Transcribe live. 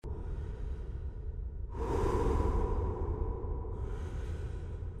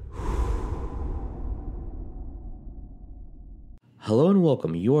Hello and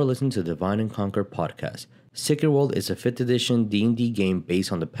welcome. You are listening to the Divine and Conquer podcast. Sacred World is a 5th edition D&D game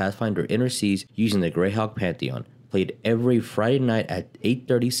based on the Pathfinder Inner Seas using the Greyhawk Pantheon. Played every Friday night at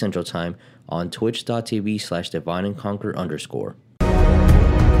 8:30 Central Time on twitch.tv/divineandconquer_.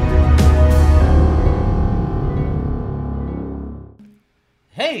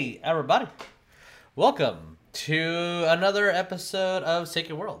 Hey, everybody. Welcome to another episode of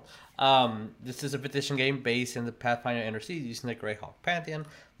Sacred World. This is a 5th edition game based in the Pathfinder Inner Seas using the Greyhawk Pantheon,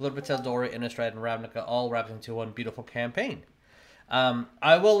 Little Eldora, Innistrad, and Ravnica all wrapped into one beautiful campaign.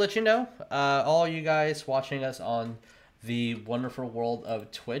 I will let you know, all you guys watching us on the wonderful world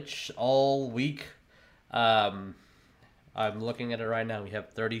of Twitch all week. I'm looking at it right now. We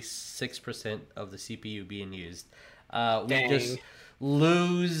have 36% of the CPU being used. We just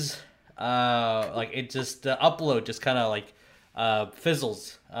lose, like it just, the upload just kind of like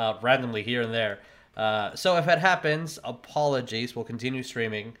fizzles randomly here and there. So if it happens, apologies. We'll continue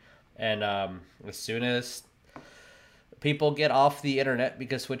streaming, and as soon as people get off the internet,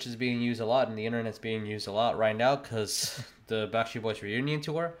 because Switch is being used a lot and the internet's being used a lot right now because the Backstreet Boys reunion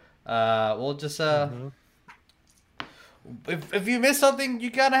tour, we'll just if you miss something, you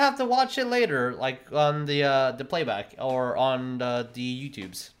kind of have to watch it later, like on the playback or on the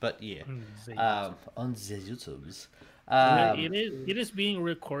YouTubes. But yeah, on the YouTubes. It is being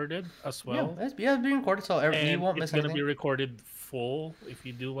recorded as well. Yeah, it's being recorded, so you won't miss anything. It's going to be recorded full if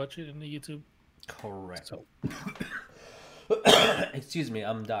you do watch it in the YouTube. Correct. So. Excuse me,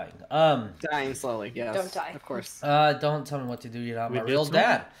 I'm dying. Dying slowly, yes. Don't die. Of course. Don't tell me what to do. You're not my real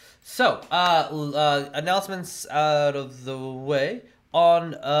dad. So, announcements out of the way.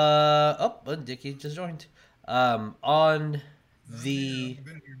 On, Dickie just joined. On the,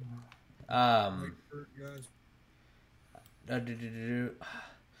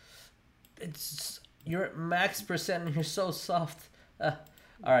 it's, you're at max percent and you're so soft. All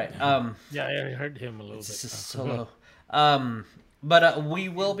right. Yeah, I heard him a little bit. It's just so low. But we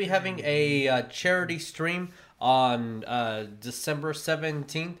will be having a charity stream on December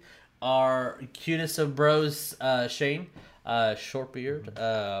 17th. Our cutest of bros, Shane, Shortbeard,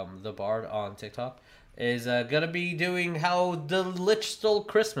 the bard on TikTok, is gonna be doing How the Lich Stole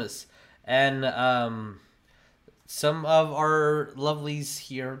Christmas, and some of our lovelies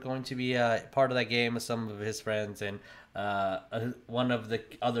here are going to be part of that game with some of his friends, and one of the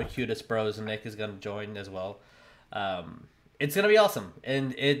other cutest bros, Nick, is gonna join as well. It's gonna be awesome,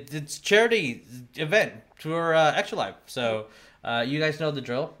 and it's charity event for Extra Life. So you guys know the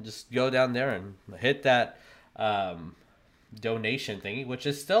drill. Just go down there and hit that donation thingy, which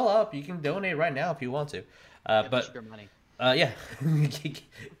is still up. You can donate right now if you want to. But money. Yeah,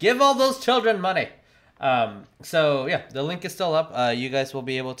 give all those children money. So yeah, the link is still up. You guys will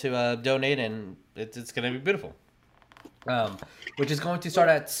be able to donate, and it's gonna be beautiful. Which is going to start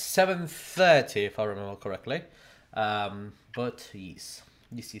at 7:30 if I remember correctly. But yes.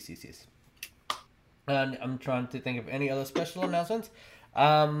 And I'm trying to think of any other special announcements.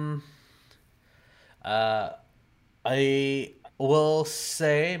 I will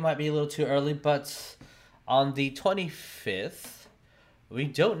say, it might be a little too early, but on the 25th, we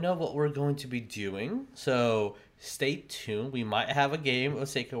don't know what we're going to be doing, so stay tuned. We might have a game of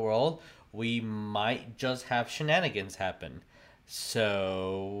Sacred World. We might just have shenanigans happen.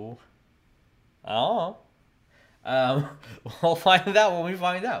 So, we'll find out when we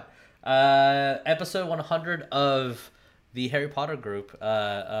find out. Episode 100 of the Harry Potter group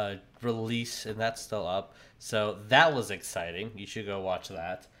release, and that's still up. So that was exciting. You should go watch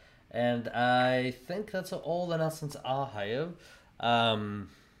that. And I think that's all the announcements I have.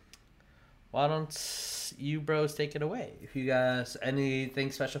 Why don't you bros take it away? If you guys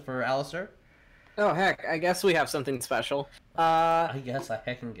anything special for Alistair? Oh heck, I guess we have something special. I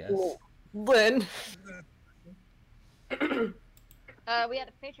heckin' guess. Lynn. We had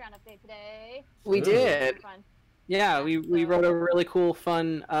a Patreon update today. We did. Fun. Yeah, we wrote a really cool,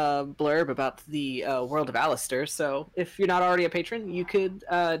 fun blurb about the world of Alistair. So if you're not already a patron, you could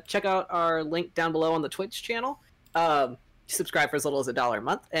check out our link down below on the Twitch channel. Subscribe for as little as $1 a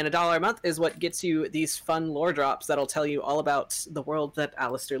month, and $1 a month is what gets you these fun lore drops that'll tell you all about the world that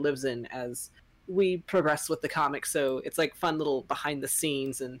Alistair lives in as we progress with the comics. So it's like fun little behind the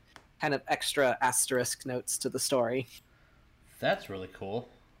scenes and kind of extra asterisk notes to the story. That's really cool.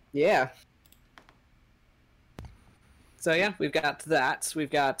 Yeah. So yeah, we've got that. We've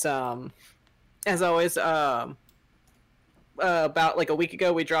got, as always, about like a week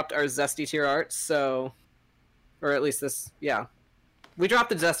ago, we dropped our Zesty tier art. So, or at least this, yeah, we dropped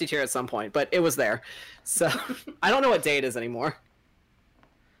the Zesty tier at some point, but it was there. So I don't know what day it is anymore.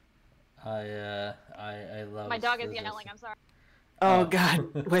 I love. My dog is yelling. I'm sorry. Oh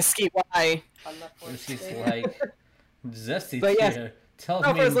God, whiskey. Why? Whiskey's like zesty But yes. here. Tell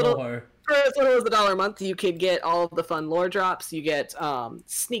Oh, me for as little- more. For as little as $1 a month, you could get all of the fun lore drops. You get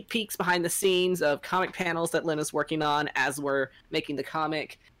sneak peeks behind the scenes of comic panels that Lynn is working on as we're making the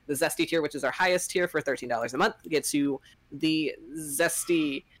comic. The Zesty tier, which is our highest tier for $13 a month, gets you the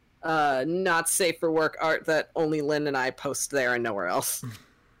Zesty, not safe for work art that only Lynn and I post there and nowhere else.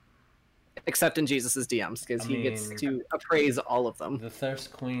 Except in Jesus' DMs, because he gets to appraise all of them. The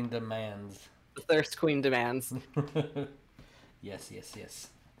Thirst Queen demands. The Thirst Queen demands. Yes.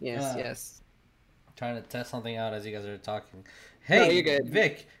 Yes. Trying to test something out as you guys are talking. No, Hey, you're good.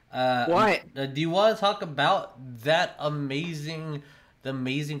 Vic. What? Do you want to talk about the amazing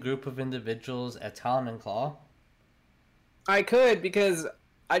group of individuals at Talon and Claw? I could, because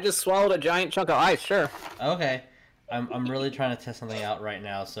I just swallowed a giant chunk of ice, sure. Okay. I'm really trying to test something out right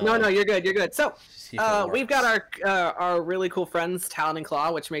now. So No, you're good. So, see if it we've works. got our really cool friends, Talon and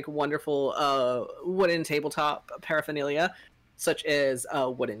Claw, which make wonderful wooden tabletop paraphernalia, such as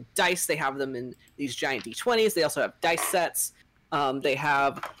wooden dice. They have them in these giant D20s. They also have dice sets. They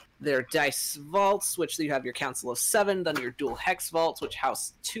have their dice vaults, which you have your Council of 7, then your dual hex vaults, which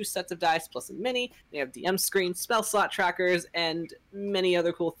house 2 sets of dice plus a mini. They have DM screens, spell slot trackers, and many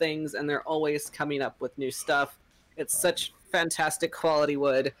other cool things, and they're always coming up with new stuff. It's such fantastic quality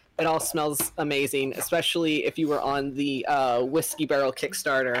wood. It all smells amazing, especially if you were on the Whiskey Barrel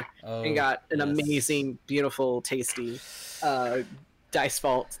Kickstarter and got an amazing, beautiful, tasty dice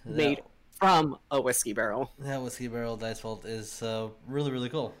vault made from a whiskey barrel. That Whiskey Barrel Dice Vault is really, really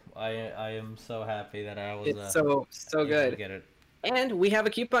cool. I am so happy that I was It's so able good. to get it. And we have a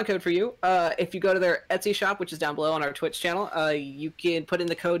coupon code for you. If you go to their Etsy shop, which is down below on our Twitch channel, you can put in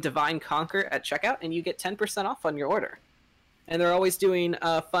the code Divine Conquer at checkout, and you get 10% off on your order. And they're always doing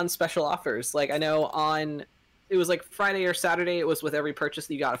fun special offers. Like I know it was like Friday or Saturday. It was with every purchase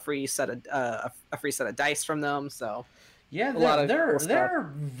you got a free set of dice from them. So Yeah, lot of they're cool stuff.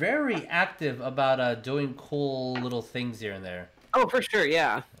 they're very active about doing cool little things here and there. oh, for sure,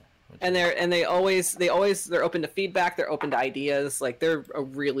 yeah. And they're open to feedback. They're open to ideas. Like they're a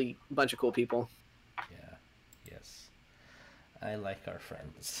really bunch of cool people. Yeah, yes, I like our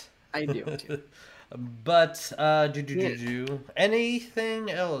friends. I do. Too. But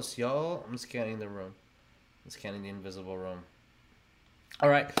anything else, y'all? I'm scanning the room. I'm scanning the invisible room. All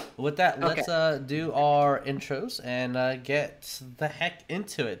right. With that, let's do our intros and get the heck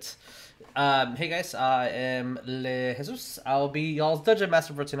into it. Hey guys, I am Le Jesus. I'll be y'all's dungeon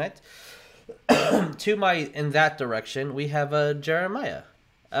master for tonight. To my in that direction, we have Jeremiah.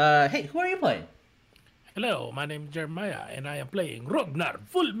 Hey, who are you playing? Hello, my name is Jeremiah, and I am playing Rognar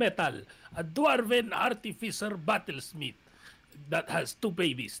Full Metal, a dwarven artificer battlesmith that has 2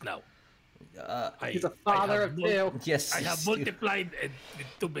 babies now. He's a father of 2. Yes, I have yes, multiplied and with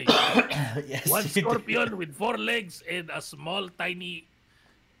 2 babies. yes, One you do. scorpion with 4 legs and a small, tiny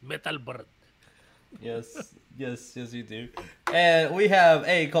metal bird. Yes, you do. And we have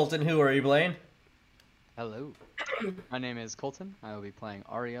Colton. Who are you playing? Hello, my name is Colton. I will be playing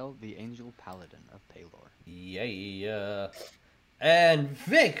Ariel, the Angel Paladin of Paylor. Yeah. And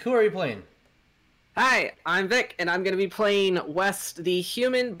Vic, who are you playing? Hi, I'm Vic, and I'm going to be playing West, the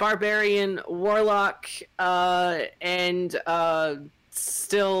human barbarian warlock, and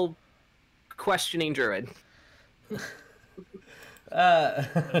still questioning druid.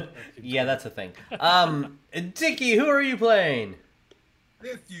 Yeah, that's a thing. Dickie, who are you playing?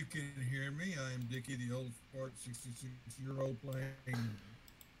 If you can hear me, I am Dickie, the old sport, 66-year-old playing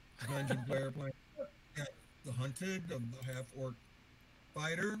dungeon player playing the hunted, the half-orc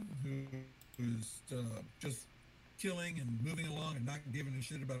fighter who's just killing and moving along and not giving a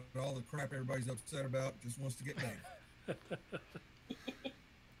shit about all the crap everybody's upset about, just wants to get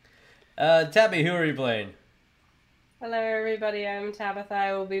done. Tabby, who are you playing? Hello everybody, I'm Tabitha.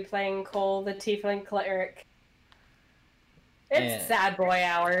 I will be playing Cole, the Tiefling Cleric. It's And- sad boy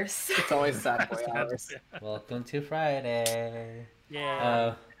hours. It's always sad boy hours. Welcome to Friday.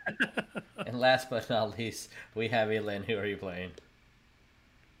 Yeah. And last but not least, we have Elin. Who are you playing?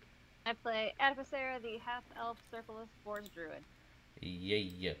 I play Adversary, the half-elf Circleus Forge Druid.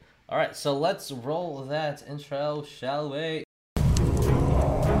 Yeah. All right, so let's roll that intro, shall we?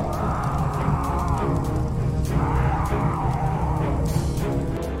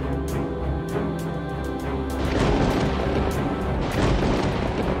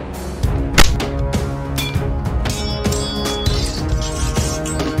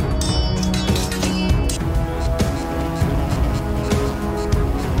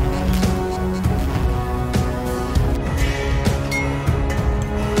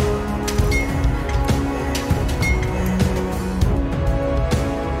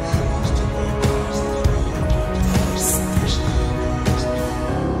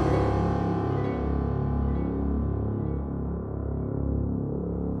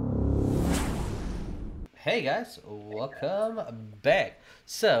 Hey guys, welcome back.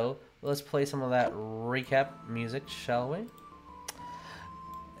 So, let's play some of that recap music, shall we?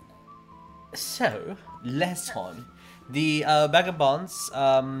 So, last time, the Vagabonds,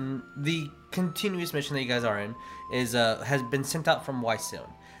 the continuous mission that you guys are in, is has been sent out from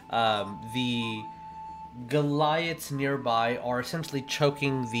Whitestone. The Goliaths nearby are essentially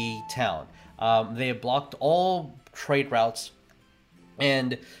choking the town. They have blocked all trade routes,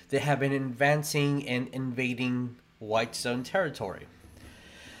 and they have been advancing and invading Whitestone territory.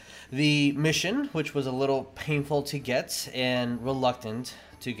 The mission, which was a little painful to get and reluctant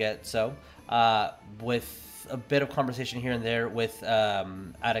to get so, with a bit of conversation here and there with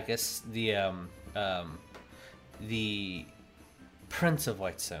Atticus, the Prince of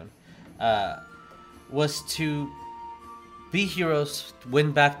Whitestone, was to be heroes,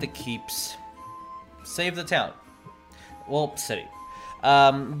 win back the keeps, save the town. Well, city.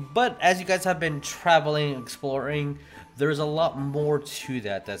 But as you guys have been traveling, exploring, there's a lot more to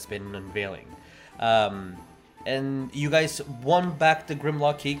that that's been unveiling. And you guys won back the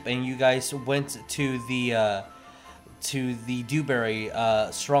Grimlock Keep, and you guys went to the Dewberry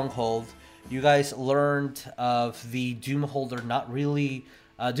stronghold. You guys learned of the Doomwalker not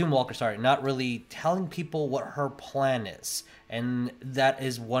really telling people what her plan is, and that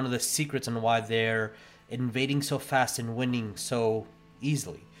is one of the secrets on why they're invading so fast and winning so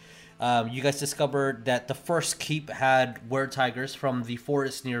easily. You guys discovered that the first keep had were-tigers from the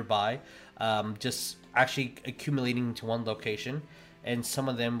forest nearby, just actually accumulating into one location, and some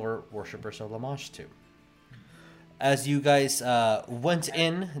of them were worshippers of Lamage too. As you guys went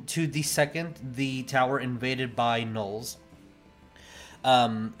in to the tower invaded by gnolls,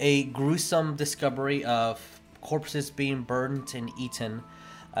 a gruesome discovery of corpses being burned and eaten,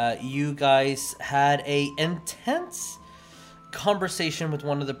 you guys had a intense conversation with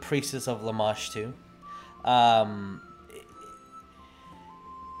one of the priests of Lamage too.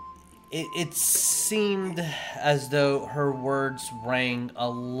 It seemed as though her words rang a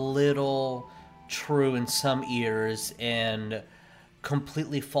little true in some ears and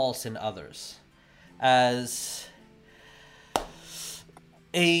completely false in others. As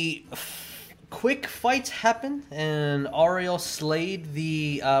a quick fight happened and Ariel slayed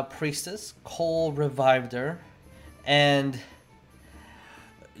the priestess, Cole revived her, and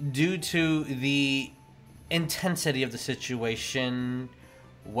due to the intensity of the situation,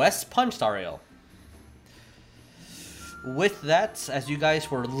 Wes punched Ariel. With that, as you guys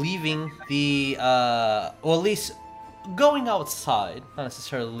were leaving the, well, at least going outside, not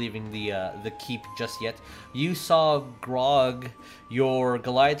necessarily leaving the keep just yet, you saw Grog, your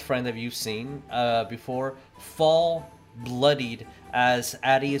Goliath friend that you've seen before, fall bloodied as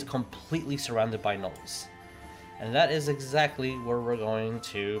Addie is completely surrounded by gnolls. And that is exactly where we're going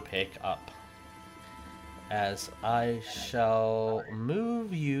to pick up. As I shall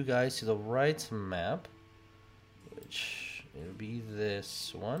move you guys to the right map, which will be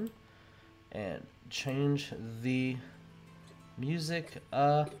this one, and change the music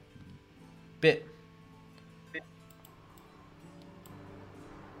a bit.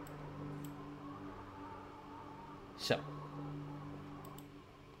 So,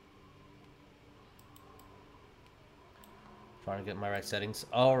 trying to get my right settings.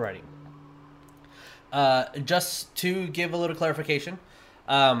 Alrighty. Just to give a little clarification,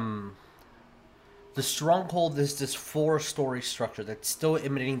 the stronghold is this 4-story structure that's still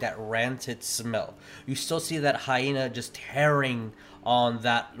emanating that rancid smell. You still see that hyena just tearing on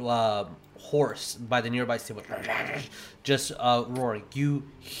that horse by the nearby stable, just roaring. You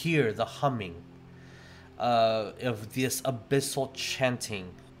hear the humming of this abyssal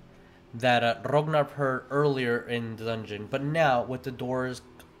chanting that Rognar heard earlier in the dungeon, but now with the doors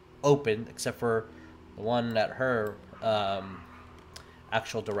open, except for the one at her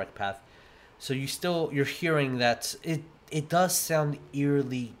actual direct path. So you're hearing that it does sound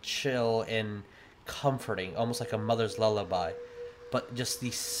eerily chill and comforting, almost like a mother's lullaby. But just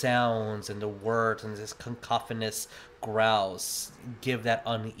these sounds and the words and this cacophonous growls give that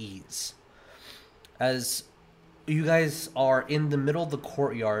unease. As you guys are in the middle of the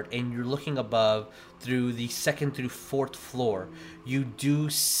courtyard and you're looking above through the 2nd through 4th floor, you do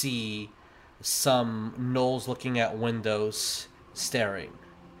see some gnolls looking at windows, staring.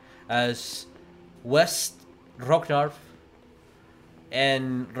 As West, Rognar,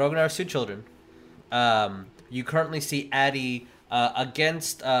 and Rognar's 2 children, you currently see Addie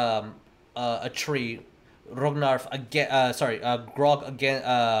against a tree. Rognar Grog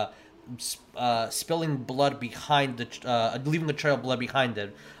again, spilling blood behind leaving a trail of blood behind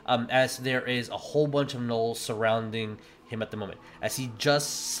it, as there is a whole bunch of gnolls surrounding him at the moment, as he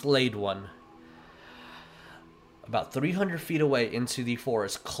just slayed one. about 300 feet away into the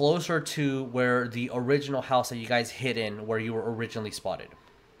forest, closer to where the original house that you guys hid in, where you were originally spotted.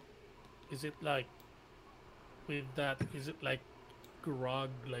 Is it like with that? Is it like Grog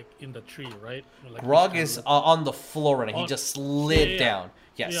like in the tree, right? Like Grog is on the floor and he just slid down.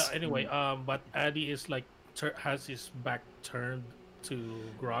 Yes. Yeah. Anyway, but Addy is like has his back turned to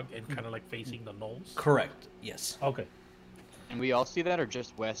Grog and kind of like facing the knolls. Correct. Yes. Okay. And we all see that, or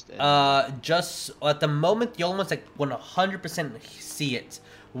just West? And... Just at the moment, the only ones that 100% see it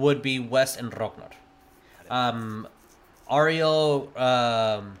would be West and Ragnar. Ariel,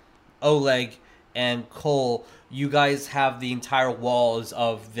 Oleg, and Cole, you guys have the entire walls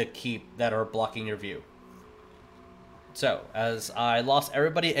of the keep that are blocking your view. So, as I lost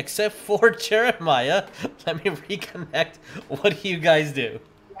everybody except for Jeremiah, let me reconnect. What do you guys do?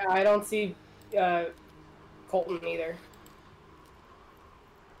 Yeah, I don't see Colton either.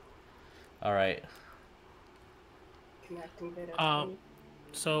 All right. Connecting data.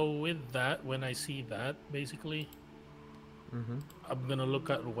 So with that, when I see that, basically, I'm gonna look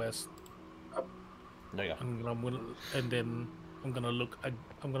at West. There you go. I'm gonna look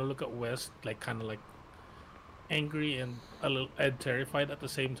at West, like kind of like angry and a little and terrified at the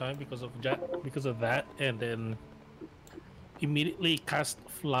same time because of that, and then immediately cast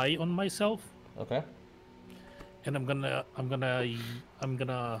Fly on myself. Okay. And I'm gonna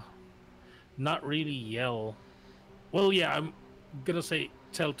not really yell. Well, yeah, I'm gonna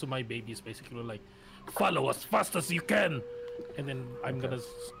tell to my babies basically like, follow as fast as you can, and then I'm gonna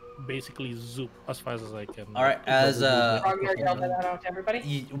basically zoop as fast as I can. All right, as Ragnar yelled that out to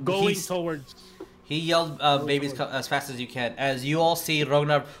everybody. Going towards. He yelled, "Babies, as fast as you can." As you all see,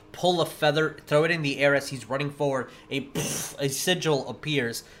 Ragnar pull a feather, throw it in the air as he's running forward. A sigil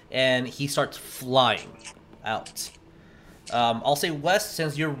appears, and he starts flying out. I'll say West,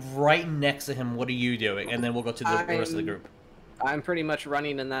 since you're right next to him. What are you doing? And then we'll go to the rest of the group. I'm pretty much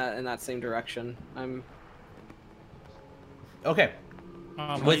running in that same direction. I'm. Okay.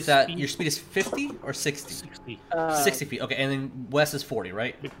 With that, your speed is 50 or 60? 60. 60 feet. Okay, and then West is 40,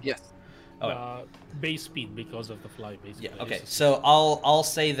 right? Yes. Base speed because of the fly, basically. Yeah. Okay. So I'll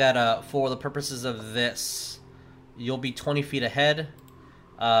say that for the purposes of this, you'll be 20 feet ahead,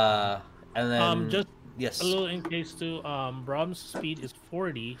 and then just yes. A little in case too. Brahm's speed is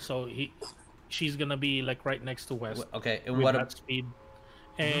 40, so she's gonna be like right next to West. Okay. And with what that speed?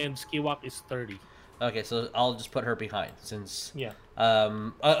 And Skiwak is 30. Okay, so I'll just put her behind since. Yeah.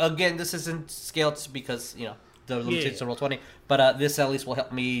 Again, this isn't scaled because the limitations to roll 20, but this at least will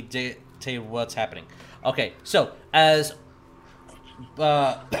help me tell you what's happening. Okay, so as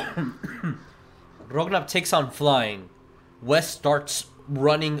Rognab takes on flying, West starts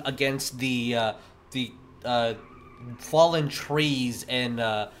running against the fallen trees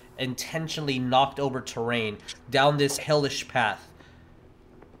and intentionally knocked over terrain down this hellish path.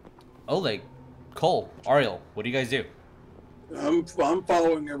 Oleg, Cole, Ariel, what do you guys do? I'm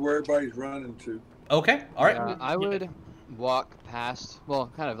following where everybody's running to. Okay, all right. I would walk past,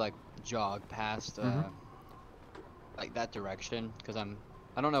 well, kind of like jog past, like that direction, because I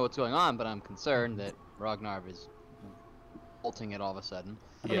don't know what's going on, but I'm concerned that Ragnar is bolting it all of a sudden.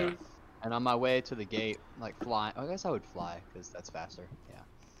 Yeah. And on my way to the gate, like fly. I guess I would fly because that's faster. Yeah,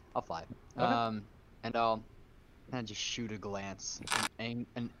 I'll fly. Okay. And I'll kind of just shoot a glance, an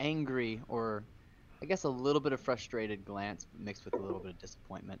angry or I guess a little bit of frustrated glance mixed with a little bit of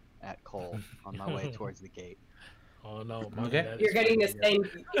disappointment at Cole on my way towards the gate. Oh no! Okay. You're getting the same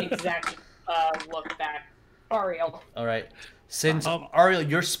exact look back, Ariel. All right. Since Ariel,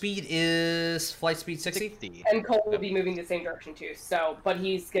 your speed is flight speed 60? And Cole will be moving the same direction too. So, but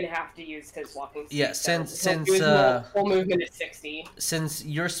he's gonna have to use his walking speed. Yeah, so since full movement is 60. Since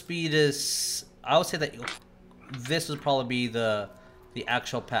your speed is, I would say that this would probably be the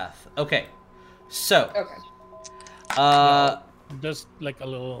actual path. Okay. So. Okay. Just like a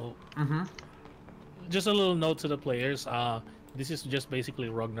little. Just a little note to the players. This is just basically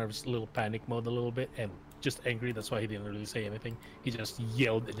Ragnar's little panic mode a little bit and just angry. That's why he didn't really say anything. He just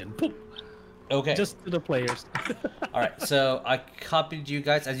yelled and then poof. Okay. Just to the players. All right. So I copied you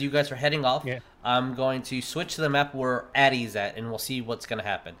guys as you guys are heading off. Yeah. I'm going to switch to the map where Addie's at, and we'll see what's gonna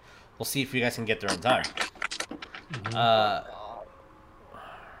happen. We'll see if you guys can get there in time.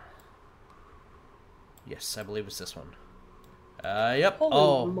 Yes, I believe it's this one. Yep.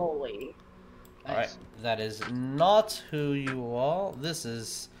 Holy moly. All right. That is not who you all. This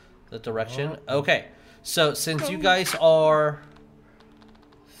is the direction. Okay. So since you guys are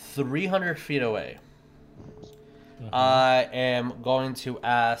 300 feet away, I am going to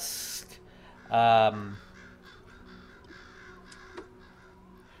ask.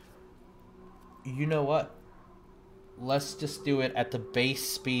 You know what? let's just do it at the base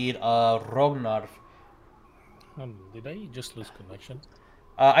speed of Rognar. Did I just lose connection?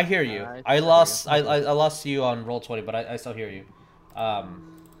 I hear you. I I hear lost. you. I lost you on Roll20, but I still hear you.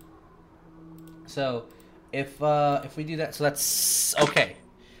 So if we do that, so that's okay.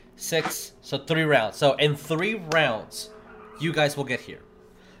 6. So 3 rounds. So in 3 rounds, you guys will get here.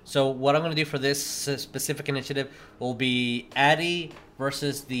 So what I'm gonna do for this specific initiative will be Addy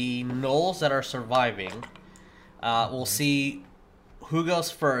versus the gnolls that are surviving. We'll see who goes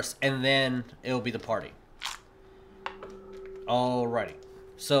first, and then it'll be the party. Alrighty.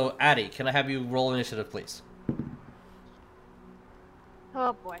 So, Addy, can I have you roll initiative, please?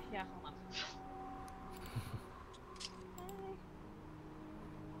 Oh boy, yeah, hold on.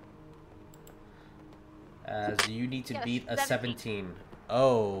 As you need to Yes, beat a 17. 17.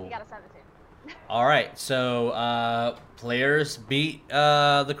 Oh. You got a 17. Alright, so, players beat,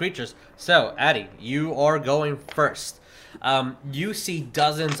 the creatures. So, Addy, you are going first. You see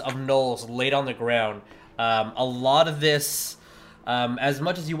dozens of gnolls laid on the ground. A lot of this, as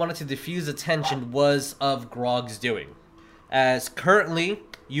much as you wanted to diffuse the tension, was of Grog's doing. As currently,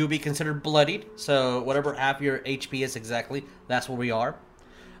 you'll be considered bloodied, so whatever half your HP is exactly, that's where we are.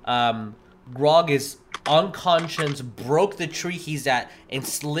 Grog is unconscious, broke the tree he's at, and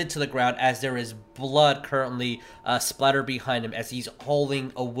slid to the ground as there is blood currently splattered behind him as he's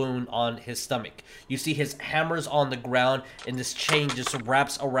holding a wound on his stomach. You see his hammers on the ground, and this chain just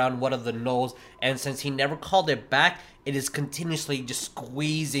wraps around one of the gnolls, and since he never called it back, it is continuously just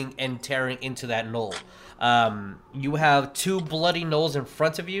squeezing and tearing into that gnoll. You have 2 bloody gnolls in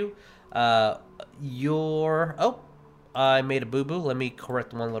front of you. Oh, I made a boo-boo. Let me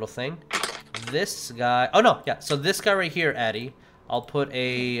correct one little thing. This guy... Oh, no, yeah. So this guy right here, Addy, I'll put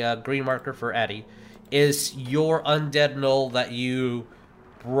a green marker for Addy, is your undead gnoll that you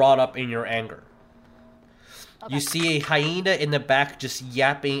brought up in your anger. Okay. You see a hyena in the back just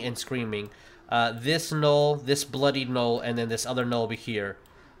yapping and screaming. This gnoll, this bloody gnoll, and then this other gnoll over here.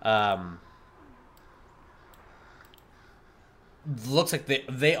 Looks like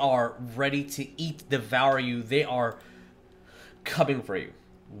they are ready to eat, devour you. They are coming for you.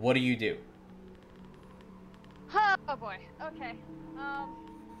 What do you do? Oh boy. Okay.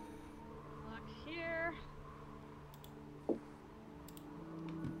 Look here.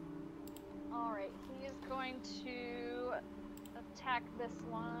 All right. He is going to attack this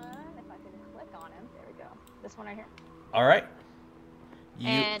one. If I can click on him, there we go. This one right here. All right.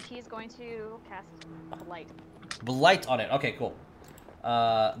 And he's going to cast Blight. Blight on it. Okay, cool.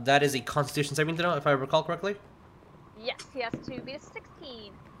 That is a Constitution saving throw, if I recall correctly. Yes, he has to be a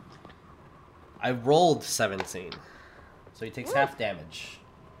 16. I rolled 17, so he takes Woo. half damage.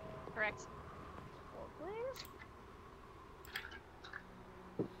 Correct. Roll, please.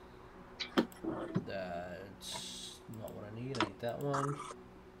 That's not what I need. I need that one.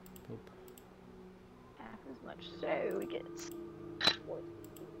 Boop. Half as much, so we get.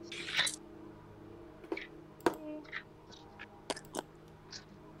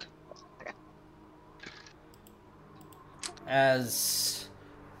 As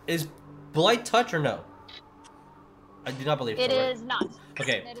is Blight touch or no? I do not believe It so, right? is not.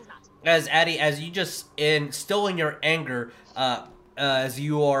 Okay. It is not. As Addy, as you just still in your anger, as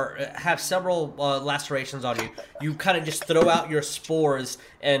you have several lacerations on you, you kind of just throw out your spores,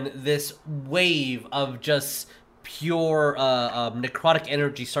 and this wave of just pure necrotic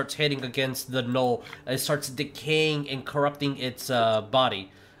energy starts hitting against the gnoll. It starts decaying and corrupting its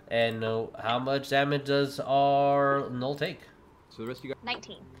body. And how much damage does our gnoll take? So the rest of you guys.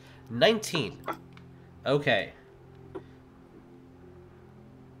 19. 19. Okay.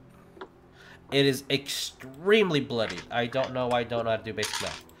 It is extremely bloody. I don't know how to do basic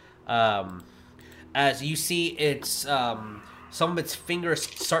math. As you see, it's some of its fingers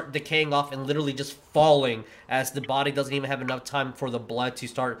start decaying off and literally just falling as the body doesn't even have enough time for the blood to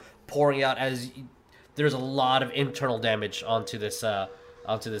start pouring out. As there's a lot of internal damage onto this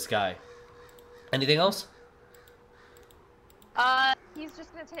guy. Anything else? He's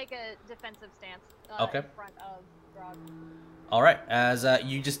just gonna take a defensive stance Okay. in front of Grog. All right. As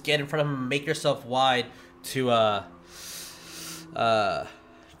you just get in front of him, make yourself wide to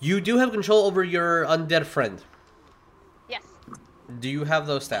you do have control over your undead friend. Yes. Do you have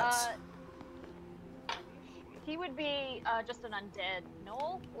those stats? He would be just an undead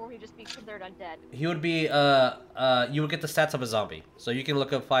gnoll, or he'd just be considered undead. He would be you would get the stats of a zombie. So you can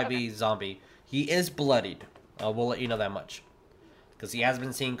look up 5e zombie. He is bloodied. We'll let you know that much. Because he has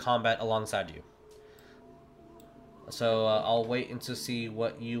been seeing combat alongside you. So I'll wait until see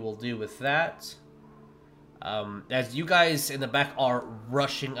what you will do with that. As you guys in the back are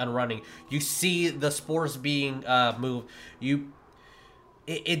rushing and running, you see the spores being moved. You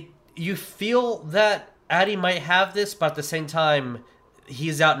feel that Addy might have this, but at the same time,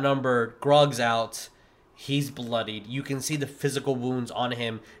 he's outnumbered. Grog's out. He's bloodied. You can see the physical wounds on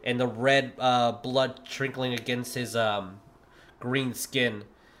him and the red blood trickling against his green skin.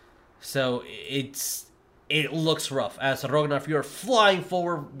 So it looks rough. As Ragnar, you're flying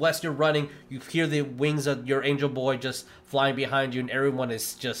forward, West, you're running. You hear the wings of your angel boy just flying behind you, and everyone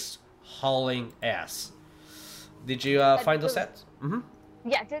is just hauling ass. Did you find those sets? Mm-hmm.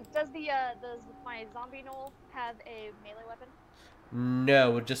 Yeah. Does my zombie Knoll have a melee weapon? No,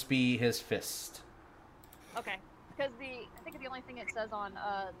 it would just be his fist. Okay. Because I think the only thing it says on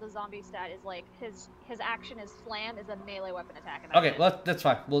the zombie stat is like his action is slam is a melee weapon attack. And Okay, well that's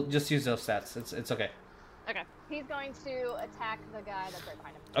fine. We'll just use those stats. It's okay. Okay. He's going to attack the guy that's right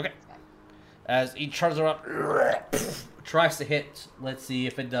behind him. Okay. As he turns around, tries to hit. Let's see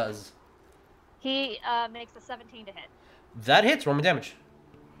if it does. He makes a 17 to hit. That hits. Roll me damage.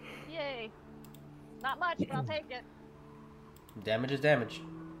 Yay. Not much, but I'll take it. Damage is damage.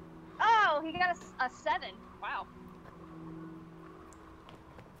 Oh, he got a 7. Wow.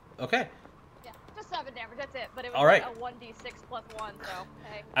 Okay. Yeah, just 7 damage. That's it. But it was All right. a 1d6 plus 1, so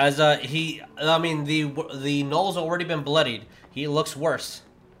hey. As the Knoll's already been bloodied. He looks worse.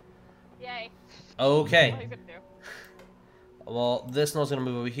 Yay. Okay. What he's gonna do. Well, this Knoll's gonna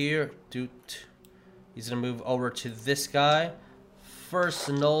move over here. Doot. He's gonna move over to this guy. First,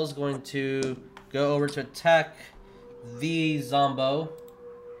 the Knoll's going to go over to attack the Zombo.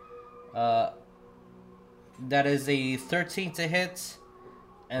 That is a 13 to hit,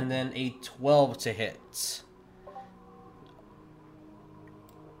 and then a 12 to hit.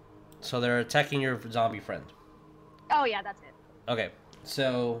 So they're attacking your zombie friend. Oh yeah, that's it. Okay,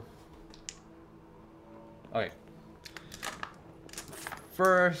 so... Okay.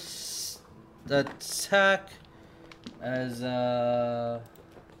 First attack as I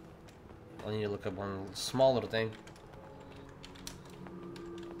need to look up one small little thing.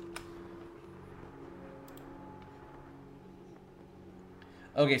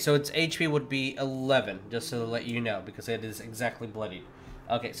 Okay, so its HP would be 11, just to let you know, because it is exactly bloodied.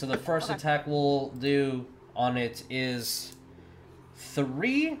 Okay, so the first attack we'll do on it is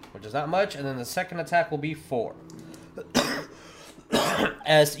 3, which is not much, and then the second attack will be 4.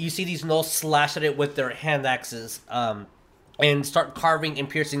 As you see these Knolls slash at it with their hand axes, and start carving and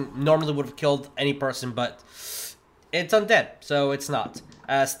piercing. Normally would have killed any person, but it's undead, so it's not.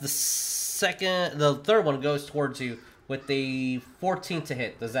 As the third one goes towards you with the 14 to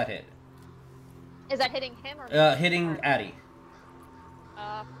hit. Does that hit? Is that hitting him or hitting Addy?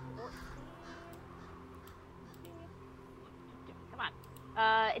 14. Come on.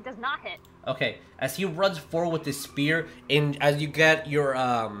 It does not hit. Okay. As he runs forward with his spear, and as you get your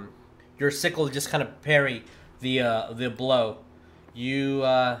sickle to just kind of parry the blow, you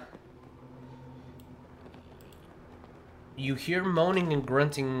hear moaning and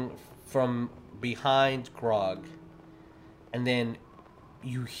grunting from behind Grog. And then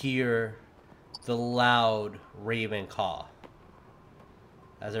you hear the loud raven caw.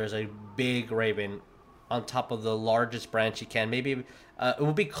 As there's a big raven on top of the largest branch you can. Maybe it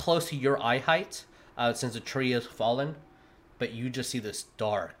will be close to your eye height since the tree has fallen. But you just see this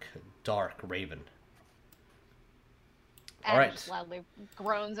dark, dark raven. All right. Just loudly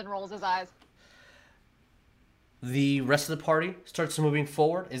groans and rolls his eyes. The rest of the party starts moving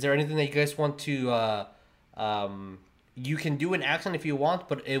forward. Is there anything that you guys want to... You can do an action if you want,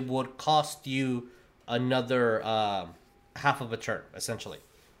 but it would cost you another half of a turn, essentially.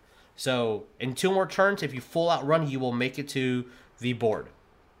 So, in 2 more turns, if you full out run, you will make it to the board.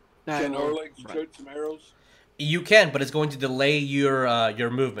 Can Orlik shoot some arrows? You can, but it's going to delay your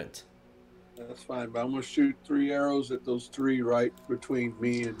movement. That's fine, but I'm going to shoot 3 arrows at those 3 right between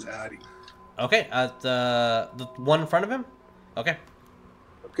me and Addy. Okay, at the one in front of him? Okay.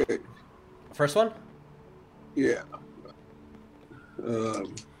 Okay. First one? Yeah.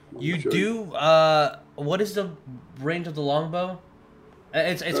 You do, what is the range of the longbow?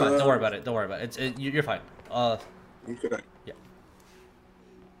 It's fine, don't worry about it, you're fine. Okay. Yeah.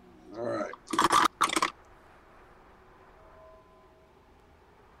 Alright.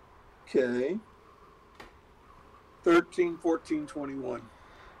 Okay. 13, 14, 21.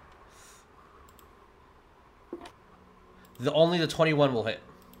 Only the 21 will hit.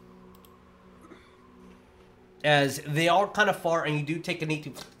 As they are kind of far, and you do take a need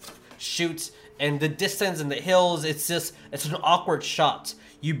to shoot, and the distance and the hills, it's an awkward shot.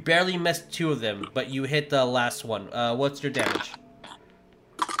 You barely missed 2 of them, but you hit the last one. What's your damage?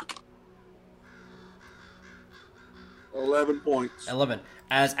 11 points. 11.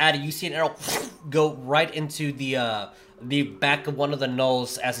 As Addy, you see an arrow go right into the back of one of the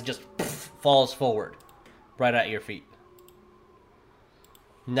gnolls as it just falls forward, right at your feet.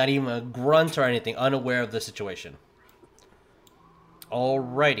 Not even a grunt or anything, unaware of the situation.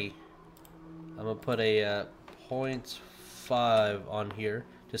 Alrighty. I'm gonna put a 0.5 on here,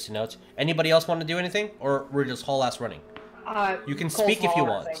 just to note. Anybody else want to do anything, or we're just haul ass running? You can Cole's speak if you haul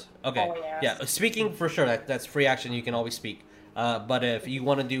want. assing. Okay. Hauling ass. Yeah, speaking for sure. That's free action. You can always speak. But if you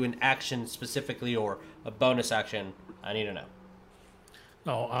want to do an action specifically or a bonus action, I need to know.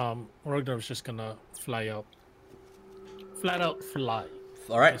 No, Ragnar's just gonna fly out. Flat out fly.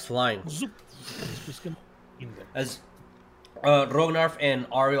 All right, flying. Zoop. It's just gonna in there. As Rognarf and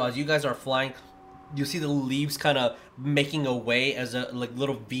Ario, as you guys are flying, you see the leaves kind of making a way as a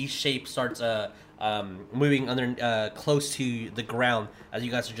little V shape starts moving under close to the ground as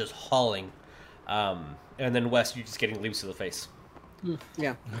you guys are just hauling. And then Wes, you're just getting leaves to the face.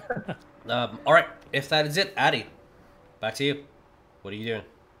 Yeah. All right, if that is it, Addy, back to you. What are you doing?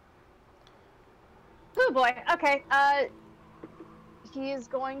 Oh boy. Okay. He is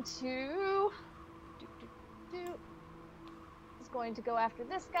going to. He's going to go after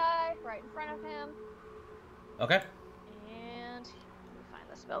this guy right in front of him. Okay. And let me find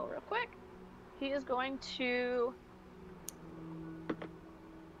the spell real quick. He is going to.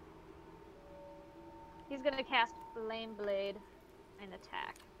 He's going to cast Flame Blade and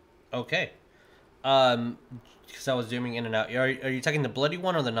attack. Okay. Because I was zooming in and out. Are you attacking the bloody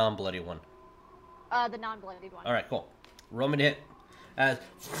one or the non-bloody one? The non-bloodied one. All right, cool. Roll me to hit as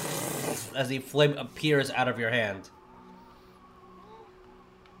the flame appears out of your hand.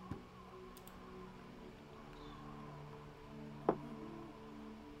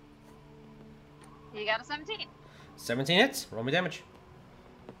 You got a 17. 17 hits. Roll me damage.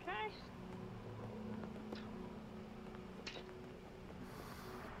 Okay.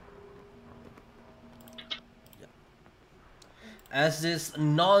 As this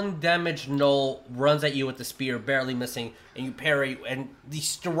non-damaged gnoll runs at you with the spear, barely missing, and you parry, and the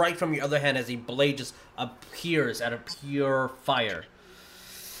strike from your other hand as a blade just appears out of pure fire.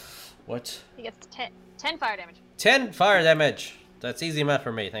 What? He gets 10 fire damage. 10 fire damage. That's easy math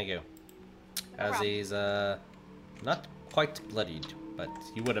for me, thank you. No As problem. he's not quite bloodied, but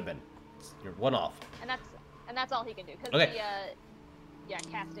he would have been. You're one off. And that's all he can do because Okay. the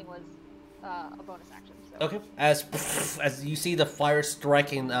casting was a bonus action. So. Okay. As you see the fire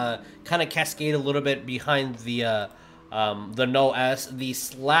striking, kind of cascade a little bit behind the gnoll, as the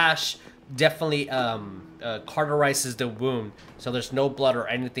slash definitely cauterizes the wound, so there's no blood or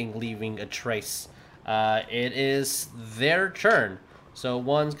anything leaving a trace. It is their turn, so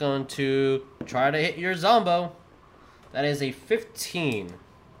one's going to try to hit your Zombo. That is a 15. That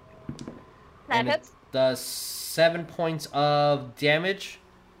And it hits. does 7 points of damage.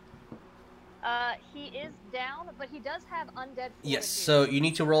 He is down, but he does have undead. Yes, fortitude. so you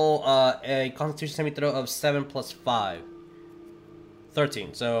need to roll a Constitution saving throw of 7 plus 5.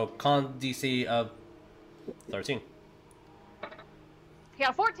 13. So con DC of 13. He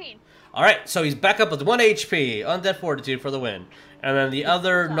got a 14. Alright, so he's back up with 1 HP. Undead Fortitude for the win. And then the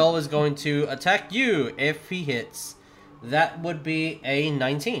other Null is going to attack you if he hits. That would be a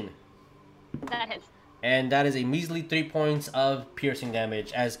 19. That hits. And that is a measly 3 points of piercing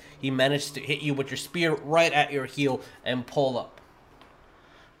damage as he managed to hit you with your spear right at your heel and pull up.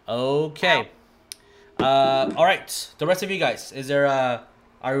 Okay. Alright, the rest of you guys, is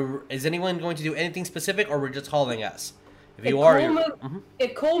anyone going to do anything specific, or we're just hauling ass? If you are,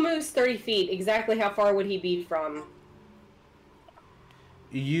 If Cole moves 30 feet, exactly how far would he be from?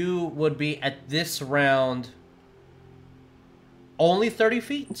 you would be at this round only 30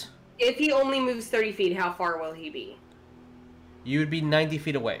 feet. If he only moves 30 feet, how far will he be? You would be 90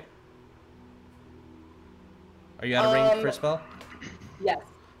 feet away. Are you out of range for a spell? Yes.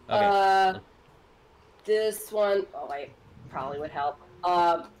 Okay. This one, wait, probably would help.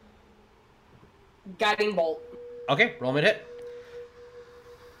 Guiding Bolt. Okay, roll me to hit.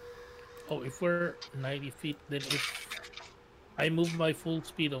 Oh, if we're 90 feet, then if I move my full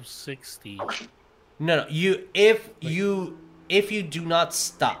speed of 60. No, if you do not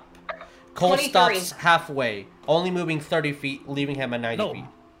stop, Cole 23. stops halfway, only moving 30 feet, leaving him at 90 feet.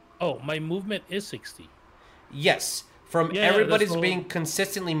 Oh, my movement is 60. Yes, from Yeah, everybody's that's being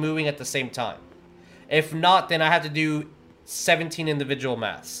consistently moving at the same time. If not, then I have to do 17 individual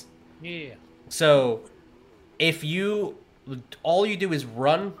maths. Yeah. So, if all you do is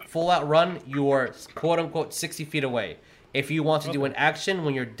run, full out run, you're quote unquote 60 feet away. If you want to do an action,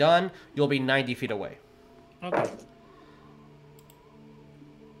 when you're done, you'll be 90 feet away. Okay.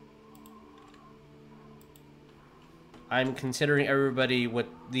 I'm considering everybody with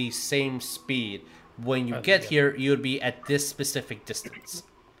the same speed. When you Yeah. get here, you would be at this specific distance.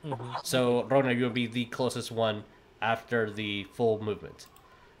 Mm-hmm. So Rona, you would be the closest one after the full movement.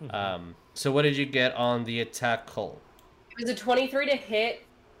 So what did you get on the attack, Cole? It was a 23 to hit,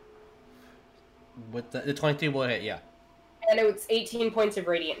 With the 23 will hit, yeah. and it was 18 points of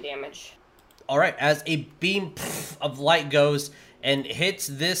radiant damage. All right, as a beam of light goes and hits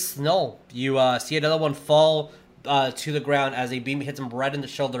this gnoll, you see another one fall to the ground as a beam hits him right in the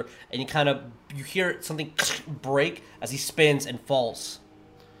shoulder, and you hear something break as he spins and falls.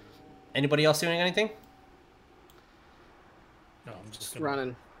 Anybody else doing anything? No, I'm just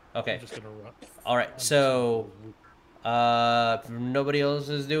Running. Okay. I'm just gonna run. All right. So, nobody else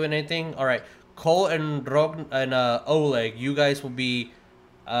is doing anything. All right. Cole and Oleg, you guys will be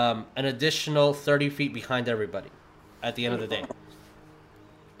an additional 30 feet behind everybody at the end of the day.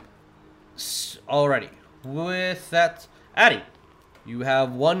 Alrighty. With that, Addy, you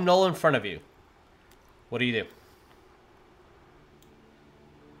have one gnoll in front of you. What do you do?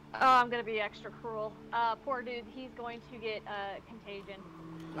 Oh, I'm gonna be extra cruel. Poor dude, he's going to get contagion.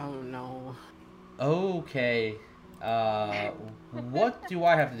 Oh no. Okay. What do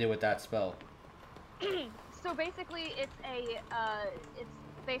I have to do with that spell? So basically, it's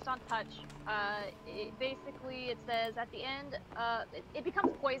based on touch. It says at the end, it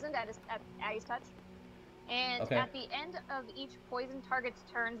becomes poisoned at his touch. And Okay. at the end of each poisoned target's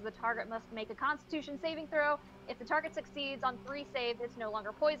turns, the target must make a Constitution saving throw. If the target succeeds on 3 saves, it's no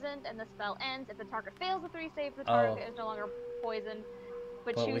longer poisoned, and the spell ends. If the target fails the 3 saves, the target is no longer poisoned.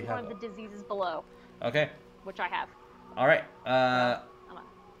 But Well, choose we one have of the diseases below, Okay. which I have. All right. I'm a-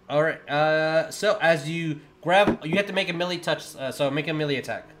 All right. So as you grab, you have to make a melee touch. So make a melee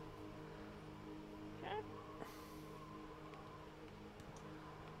attack.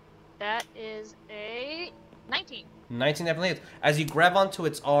 That is a 19. 19 definitely hits. As you grab onto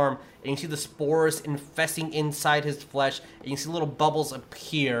its arm, and you see the spores infesting inside his flesh, and you see little bubbles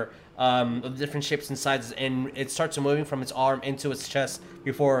appear of different shapes and sizes, and it starts moving from its arm into its chest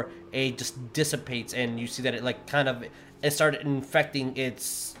before it just dissipates, and you see that it started infecting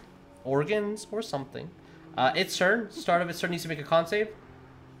its organs or something. Its turn. Start of its turn needs to make a con save.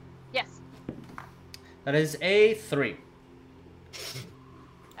 Yes. That is a 3.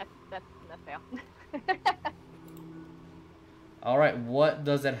 That's a fail. All right. What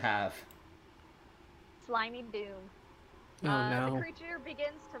does it have? Slimy Doom. Oh no. The creature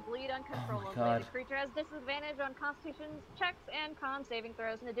begins to bleed uncontrollably. God. The creature has disadvantage on Constitution checks and con saving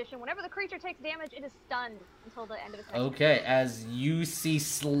throws. In addition, whenever the creature takes damage, it is stunned until the end of its next turn. Okay, as you see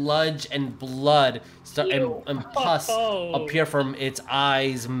sludge and blood and pus appear from its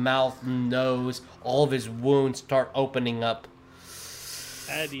eyes, mouth, nose, all of his wounds start opening up.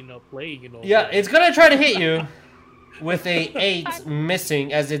 Addy no playing, you know. Yeah, it's gonna try to hit you with a 8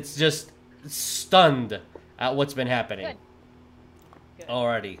 missing as it's just stunned at what's been happening. Good. Good.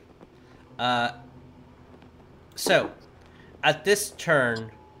 Alrighty. So, at this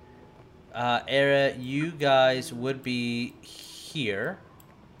turn, Era, you guys would be here.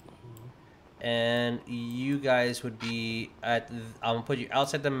 And you guys would be at... I'm going to put you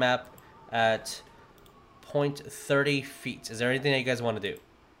outside the map at 0.30 feet. Is there anything that you guys want to do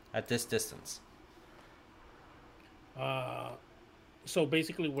at this distance? So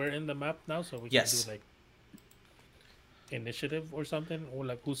basically, we're in the map now, so we can Yes. do like initiative or something, or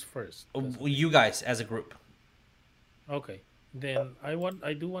like who's first. You guys as a group. Okay, then I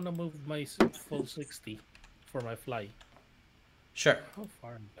do want to move my full 60 for my fly. Sure. How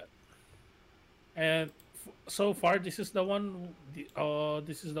far is that? And so far, this is the one.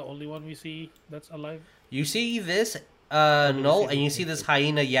 This is the only one we see that's alive. You see this you Null, see and you the- see this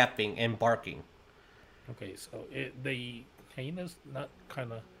hyena yapping and barking. Okay, so the hyena's not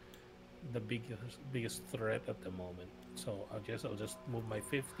kind of the biggest threat at the moment. So I'll just move my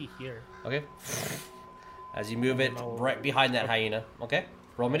 50 here. Okay. As you move it No. right behind that hyena. Okay.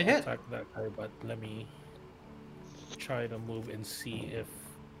 Roll me to hit. Attack that guy, but let me try to move and see if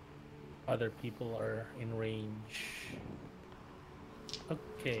other people are in range.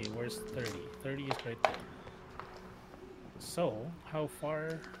 Okay, where's 30? 30 is right there. So, how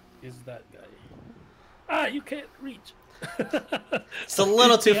far is that guy? Ah, you can't reach. It's a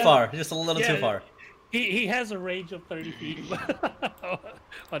little too Yeah. far. Just a little too Yeah. far. He has a range of 30 feet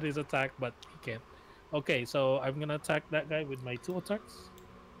on his attack, but he can't. Okay, so I'm gonna attack that guy with my 2 attacks.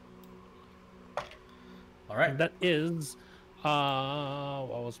 All right. And that is,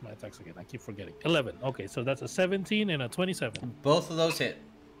 what was my attacks again? I keep forgetting. 11. Okay, so that's a 17 and a 27. Both of those hit.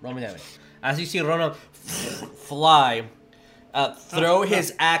 Roll me damage. As you see Rona fly, throw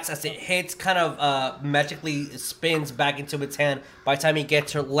his axe as it hits, kind of magically spins back into its hand. By the time he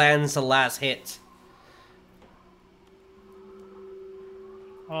gets her, lands the last hit.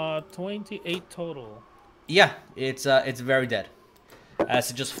 28 total. Yeah, it's very dead.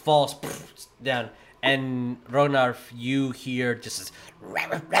 As it just falls down. And Ragnar, you hear just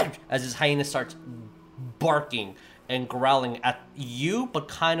as his hyena starts barking and growling at you, but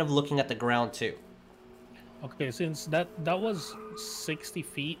kind of looking at the ground too. Okay, since that was 60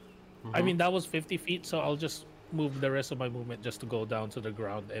 feet, I mean that was 50 feet, so I'll just move the rest of my movement just to go down to the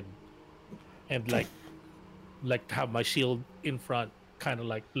ground and like have my shield in front, kind of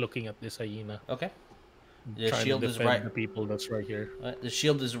like looking at this hyena. Okay. The Trying shield to is defend right. the people that's right here. The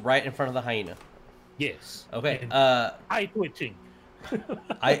shield is right in front of the hyena. Yes. Okay. And eye twitching.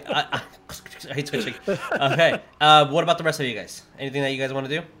 I hate twitching. Okay. What about the rest of you guys? Anything that you guys want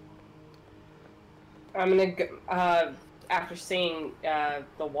to do? I'm gonna go, after seeing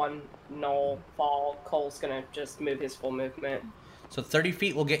the one knoll fall, Cole's gonna just move his full movement. So 30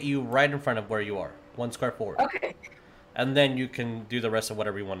 feet will get you right in front of where you are. 1 square forward. Okay. And then you can do the rest of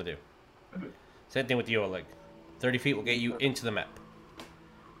whatever you want to do. Same thing with you, Oleg. 30 feet will get you into the map.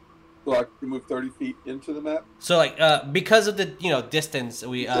 So I can move 30 feet into the map? So, like, because of the, distance,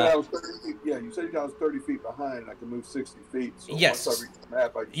 we... You said I was 30 feet, yeah, you said I was 30 feet behind, I can move 60 feet. So yes. Once I reach the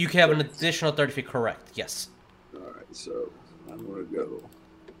map, You can have an additional 30 feet, correct, yes. Alright, so I'm going to go...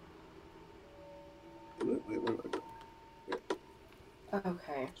 Wait, where do I go?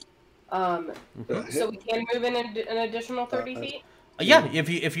 Okay. So we can move in an additional 30 feet? Yeah,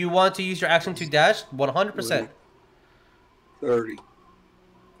 if you want to use your action to dash, 100%. 30.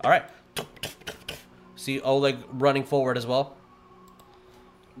 All right. See Oleg running forward as well.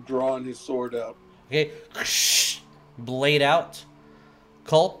 Drawing his sword out. Okay. Blade out.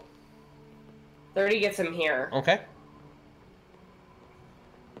 Cole. 30 gets him here. Okay.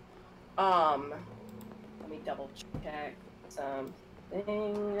 Let me double check something.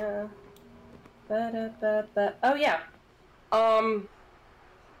 Oh yeah.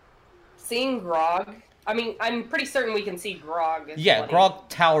 Seeing Grog. I mean, I'm pretty certain we can see Grog. Yeah, Grog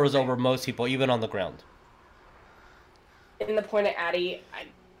towers over most people, even on the ground. In the point of Addy,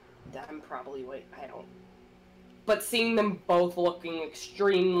 I'm probably I don't. But seeing them both looking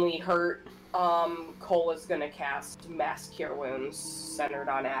extremely hurt, Cole is gonna cast Mass Cure Wounds centered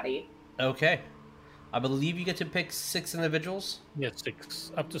on Addy. Okay. I believe you get to pick 6 individuals. Yeah,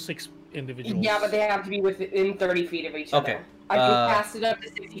 up to 6 individuals. Yeah, but they have to be within 30 feet of each other. I can cast it up to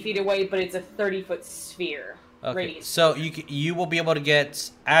 60 feet away, but it's a 30-foot sphere. Okay, radius. so you will be able to get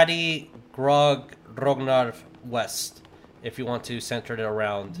Addy, Grog, Ragnar, West, if you want to center it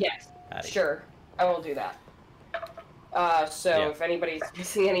around. Yes, Addy. sure. I will do that. If anybody's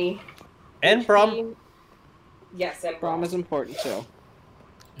missing any... And Brom. Yes, and Brom is important too.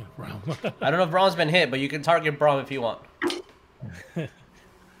 I don't know if Brom's been hit, but you can target Brom if you want.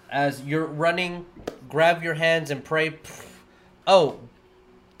 As you're running, grab your hands and pray. Oh,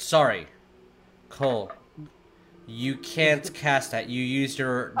 sorry. Cole. You can't cast that. You used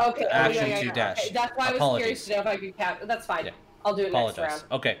your action to dash. Okay. That's why I was curious to know if I could cast. That's fine. Yeah. I'll do it next round.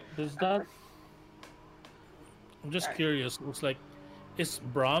 Okay. Does that... I'm just curious. Looks like... Is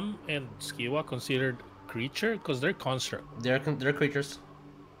Brom and Skiwa considered creature? Because they're construct. They're creatures.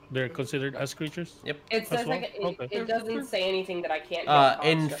 They're considered as creatures? Yep. It says it doesn't say anything that I can't get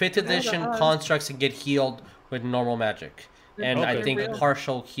in 5th edition, constructs can get healed with normal magic. And I think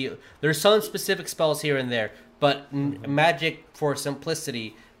partial heal. There's some specific spells here and there, but magic, for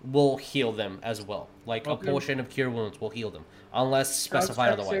simplicity, will heal them as well. Like a potion of cure wounds will heal them, unless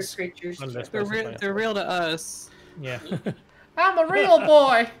specified otherwise. They're real to us. Yeah. I'm a real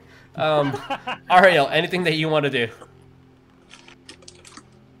boy! Ariel, anything that you want to do?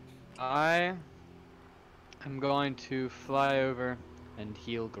 I am going to fly over and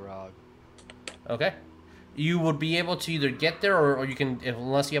heal Grog. Okay. You would be able to either get there, or you can,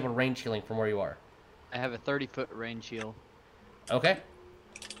 unless you have a range healing from where you are. I have a 30-foot range heal. Okay.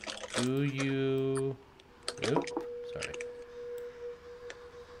 Do you... Oop, sorry.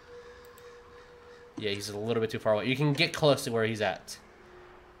 Yeah, he's a little bit too far away. You can get close to where he's at.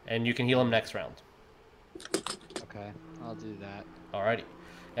 And you can heal him next round. Okay, I'll do that. Alrighty.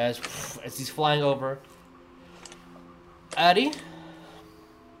 As he's flying over, Addy,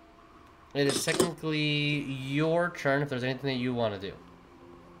 it is technically your turn if there's anything that you want to do.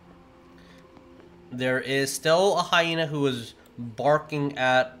 There is still a hyena who is barking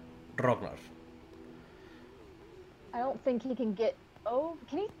at Ragnar. I don't think he can get. Oh,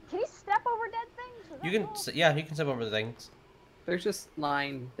 can he step over dead things? You can, yeah, he can step over the things. They're just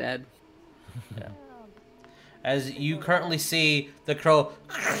lying dead. Yeah. as you currently see the crow,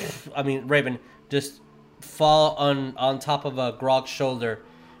 I mean Raven, just fall on top of Grog's shoulder,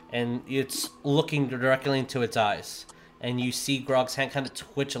 and it's looking directly into its eyes. And you see Grog's hand kind of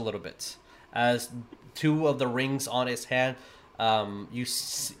twitch a little bit as two of the rings on his hand.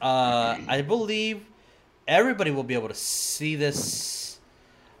 I believe everybody will be able to see this.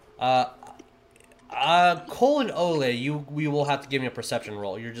 Cole and Ole, we will have to give me a perception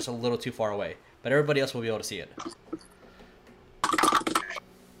roll. You're just a little too far away, but everybody else will be able to see it.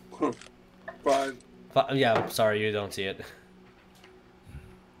 5. Yeah, sorry, you don't see it.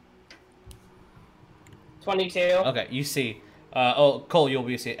 22. Okay, you see. Cole, you'll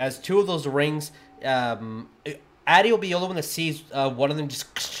be seeing as two of those rings. Addy will be the only one that sees one of them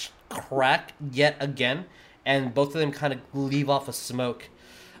just crack yet again, and both of them kind of leave off of smoke.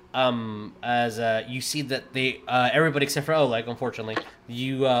 As you see that they, everybody except for Oleg, unfortunately,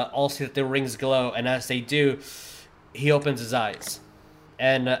 you all see that the rings glow, and as they do, he opens his eyes.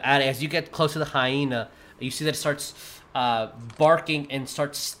 And Addy, as you get close to the hyena, you see that it starts barking and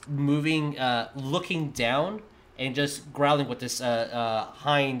starts moving, looking down, and just growling with this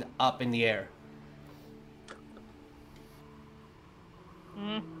hind up in the air.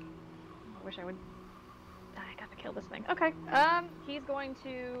 I wish I would. I gotta kill this thing. Okay. He's going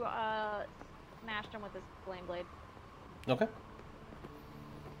to smash him with his flame blade. Okay.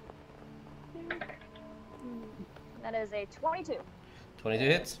 That is a 22. 22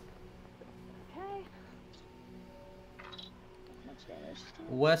 hits. Okay. Much damage.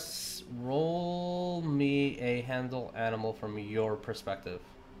 Wes, roll me a handle animal from your perspective.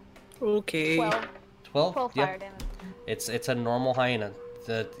 Okay. 12. 12? 12 Yep. fire damage. It's a normal hyena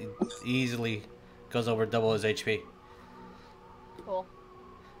that easily goes over double his HP. Cool.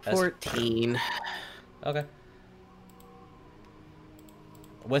 That's- 14. Okay.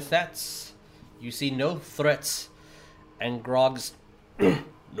 With that, you see no threats, and Grog's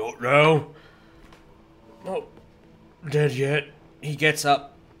no, dead yet. He gets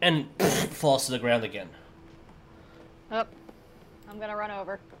up and falls to the ground again. Oh, I'm gonna run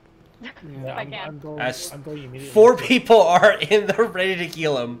over. Yeah, I can. I'm going As immediately. 4 people are in there ready to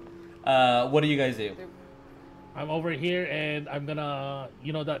heal him. What do you guys do? I'm over here and I'm gonna,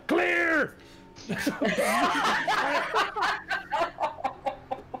 that clear.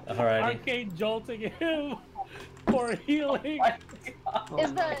 Alrighty. Arcane jolting him for healing.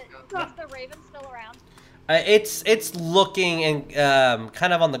 Is the raven still around? It's looking and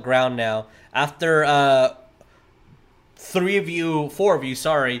kind of on the ground now. After 4 of you,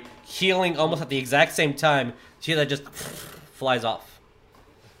 sorry, healing almost at the exact same time, see that just flies off.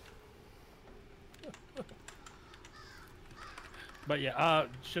 But yeah,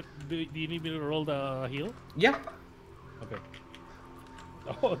 do you need me to roll the heal? Yeah. Okay.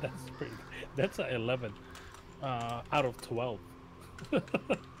 Oh, that's pretty. That's a 11 out of 12.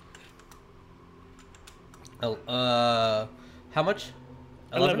 How much?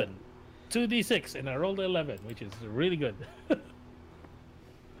 11. 2d6, and I rolled 11, which is really good.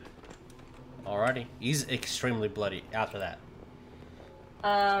 Alrighty. He's extremely bloody after that.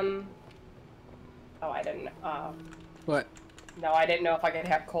 Oh, I didn't. What? No, I didn't know if I could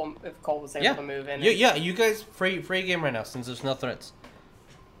have Cole. If Cole was able to move in. Yeah, you guys free game right now since there's no threats.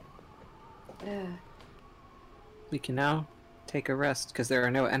 We can now take a rest because there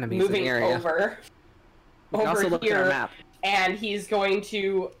are no enemies Moving in the area. over. We can also over look at our here, map. and he's going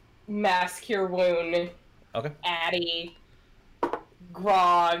to mass cure wound Okay. Addy,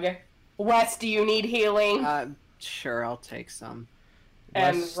 Grog. Wes, do you need healing? Sure, I'll take some.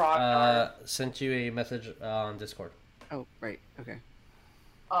 And Wes, Ragnar. sent you a message on Discord. Oh, right. Okay.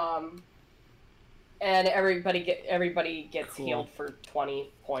 And everybody gets Cool. healed for 20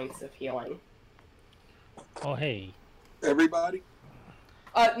 points of healing. Oh, hey. Everybody?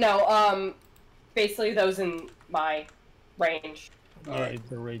 No, basically those in my range. Yeah, Alright. it's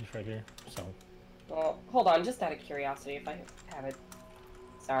the range right here. So Well, hold on, just out of curiosity, if I have it.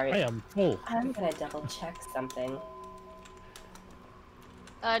 Sorry. I am full. I'm gonna double check something.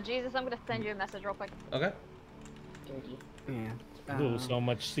 Jesus, I'm gonna send you a message real quick. Okay. Dirty. Yeah. Ooh, so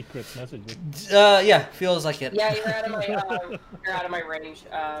much secret messages. Yeah, feels like it. Yeah, you're out of my you're out of my range.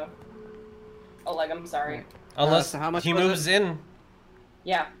 Oleg, I'm sorry. Unless so how much he was moves in.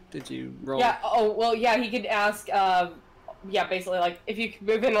 Yeah. Did you roll? Yeah. Oh well. Yeah. He could ask. Yeah. Basically, like if you could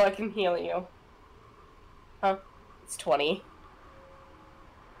move in, I can heal you. Huh? It's 20.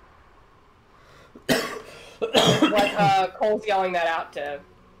 Like Cole's yelling that out to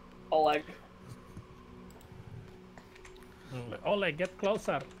Oleg. Oleg, get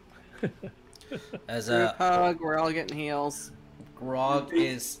closer. As Group hug. We're all getting heals. Grog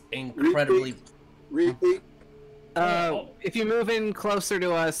is incredibly. Repeat. If you move in closer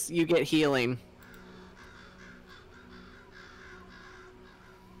to us, you get healing.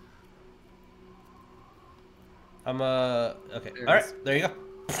 Okay. All right, there you go.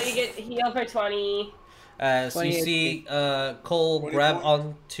 So you get healed for 20. So you see Cole grab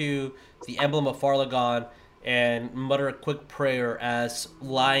onto the emblem of Farlagon and mutter a quick prayer as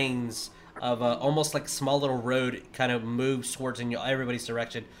lines of almost like small little road kind of moves towards in everybody's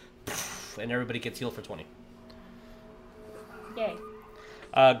direction, and everybody gets healed for 20. Yay.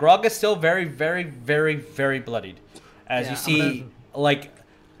 Grog is still very, very, very, very bloodied. As you see,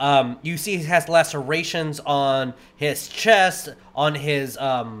 you see he has lacerations on his chest, on his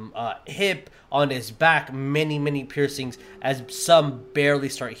hip, on his back, many, many piercings, as some barely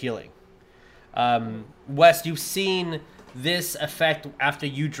start healing. Wes, you've seen this effect after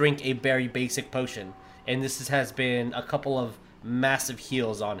you drink a very basic potion, and this has been a couple of massive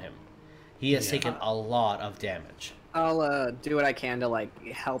heals on him. He has taken a lot of damage. I'll do what I can to like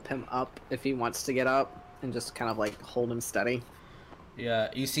help him up if he wants to get up, and just kind of like hold him steady. Yeah,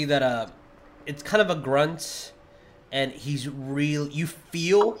 you see that it's kind of a grunt, and he's real. You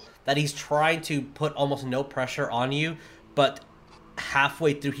feel that he's trying to put almost no pressure on you, but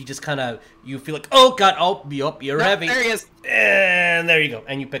halfway through he just kind of, you feel like, oh god, you're heavy. There he is. And there you go,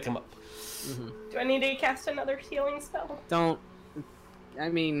 and you pick him up. Do I need to cast another healing spell? Don't. I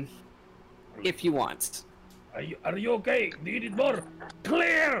mean, if you want. Are you okay? Do you need more?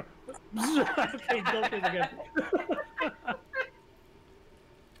 Clear! Okay, don't do it again.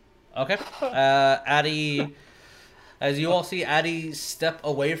 Okay. Addy, as you all see, Addy step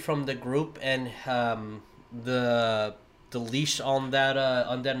away from the group, and the leash on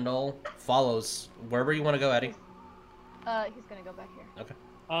that knoll follows. Wherever you want to go, Addy. He's gonna go back here. Okay.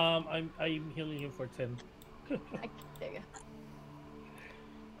 I'm healing him for 10. There you go.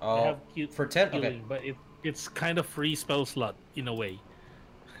 I Oh, have cute for 10? healing, Okay. but it's kind of free spell slot in a way.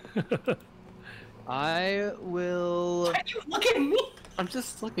 I will. Look at me! I'm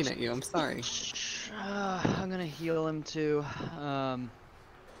just looking at you. I'm sorry. I'm gonna heal him too. I'll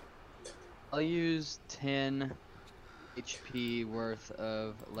use 10 HP worth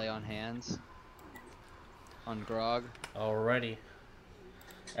of lay on hands on Grog. Alrighty.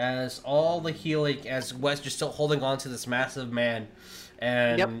 As all the healing, as Wes, you're still holding on to this massive man,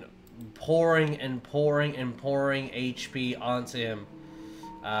 and pouring and pouring and pouring HP onto him.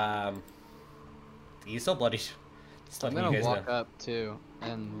 He's so bloody. Just I'm letting gonna you guys walk know. up too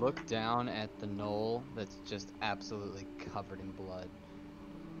and look down at the knoll that's just absolutely covered in blood.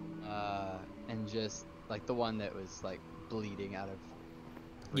 And just like the one that was like bleeding out of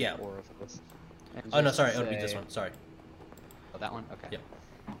every Yeah. orifice. And Oh no, just sorry, it would be this say- one. Sorry. Oh, that one? Okay. Yep.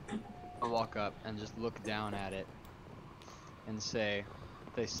 I'll walk up and just look down at it and say,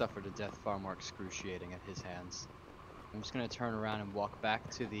 they suffered a death far more excruciating at his hands. I'm just gonna turn around and start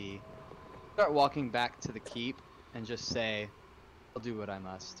walking back to the keep and just say, I'll do what I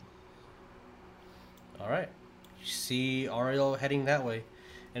must. All right. You see Ariel heading that way,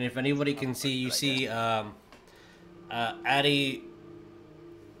 and if anybody can see, you see Addy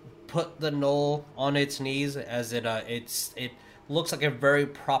put the knoll on its knees as it looks like a very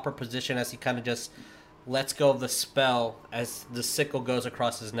proper position as he kind of just lets go of the spell as the sickle goes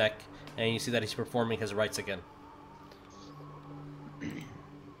across his neck, and you see that he's performing his rites again.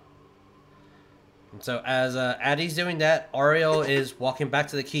 And so as Addy's doing that, Ariel is walking back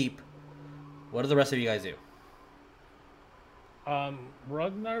to the keep. What do the rest of you guys do?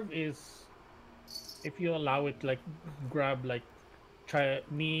 Ragnar is, if you allow it, like grab like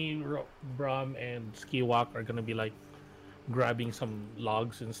Bram and Skiwalk are gonna be like grabbing some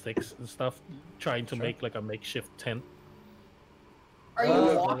logs and sticks and stuff, trying to make like a makeshift tent. Are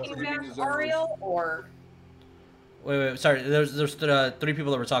you walking reading back, his Ariel, or? Wait, sorry. There's three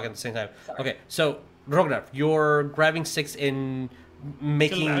people that were talking at the same time. Sorry. Okay, so Ragnar, you're grabbing sticks in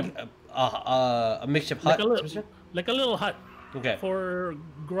making a makeshift hut. Like a little hut Okay. for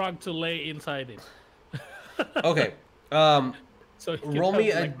Grog to lay inside it. Okay. So he can Roll me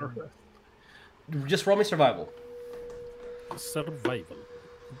have, just roll me survival. survival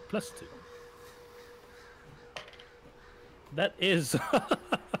 +2. That is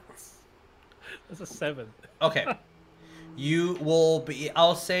that's a 7. Okay. You will be.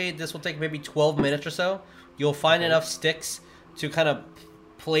 I'll say this will take maybe 12 minutes or so. You'll find enough sticks to kind of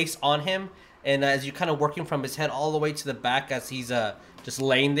place on him, and as you're kind of working from his head all the way to the back as he's just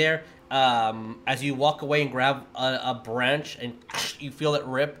laying there, as you walk away and grab a branch and you feel it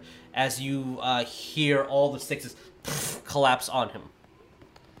rip as you hear all the sticks just collapse on him.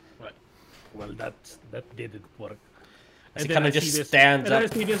 Right. Well, that didn't work. As he then kind I of see just this- stands and up. I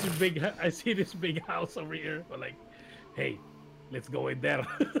see this big house over here. We're like, hey, let's go in there.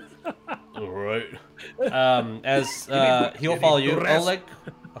 All right. As he'll you follow need you, to rest. Oleg.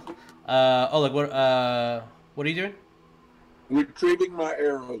 Oleg, what are you doing? Retrieving my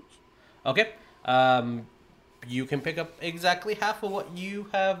arrows. Okay. You can pick up exactly half of what you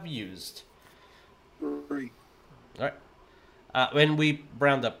have used. 3. All right. When we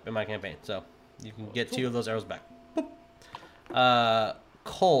round up in my campaign, so you can get 2 of those arrows back. Boop.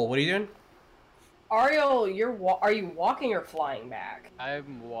 Cole, what are you doing? Ariel, are you walking or flying back?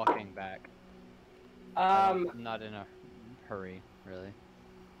 I'm walking back. Um, I'm not in a hurry, really.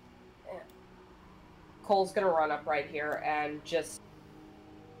 Cole's gonna run up right here and just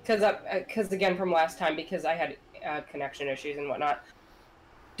because again from last time, because I had connection issues and whatnot.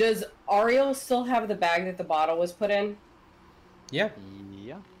 Does Ariel still have the bag that the bottle was put in? Yeah.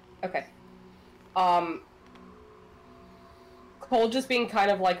 Yeah. Okay. Cole just being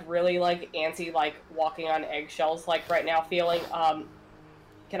kind of like really like antsy, like walking on eggshells, like right now feeling.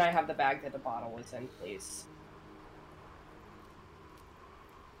 Can I have the bag that the bottle was in, please?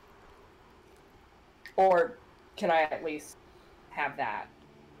 Or can I at least have that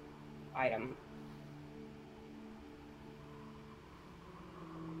item?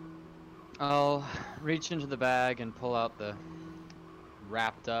 I'll reach into the bag and pull out the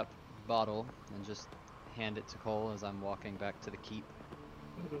wrapped up bottle and just hand it to Cole as I'm walking back to the keep.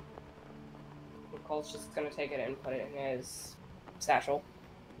 Cole's just gonna take it and put it in his satchel.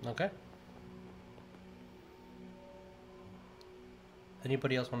 Okay.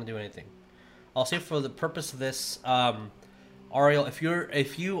 Anybody else want to do anything? I'll say for the purpose of this, Ariel,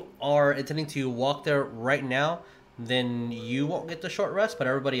 if you are intending to walk there right now, then you won't get the short rest, but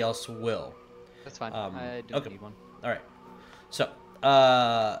everybody else will. That's fine. I don't need one. All right. So,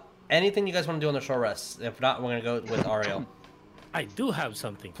 anything you guys want to do on the short rest? If not, we're gonna go with Ariel. I do have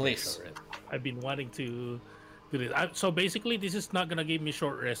something. for Please. short rest. I've been wanting to do this. So basically, this is not gonna give me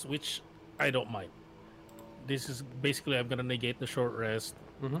short rest, which I don't mind. This is basically I'm gonna negate the short rest.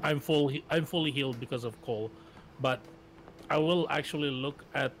 Mhm. I'm fully healed because of Cole, but I will actually look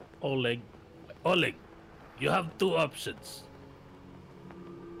at Oleg. Oleg, you have 2 options,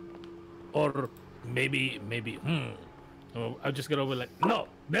 or maybe. Oh, I'm just gonna be like, no,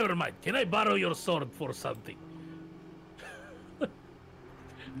 never mind. Can I borrow your sword for something?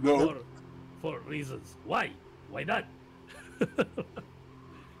 No. For reasons. Why? Why not?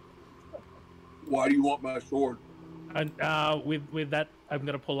 Why do you want my sword? And with that, I'm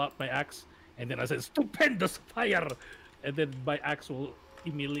gonna pull out my axe, and then I said, "Stupendous fire!" And then my axe will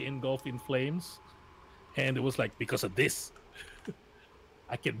immediately engulf in flames. And it was like, because of this,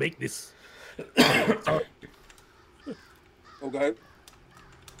 I can make this. Okay.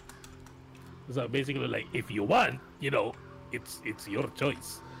 So basically, like, if you want, it's your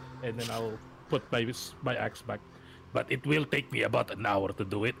choice. And then I'll put my axe back. But it will take me about an hour to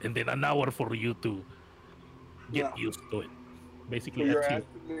do it, and then an hour for you to get used to it. So Basically, you're until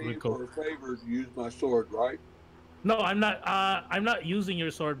asking me recover. for a favor to use my sword, right? No, I'm not. I'm not using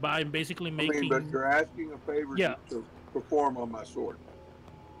your sword, but I'm basically making but you're asking a favor Yeah. to perform on my sword.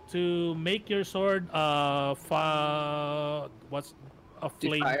 to make your sword what's a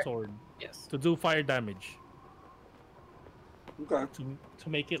flame fire. sword Yes. to do fire damage. Okay. To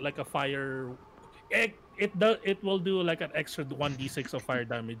make it like a fire. It will do like an extra 1d6 of fire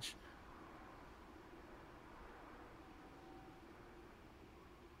damage.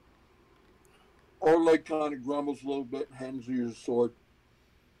 Oleg kind of grumbles a little bit, hands you his sword.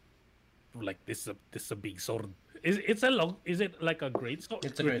 Like this is a big sword. Is it like a great sword?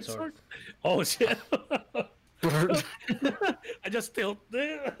 It's a great sword. Oh shit! I just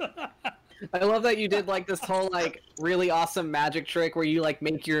tilted. I love that you did like this whole like really awesome magic trick where you like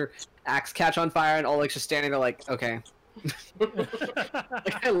make your axe catch on fire and Oleg's just standing there like, okay.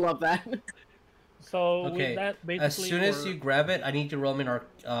 Like, I love that. Okay. So with that, basically, As soon as you grab it, I need to roll me an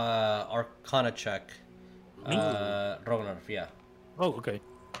Arcana check. Ragnar, yeah. Oh, okay.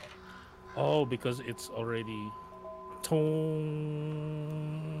 Oh, because it's already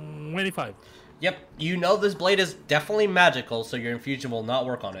 25. Yep. You know this blade is definitely magical, so your infusion will not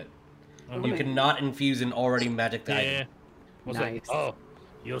work on it. You cannot infuse an already magic item. Yeah. Was Nice. like, oh,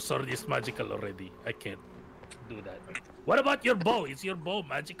 your sword is magical already. I can't do that. What about your bow? Is your bow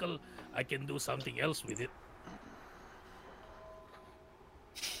magical? I can do something else with it.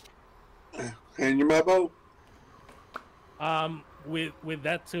 Hand you my bow. With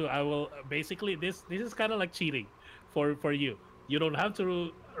that too, I will basically this is kind of like cheating for you. You don't have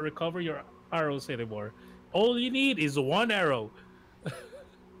to recover your arrows anymore. All you need is 1 arrow.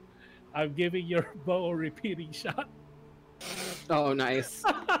 I'm giving your bow a repeating shot. Oh, nice.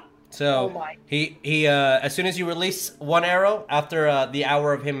 So Oh my. he as soon as you release one arrow, after the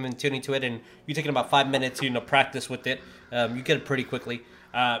hour of him tuning to it, and you taking about 5 minutes to practice with it, you get it pretty quickly.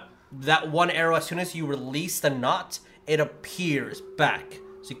 That one arrow, as soon as you release the knot, it appears back,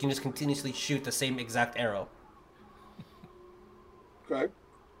 so you can just continuously shoot the same exact arrow. Okay.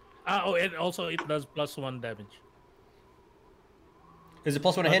 It does +1 damage. Is it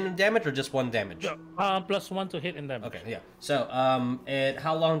 +1 to hit and damage, or just 1 damage? +1 to hit and damage. Okay, yeah. So, and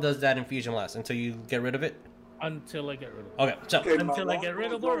how long does that infusion last? Until you get rid of it? Until I get rid of it. Okay, so Okay, Until my I get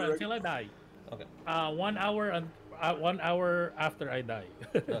rid of it, longbow or is until I die. okay. 1 hour 1 hour after I die.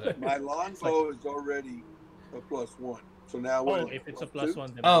 Okay. My longbow is already a +1. So now what? Oh, is it, if it's a +2?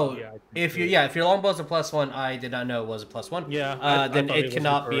 +1, then Oh, yeah. if your longbow's a +1, I did not know it was a +1. Yeah, I then thought it was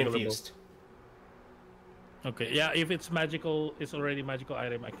cannot be regular bow. infused. Okay, yeah, if it's magical, it's already magical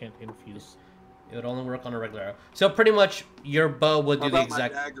item, I can't infuse. It would only work on a regular arrow. So pretty much your bow would How do the about my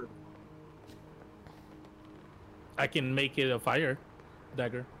exact. dagger? I can make it a fire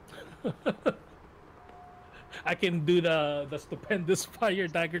dagger. I can do the stupendous fire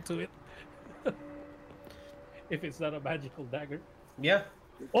dagger to it. If it's not a magical dagger. Yeah.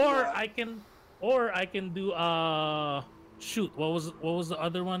 Or I can do shoot. What was the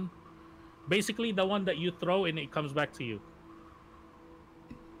other one? Basically the one that you throw and it comes back to you.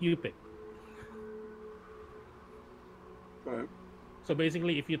 You pick. Okay. So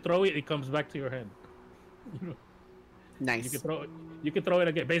basically if you throw it, it comes back to your hand. Nice. You can throw it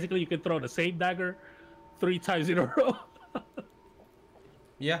again. Basically you can throw the same dagger 3 times in a row.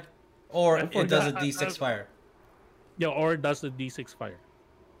 Yeah. Or I it does a forgot. D6 fire. Yeah, or it does the D6 fire.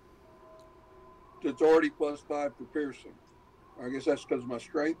 It's already +5 for piercing. I guess that's because of my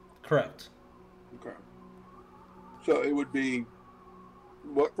strength. Correct. Okay. So it would be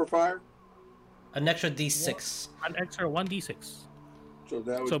what for fire? An extra D6. An extra 1d6. So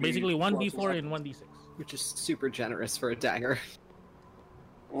that would So be basically 1d4 +1. and 1d6. Which is super generous for a dagger.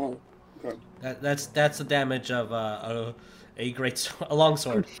 Oh, okay. That's the damage of a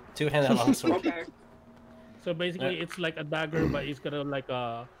longsword, 2-handed longsword. Okay. So basically it's like a dagger, but it's got like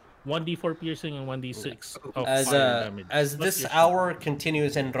a 1d4 piercing and 1d6 of fire damage. As Plus this your- hour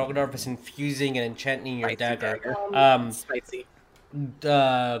continues and Rognarv is infusing and enchanting your Spicy dagger, Spicy.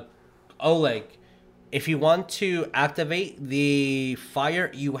 Oleg, if you want to activate the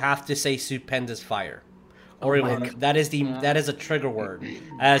fire, you have to say stupendous fire. Or it will, that is a trigger word.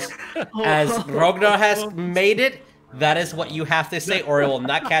 As Rognar has made it, that is what you have to say, or it will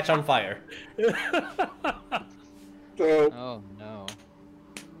not catch on fire. So Oh no.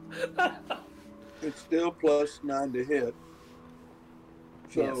 it's still +9 to hit.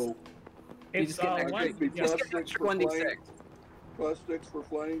 So You It's just get an one, it'd be yeah, plus Just get an 6 extra for 1d6. flame, +6 for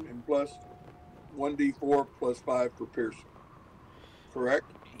flame, and +1d4 +5 for piercing. Correct?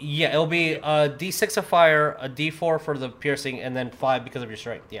 Yeah, it'll be a D6 of fire, a D4 for the piercing, and then 5 because of your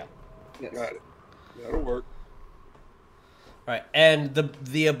strength. Yeah. Yes. Got it. That'll work. All right, and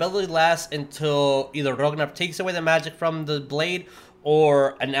the ability lasts until either Rognar takes away the magic from the blade,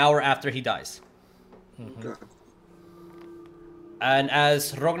 or an hour after he dies. Okay. And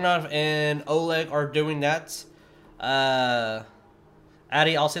as Rognar and Oleg are doing that,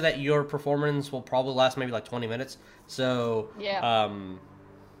 Addy, I'll say that your performance will probably last maybe like 20 minutes. So Yeah.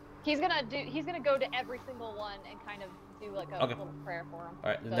 He's gonna go to every single one and kind of do like a Okay. little prayer for him. All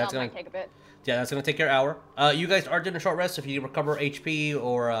right, So that's that might gonna- take a bit. yeah, that's gonna take your hour. You guys are doing a short rest. If you recover HP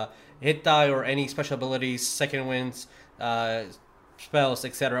or hit die or any special abilities, second winds, spells,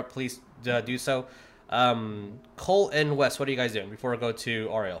 etc., please do so. Cole and Wes, what are you guys doing before I go to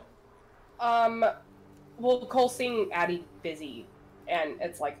Ariel? Well, Cole's seeing Addie busy, and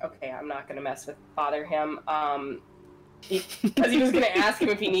it's like, okay, I'm not gonna bother him. Because he was gonna ask him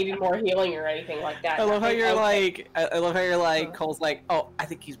if he needed more healing or anything like that. I love how think you're I- like, I love how you're like, Cole's like, oh, I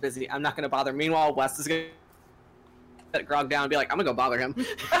think he's busy. I'm not gonna bother. Meanwhile, Wes is gonna set Grog down and be like, I'm gonna go bother him.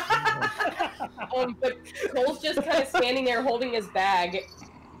 But Cole's just kind of standing there holding his bag,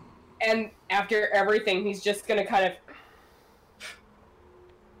 and after everything, he's just gonna kind of.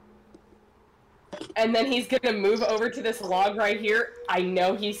 And then he's gonna move over to this log right here. I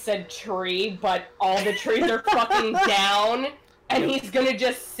know he said tree, but all the trees are fucking down. And he's gonna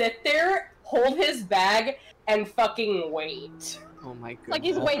just sit there, hold his bag, and fucking wait. Oh my god. Like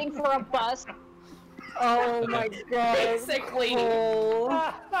he's waiting for a bus. Oh my god. Basically.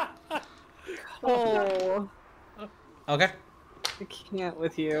 Oh, Okay. I can't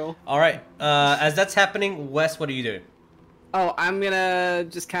with you. All right. As that's happening, Wes, what are you doing? Oh, I'm gonna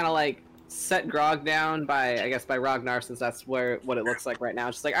just kind of like set Grog down by Ragnar, since that's what it looks like right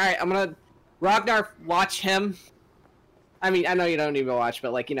now. Just like, all right, I'm gonna Ragnar watch him, I mean, I know you don't even watch,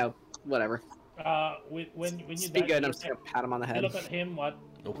 but like, you know, whatever. When you Speak die, good, I'm just gonna pat him on the you head. look at him. What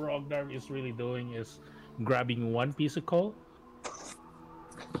Ragnar is really doing is grabbing one piece of coal.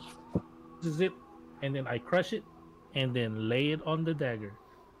 This is it, and then I crush it, and then lay it on the dagger,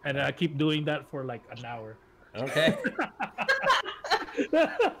 and I keep doing that for like an hour. Okay.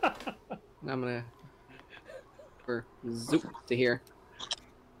 I'm gonna for zoop to here.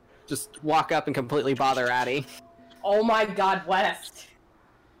 Just walk up and completely bother Addy. Oh my God, West.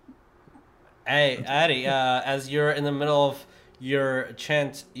 Hey, Addy, as you're in the middle of your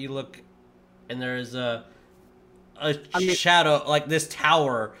chant, you look, and there's a shadow, like this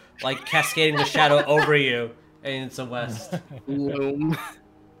tower, like cascading the shadow over you, and it's a West. Loom.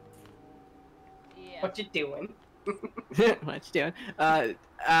 Yeah. What you doing? What you doing?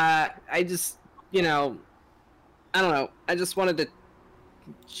 I just, you know, I don't know. I just wanted to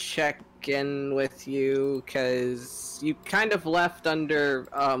check in with you because you kind of left under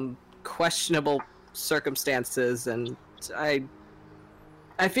questionable circumstances, and I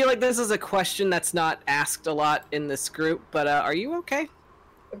feel like this is a question that's not asked a lot in this group. But are you okay?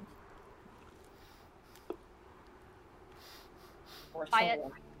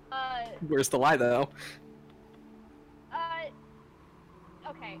 Where's the lie, though?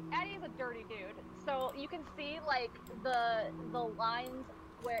 Okay, Addy's a dirty dude, so you can see like the lines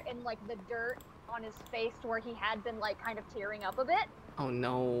where in like the dirt on his face where he had been like kind of tearing up a bit. Oh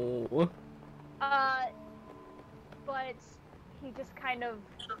no. But he just kind of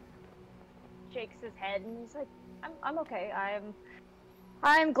shakes his head and he's like, I'm okay.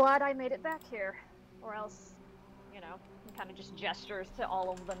 I'm glad I made it back here, or else, you know, he kind of just gestures to all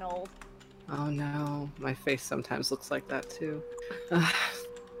of the gnolls. Oh no, my face sometimes looks like that too.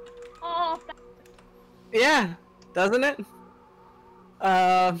 Oh, Yeah, doesn't it?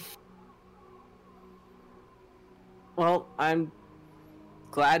 Well, I'm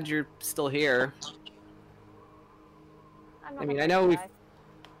glad you're still here. I'm not I mean, a I bad know we've...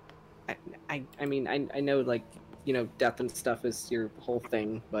 guy. I mean, I know, like, you know, death and stuff is your whole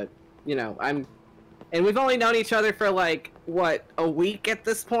thing, but, you know, and we've only known each other for, like, what, a week at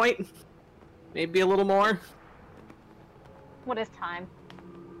this point? Maybe a little more? What is time?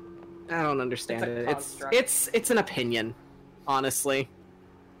 I don't understand It's a it. construct. It's an opinion, honestly.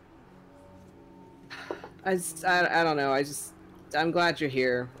 I don't know. I'm glad you're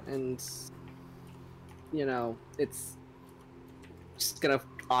here, and you know, it's just gonna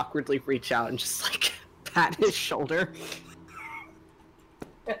awkwardly reach out and just like pat his shoulder.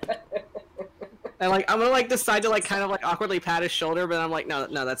 I'm gonna like decide to like kind of like awkwardly pat his shoulder, but I'm like, no,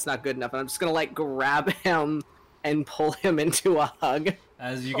 that's not good enough. And I'm just gonna like grab him and pull him into a hug.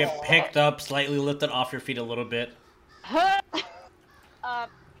 As you get picked up, slightly lifted off your feet a little bit. Thank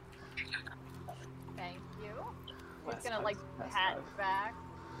you. He's gonna like pat back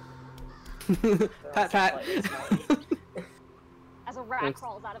Pat. as a rat Thanks.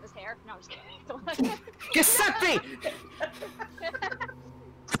 crawls out of his hair. No, I'm just kidding. Giuseppe!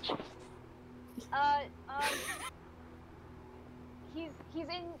 He's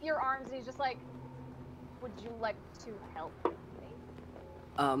in your arms and he's just like, would you like to help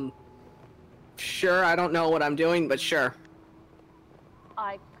me? Sure. I don't know what I'm doing, but sure.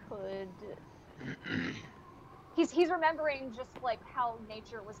 I could. He's remembering just like how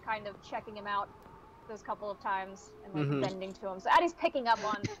nature was kind of checking him out those couple of times and like Mhm. bending to him. So Addie's picking up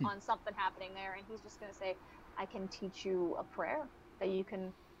on something happening there, and he's just gonna say, "I can teach you a prayer that you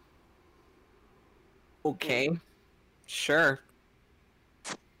can." Okay. Sure.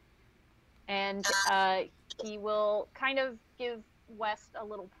 And he will kind of give West a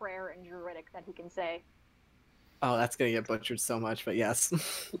little prayer in Druidic that he can say. Oh, that's gonna get butchered so much, but yes.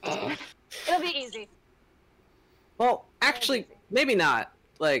 It'll be easy. Well, actually, maybe not.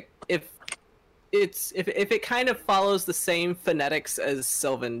 Like, if it kind of follows the same phonetics as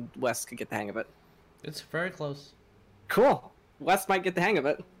Sylvan, West could get the hang of it. It's very close. Cool. West might get the hang of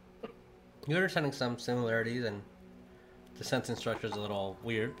it. You're understanding some similarities, and the sentence structure is a little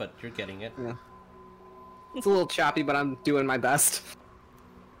weird, but you're getting it. Yeah. It's a little choppy, but I'm doing my best.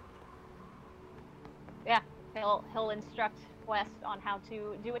 Yeah, he'll instruct West on how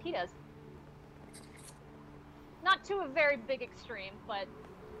to do what he does. Not to a very big extreme, but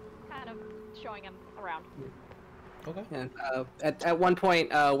kind of showing him around. Okay. And at one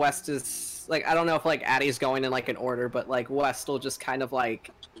point, West is like, I don't know if like Addie's going in like an order, but like West will just kind of like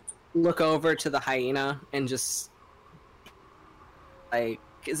look over to the hyena and just like,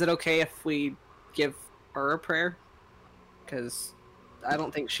 is it okay if we give her a prayer? Because I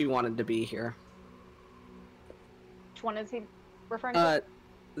don't think she wanted to be here. Which one is he referring to?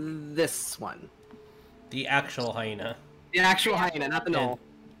 This one. The actual hyena. The actual hyena, not the gnoll.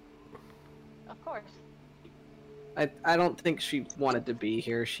 Of course. I don't think she wanted to be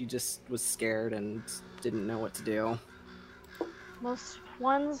here. She just was scared and didn't know what to do. Most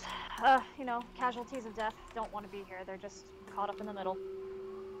ones, casualties of death don't want to be here. They're just caught up in the middle.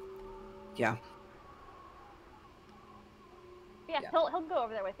 Yeah. But yeah, he'll go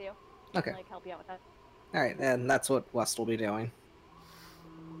over there with you. Okay. And, help you out with that. All right, and that's what West will be doing.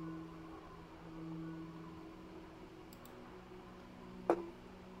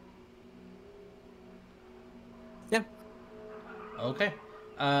 Yeah. Okay.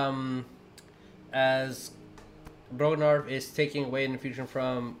 As Brognarv is taking away an infusion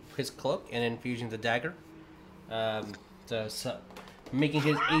from his cloak and infusing the dagger, so making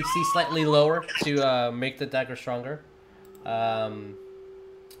his AC slightly lower to make the dagger stronger.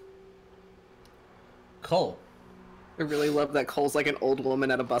 Cole. I really love that Cole's like an old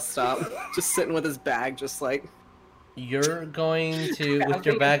woman at a bus stop, just sitting with his bag, just like... You're going to, with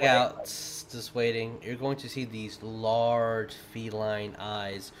your bag out, just waiting, you're going to see these large feline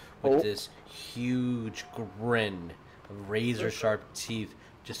eyes with this huge grin of razor-sharp teeth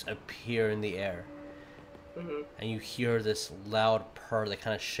just appear in the air. Mm-hmm. And you hear this loud purr that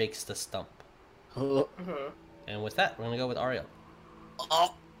kind of shakes the stump. Mm-hmm. And with that, we're going to go with Ariel.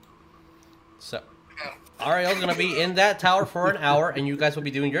 So, Ariel's going to be in that tower for an hour, and you guys will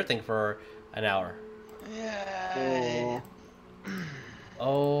be doing your thing for an hour. Yeah.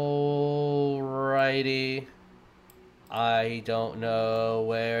 Alrighty. I don't know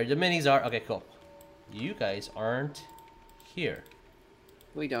where the minis are. Okay, cool. You guys aren't here.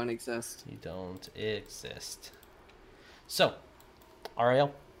 We don't exist. You don't exist. So,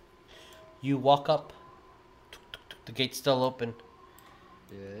 Ariel, you walk up. The gate's still open.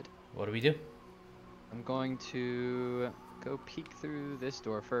 Good. What do we do? I'm going to go peek through this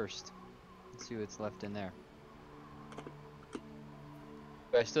door first. Let's see what's left in there.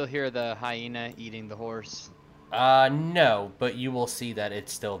 Do I still hear the hyena eating the horse? No, but you will see that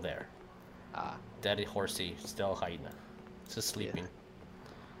it's still there. Ah. Daddy horsey, still hyena. It's just sleeping.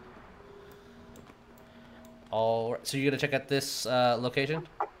 Alright, so you're gonna check out this location?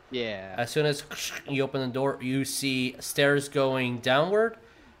 Yeah. As soon as you open the door, you see stairs going downward,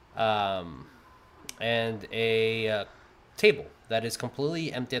 and a table that is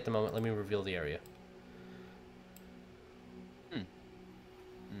completely empty at the moment. Let me reveal the area. Okay.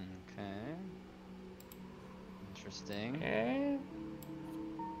 Interesting. Okay.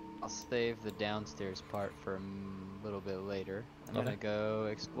 I'll save the downstairs part for a little bit later. I'm Okay. gonna go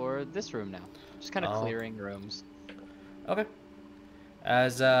explore this room now. Just kind of clearing rooms. Okay.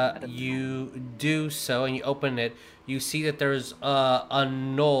 As you do so and you open it, you see that there's a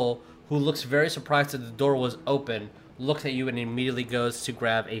gnoll who looks very surprised that the door was open, looks at you and immediately goes to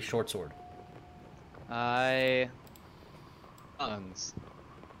grab a short sword. Tongues.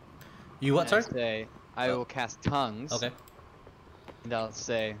 You what, And sorry? Say, I will cast tongues. Okay. And I'll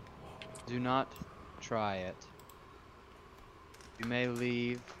say, do not try it. You may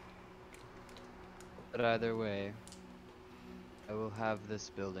leave, but either way, I will have this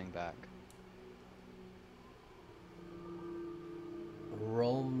building back.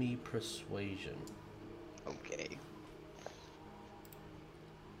 Roll me persuasion. Okay.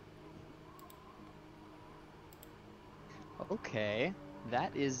 Okay,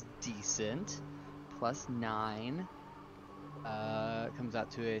 that is decent. Plus 9. Comes out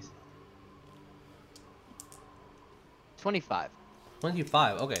to a 25.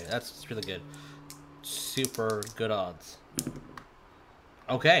 25. Okay, that's really good. Super good odds.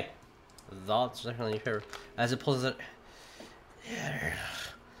 Okay. The odds are definitely in your favor. As it pulls it...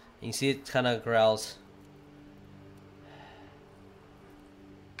 You see it kind of growls.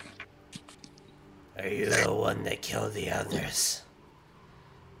 Are you the one that killed the others?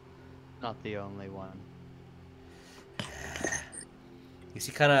 Not the only one. You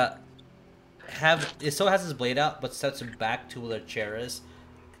see kind of... It still has his blade out, but steps it back to where the chair is.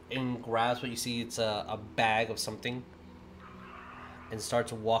 And grabs what you see, it's a bag of something. And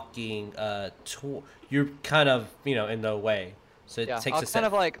starts walking you're kind of, in the way. So it takes I'll a step. kind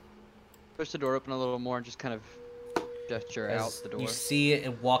of like push the door open a little more and just kind of gesture out As the door. you see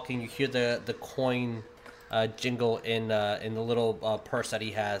it walking, you hear the coin jingle in the little purse that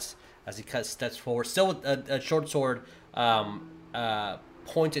he has as he steps forward, still with a short sword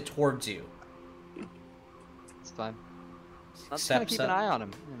pointed towards you. It's fine. I'll just kind of keep an eye on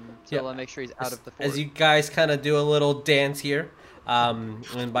him until I make sure he's out of the fort. As you guys kind of do a little dance here,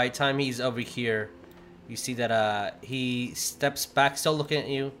 and by the time he's over here, you see that he steps back, still looking at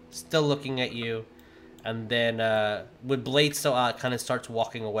you, and then with blade still out, kind of starts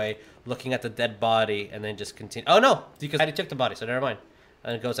walking away, looking at the dead body, and then just continue. Oh no, because Addy took the body, so never mind.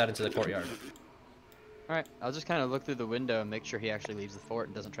 And it goes out into the courtyard. All right, I'll just kind of look through the window and make sure he actually leaves the fort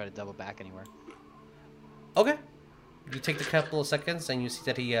and doesn't try to double back anywhere. Okay. You take the couple of seconds, and you see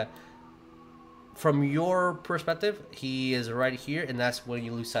that he, from your perspective, he is right here, and that's when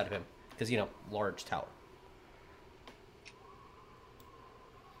you lose sight of him, because large tower.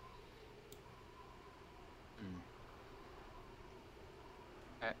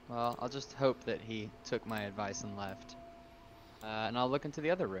 Alright, well, I'll just hope that he took my advice and left. And I'll look into the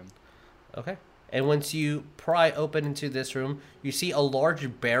other room. Okay. And once you pry open into this room, you see a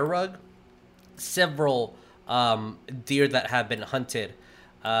large bear rug, several deer that have been hunted.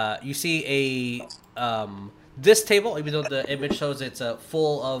 You see this table, even though the image shows it's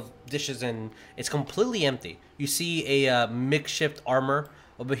full of dishes and it's completely empty. You see a makeshift armor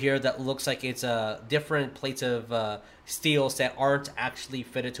over here that looks like it's different plates of steels that aren't actually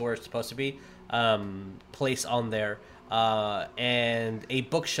fitted to where it's supposed to be placed on there. And a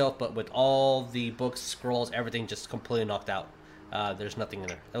bookshelf, but with all the books, scrolls, everything just completely knocked out. There's nothing in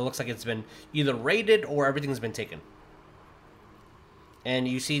there. It looks like it's been either raided or everything's been taken. And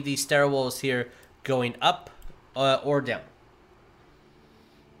you see these stairwells here going up or down.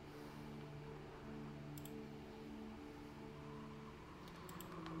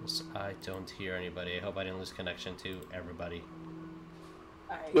 I don't hear anybody. I hope I didn't lose connection to everybody.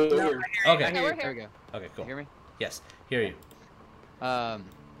 No, Okay. we're There here. we go. Okay, cool. You hear me? Yes, hear you.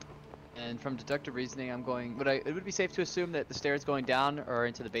 And from deductive reasoning, I'm going. It would be safe to assume that the stairs going down are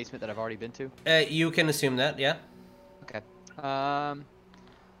into the basement that I've already been to. You can assume that, yeah. Okay.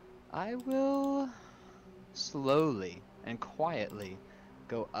 I will slowly and quietly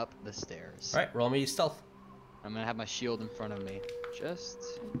go up the stairs. All right, roll me stealth. I'm gonna have my shield in front of me, just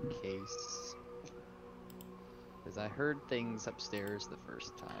in case. Because I heard things upstairs the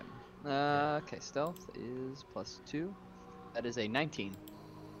first time. Okay, stealth is +2. That is a 19.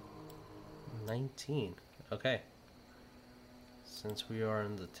 19. Okay. Since we are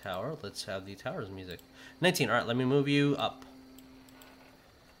in the tower, let's have the tower's music. 19. All right, let me move you up.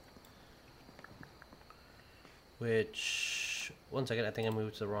 Which, one second, I think I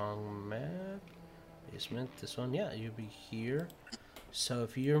moved to the wrong map. Basement, this one, yeah, you'll be here. So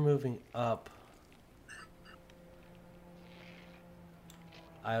if you're moving up,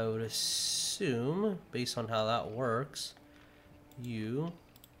 I would assume, based on how that works, you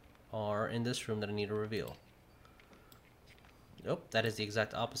are in this room that I need to reveal. Nope, that is the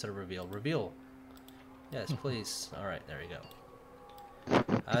exact opposite of reveal. Reveal. Yes, please. Alright, there you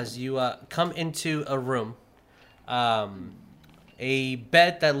go. As you come into a room, a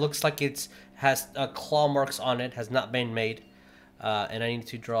bed that looks like it has claw marks on it has not been made. And I need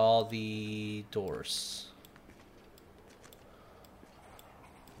to draw the doors.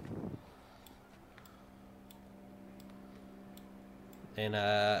 And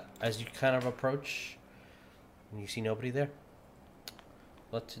as you kind of approach, you see nobody there.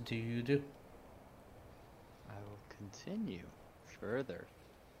 What do you do? I will continue further.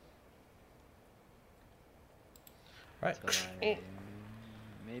 Right. Till I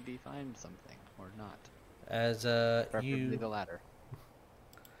maybe find something or not. As Preferably the latter.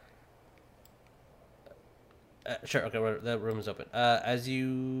 Sure. Okay, that room is open. As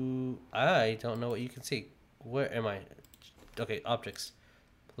you, I don't know what you can see. Where am I? Okay, objects.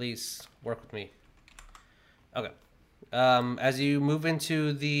 Please work with me. Okay. As you move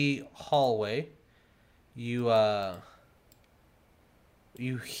into the hallway, you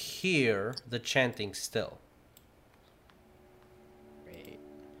hear the chanting still. Great.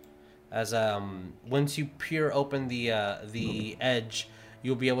 As once you peer open the edge,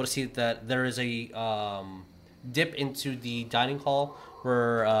 you'll be able to see that there is a dip into the dining hall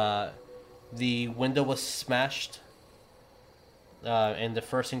where the window was smashed in the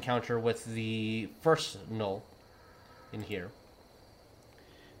first encounter with the first gnoll in here.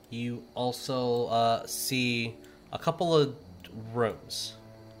 You also see a couple of rooms.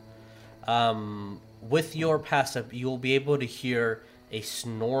 With your passive, you'll be able to hear a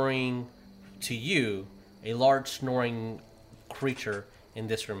snoring, to you, a large snoring creature in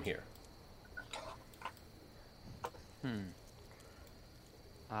this room here.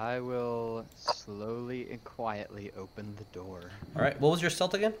 I will slowly and quietly open the door. All right, what was your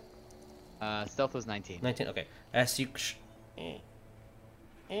stealth again? Stealth was 19. 19. Okay. As you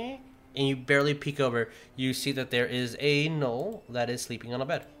and you barely peek over, you see that there is a gnoll that is sleeping on a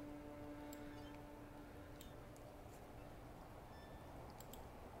bed.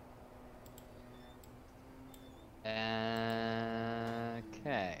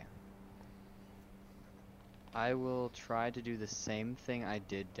 Okay. I will try to do the same thing I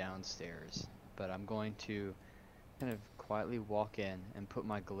did downstairs, but I'm going to kind of quietly walk in and put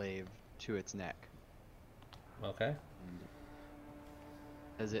my glaive to its neck. Okay.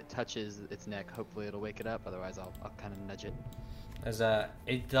 As it touches its neck, hopefully it'll wake it up. Otherwise, I'll kind of nudge it. As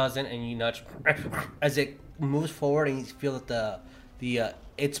it doesn't, and you nudge as it moves forward, and you feel that the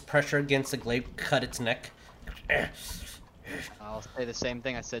its pressure against the glaive cut its neck. I'll say the same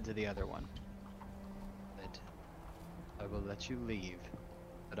thing I said to the other one. That I will let you leave,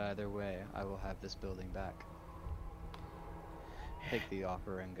 but either way, I will have this building back. Take the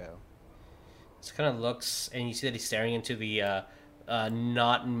offer and go. Just kind of looks, and you see that he's staring into the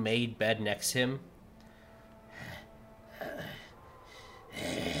not made bed next to him.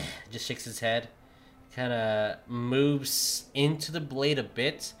 Just shakes his head, kind of moves into the blade a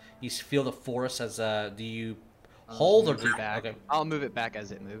bit. You feel the force as do you hold or do you back? Okay. I'll move it back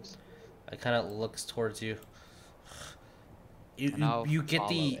as it moves. It kind of looks towards you. You get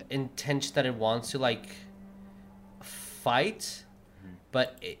the intention that it wants to like fight,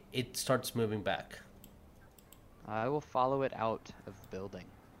 but it starts moving back. I will follow it out of the building.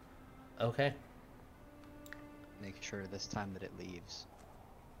 Okay. Make sure this time that it leaves.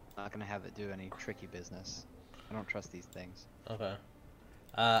 Not gonna have it do any tricky business. I don't trust these things. Okay.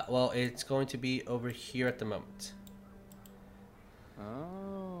 Well, it's going to be over here at the moment.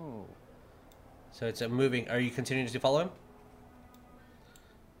 Oh. So it's moving. Are you continuing to follow him?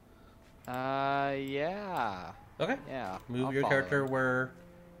 Yeah. Okay. Yeah. Move I'll your follow character him. where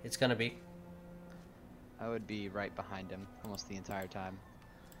it's gonna be. I would be right behind him almost the entire time.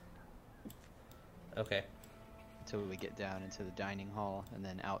 Okay. Until we get down into the dining hall and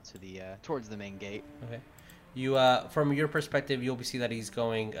then out to the towards the main gate. Okay. You from your perspective, you'll see that he's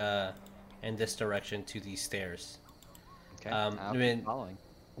going in this direction to these stairs. Okay. I'll keep following.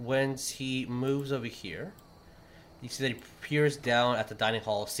 Once he moves over here, you see that he peers down at the dining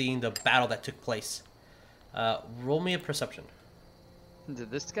hall, seeing the battle that took place. Roll me a perception. Did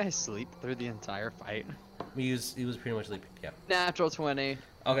this guy sleep through the entire fight? He was pretty much sleeping. Yeah. Natural 20.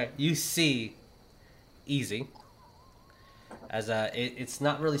 Okay. You see, easy. As it's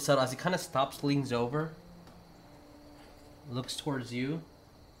not really subtle. As he kind of stops, leans over, looks towards you,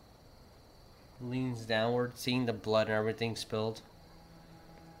 leans downward, seeing the blood and everything spilled.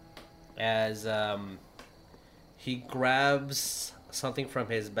 As he grabs something from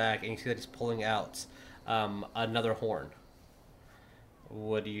his bag, and you see that he's pulling out another horn.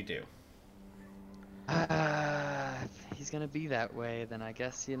 What do you do? If he's gonna be that way, then I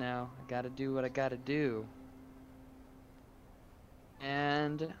guess, I gotta do what I gotta do.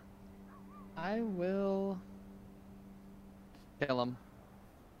 And I will kill him.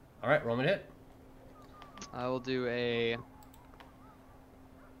 Alright, roll me to hit. I will do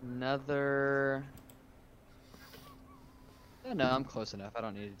another... Oh, no, I'm close enough. I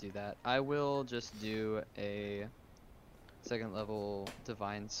don't need to do that. I will just do a second level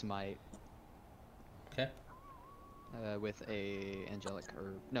Divine Smite. Okay. With a angelic,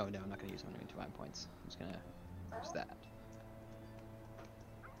 or no, I'm not going to use one of my Divine points. I'm just going to use that.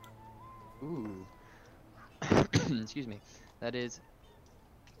 Ooh. Excuse me. That is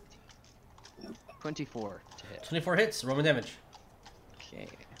 24 to hit. 24 hits, roll me damage. Okay,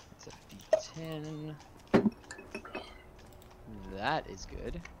 it's a D10. That is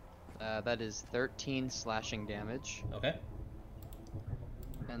good. That is 13 slashing damage. Okay.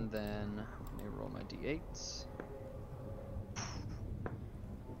 And then let me roll my D8s.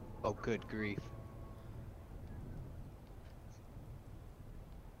 Oh, good grief.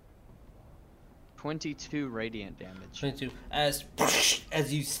 $22 radiant damage. 22. As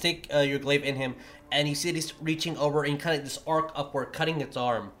you stick your glaive in him, and you see it is reaching over and kind of this arc upward, cutting its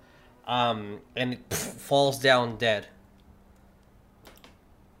arm, and it falls down dead.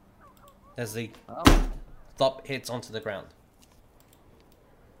 As the thump hits onto the ground.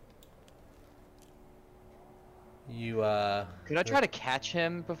 You Could I try to catch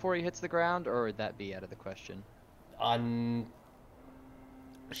him before he hits the ground, or would that be out of the question?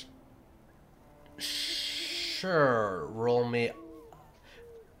 Sure, roll me.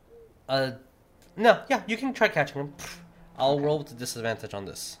 No, yeah, you can try catching him. I'll roll with the disadvantage on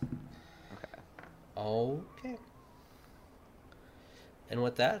this. Okay. And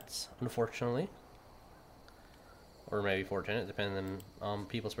with that, unfortunately, or maybe fortunate, depending on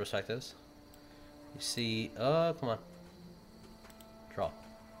people's perspectives, you see, come on. Draw. You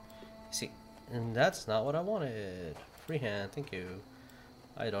see, and that's not what I wanted. Freehand, thank you.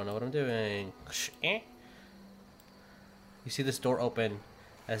 I don't know what I'm doing. You see this door open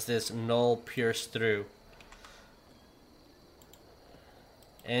as this null pierce through.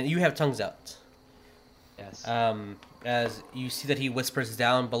 And you have tongues out. Yes. As you see that he whispers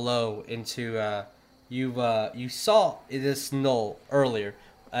down below into you saw this Null earlier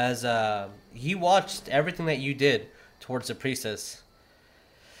as he watched everything that you did towards the priestess,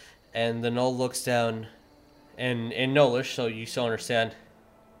 and the Null looks down and in Nolish, so you still understand.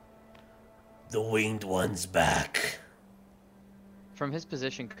 The Winged One's back. From his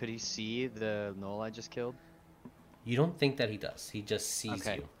position, could he see the Null I just killed? You don't think that he does. He just sees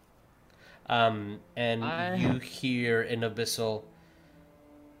Okay. you. And you hear an abyssal,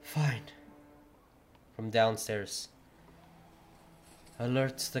 "Fine," from downstairs.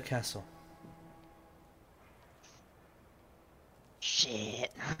 "Alert the castle."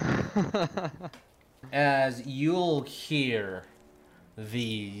 Shit. As you'll hear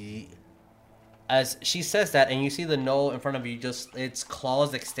as she says that, and you see the Null in front of you, just its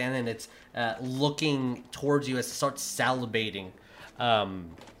claws extend and it's looking towards you as it starts salivating.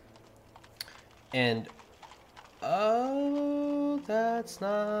 And oh, that's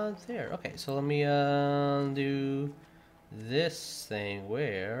not there. Okay, so let me do this thing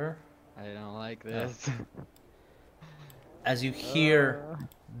where I don't like this. as you hear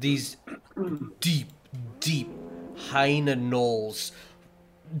these deep hyena knolls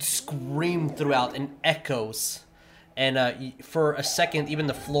scream throughout and echoes, and for a second even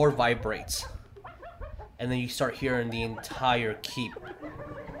the floor vibrates, and then you start hearing the entire keep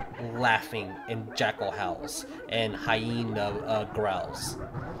laughing and jackal howls and hyena growls.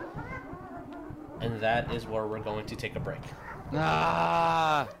 And that is where we're going to take a break.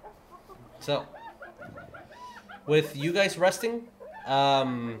 Ah! So, with you guys resting,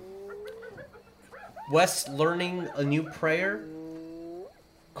 Wes learning a new prayer.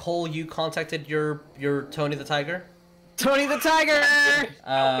 Cole, you contacted your Tony the Tiger. Tony the Tiger!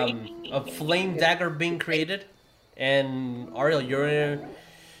 A flame dagger being created, and Ariel,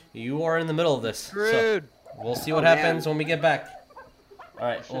 you are in the middle of this. Screwed. So we'll see what happens when we get back. All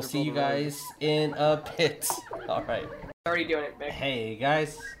right, we'll see you guys in a bit. All right. Already doing it, Vic. Hey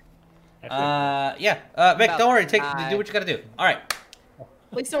guys. Vic, don't worry. Do what you gotta do. All right.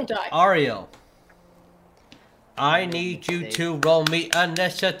 Please don't die. Ariel, I need you to roll me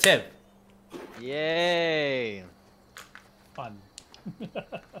initiative. Yay! Fun.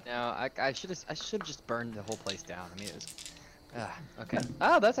 No, I should have just burned the whole place down. I mean, it was. Okay.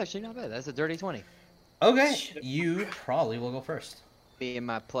 Oh, that's actually not bad. That's a dirty 20. Okay, you probably will go first. Being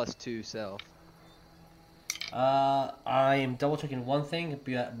my +2 self. I am double checking one thing,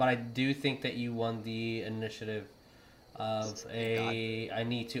 but I do think that you won the initiative of I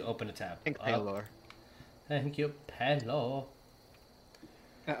need to open a tab. Thanks, Palor. Thank you, Palo.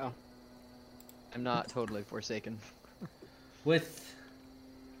 Uh-oh. I'm not totally forsaken.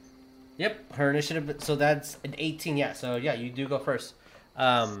 Yep, her initiative, so that's an 18, yeah, so yeah, you do go first.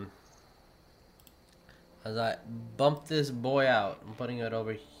 As I bump this boy out, I'm putting it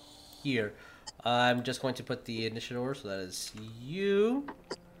over here. I'm just going to put the initiative order, so that is you.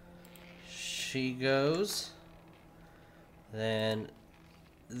 She goes. Then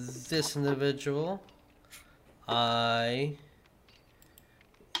this individual, you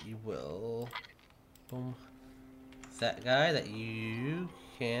will, boom, that guy that you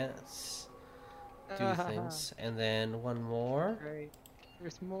can't do things, and then one more. Great.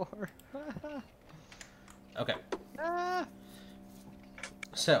 There's more. Okay.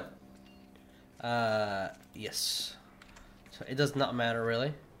 So, yes. So it does not matter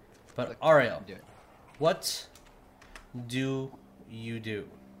really, but Ariel, what do you do?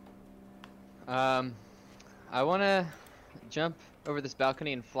 I want to jump over this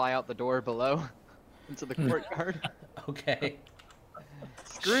balcony and fly out the door below into the courtyard. Okay.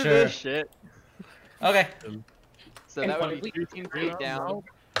 Screw this shit. Okay. So that would be 13 feet down.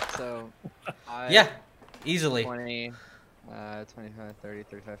 So, yeah, easily. 20, 25, 30,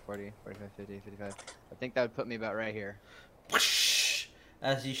 35, 40, 45, 50, 55. I think that would put me about right here.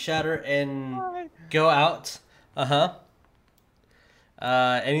 As you shatter and go out.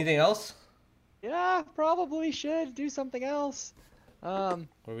 Anything else? Yeah, probably should do something else. What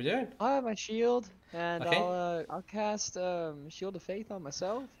are we doing? I'll have my shield, and Okay. I'll cast Shield of Faith on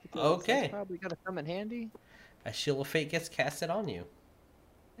myself. Because Okay. That's probably gonna come in handy. A shield of fate gets casted on you.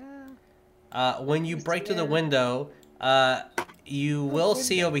 Yeah. When you break through the window, you will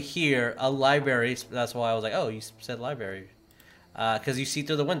see over here a library. That's why I was like, oh, you said library. Because you see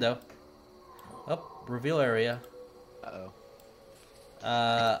through the window. Oh, reveal area. Uh-oh.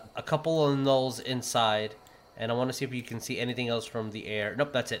 A couple of nulls inside. And I want to see if you can see anything else from the air.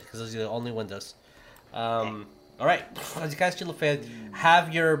 Nope, that's it, because those are the only windows. Alright, as you guys shield of faith,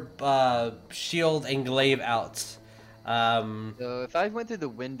 have your shield and glaive out. So if I went through the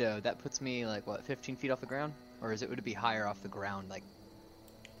window, that puts me like what, 15 feet off the ground, or would it be higher off the ground? Like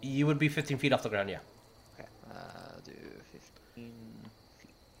You would be 15 feet off the ground, yeah. okay, I'll do 15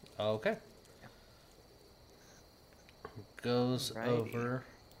 feet. Okay. Goes Alrighty. over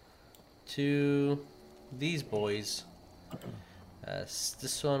to these boys.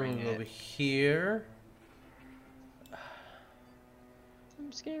 This one will Bring go it. over here.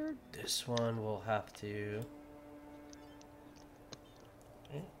 I'm scared. This one will have to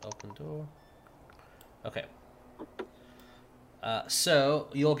open door. Okay. So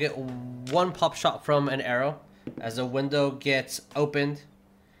you'll get one pop shot from an arrow as the window gets opened.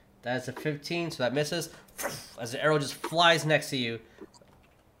 That's a 15, so that misses. As the arrow just flies next to you.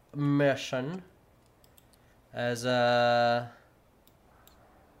 Mission. As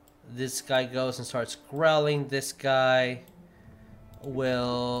this guy goes and starts growling, this guy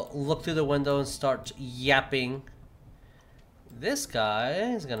will look through the window and start yapping. This guy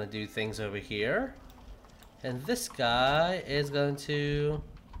is gonna do things over here, and this guy is going to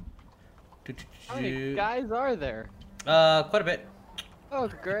How many guys are there? quite a bit. Oh,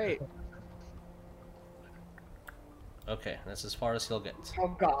 great. Okay, that's as far as he'll get. Oh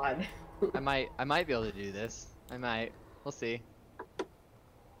God. I might be able to do this. I might. We'll see.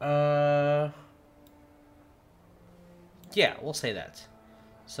 Yeah, we'll say that.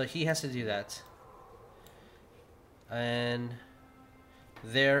 So he has to do that. And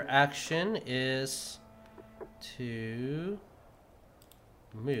their action is to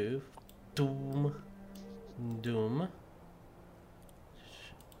move. Doom. Doom.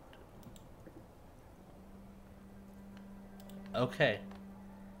 Okay.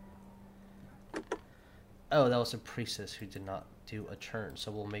 Oh, that was a priestess who did not do a turn,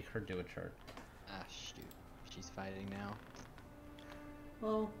 so we'll make her do a turn. Ah, shoot. She's fighting now.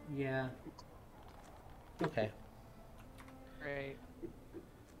 Well, yeah. Okay. Great.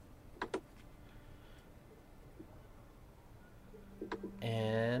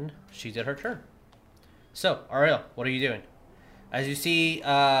 And she did her turn. So, Ariel, what are you doing? As you see,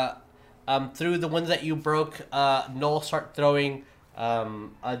 through the window that you broke, Noel start throwing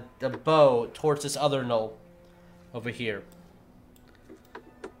a bow towards this other Noel over here.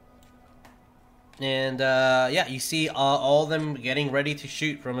 And yeah, you see all of them getting ready to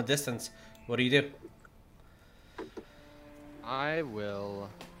shoot from a distance. What do you do? I will.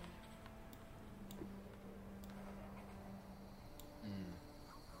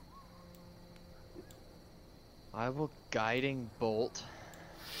 I will guiding bolt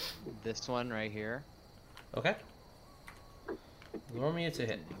this one right here. Okay. Roll me to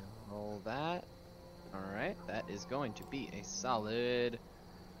hit. Roll that. Alright, that is going to be a solid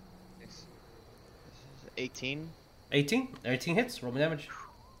 18. 18? 18 hits. Roll me damage.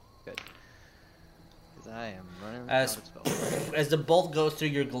 Good. Because I am running As out of spells. as the bolt goes through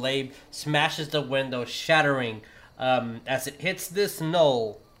your glaive, smashes the window, shattering. As it hits this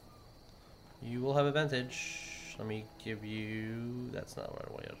knoll, you will have advantage. Let me give you. That's not what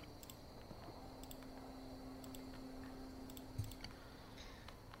I wanted.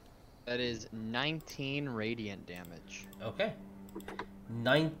 That is 19 radiant damage. Okay.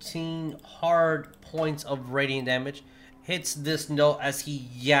 19 hard points of radiant damage hits this knoll as he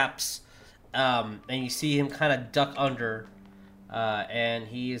yaps, and you see him kind of duck under, and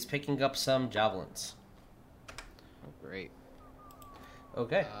he is picking up some javelins. Oh, great.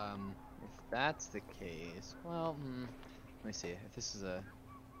 Okay. If that's the case, well, let me see. If this is a,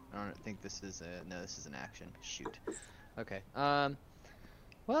 I don't think this is a. No, this is an action. Shoot. Okay.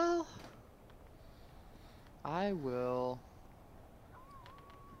 Well, I will.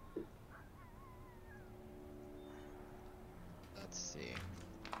 Let's see.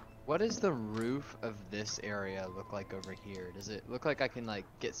 What does the roof of this area look like over here? Does it look like I can like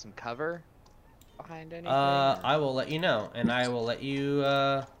get some cover behind anything? I will let you know, and I will let you.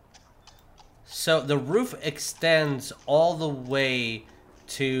 So the roof extends all the way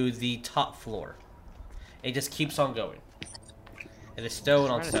to the top floor. It just keeps on going. It is stone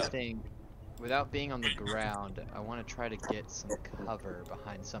on stone. Without being on the ground, I want to try to get some cover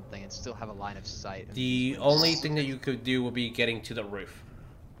behind something and still have a line of sight. The only thing that you could do would be getting to the roof.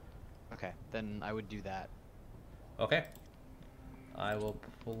 Okay, then I would do that. Okay. I will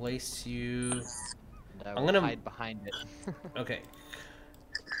place you. And I I'm will gonna hide behind it. Okay.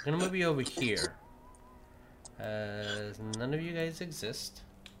 I'm gonna move you over here. As none of you guys exist.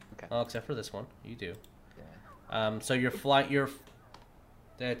 Okay. Oh, except for this one. You do. Yeah. So you're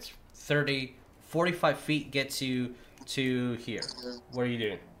that's 30, 45 feet gets you to here. What are you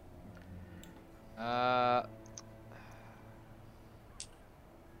doing? I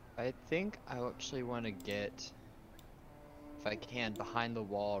think I actually want to get. if I can, behind the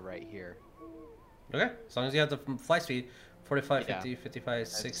wall right here. Okay, as long as you have the fly speed, 45, Yeah. 50, 55,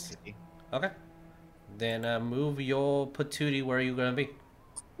 That's 60. Okay. Then move your patootie where you're gonna be.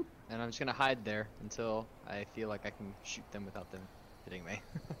 And I'm just gonna hide there until I feel like I can shoot them without them hitting me.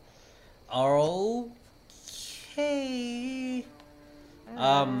 Okay.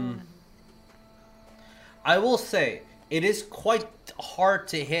 I will say it is quite hard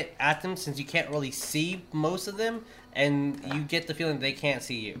to hit at them since you can't really see most of them, and you get the feeling they can't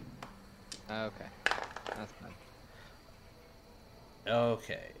see you. Okay, that's fine.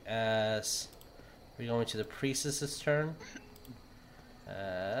 Okay, as we're going to the priestess's turn.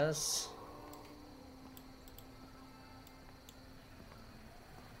 As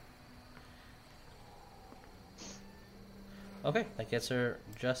okay, that gets her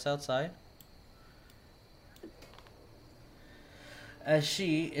just outside. As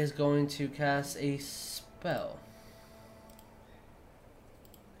she is going to cast a spell.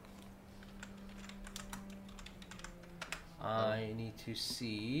 I need to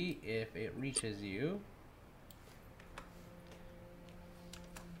see if it reaches you.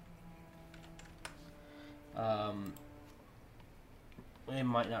 It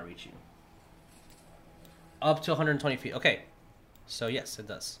might not reach you. Up to 120 feet. Okay. So yes, it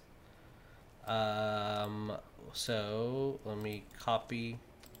does. So let me copy,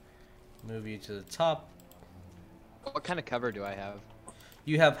 move you to the top. What kind of cover do I have?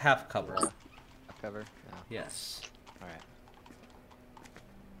 You have half cover. Half cover? No. Yes. Alright.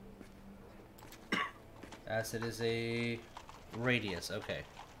 As it is a radius. Okay.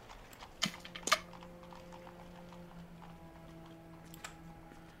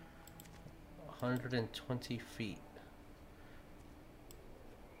 $120 feet.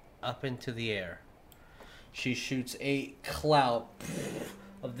 Up into the air. She shoots a cloud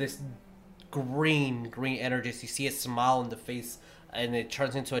of this green energy. So you see it smile in the face, and it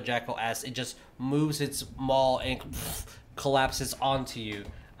turns into a jackal as it just moves its maw and collapses onto you.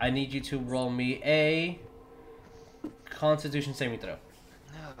 I need you to roll me a Constitution saving throw.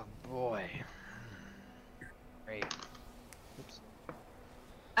 Oh boy. Great. Oops.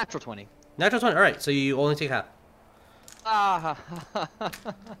 Natural 20. Natural 20. All right, so you only take half. Ah.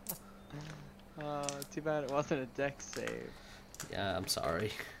 Too bad it wasn't a dex save. Yeah, I'm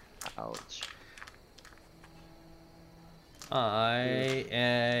sorry. Ouch.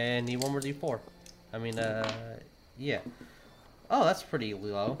 I need one more D4. I mean, yeah. Oh, that's pretty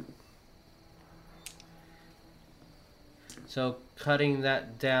low. So cutting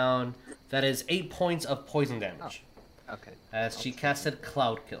that down, that is 8 points of poison damage. Oh, okay. As she casted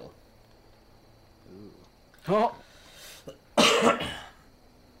Cloud Kill. Ooh. Oh,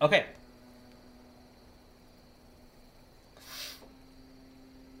 Okay.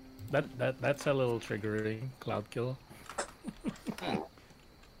 That's a little triggering. Cloud kill.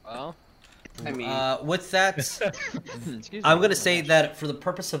 Well, I mean, With that, excuse me. I'm gonna say that for the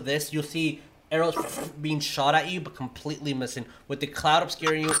purpose of this, you'll see arrows being shot at you, but completely missing. With the cloud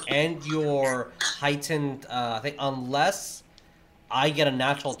obscuring you and your heightened, I think, unless I get a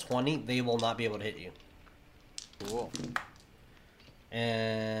natural 20, they will not be able to hit you. Cool.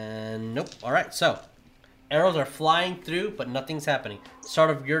 And nope. All right, so arrows are flying through, but nothing's happening. Start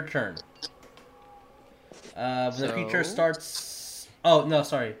of your turn. When the creature So- starts. Oh no,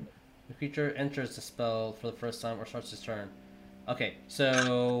 sorry. The creature enters the spell for the first time or starts its turn. Okay,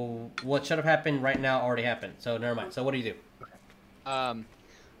 so what should have happened right now already happened. So never mind. So what do you do?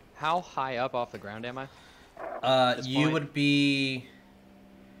 How high up off the ground am I? This You point? would be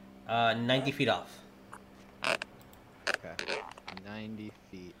 90 feet off. Okay. 90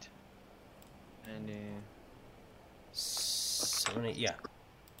 feet. 90. 70, yeah.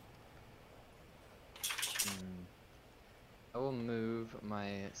 I will move my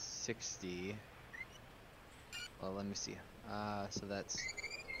 60. Well, let me see. So that's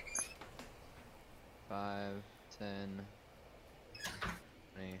 5, 10,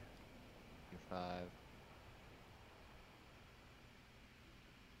 20, 25,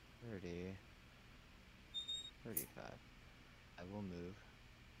 30, 35. I will move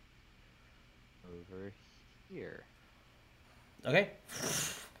over here. Okay.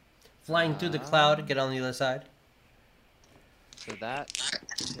 Flying through the cloud, get on the other side. So that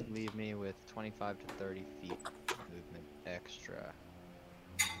should leave me with 25 to 30 feet movement extra.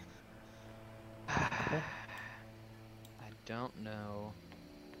 I don't know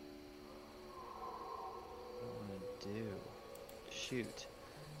what I want to do. Shoot.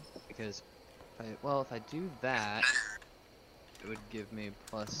 Because, if I do that, it would give me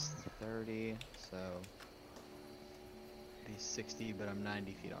plus 30, so be 60, but I'm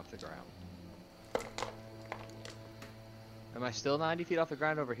 90 feet off the ground. Am I still 90 feet off the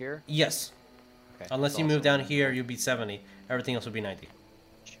ground over here? Yes. Okay. Unless that's you move also down 90. here, you'd be 70. Everything else would be 90.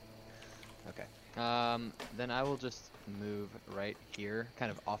 Okay. Then I will just move right here,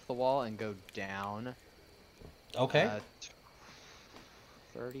 kind of off the wall, and go down. Okay.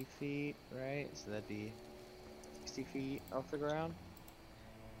 30 feet, right? So that'd be 60 feet off the ground.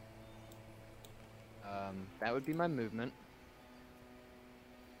 That would be my movement.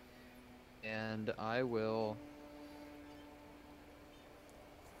 And I will...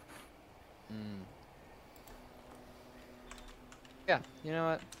 Yeah, you know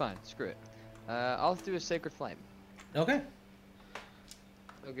what? Fine, screw it. I'll do a Sacred Flame. Okay.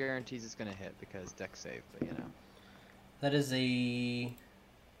 No guarantees it's gonna hit because deck save, but you know. That is a...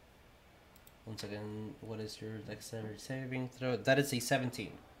 One second. What is your dexterity saving throw? That is a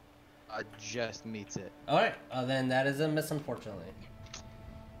 17. Just meets it. Alright. Then that is a miss, unfortunately.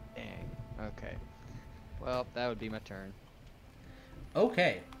 Dang. Okay. Well, that would be my turn.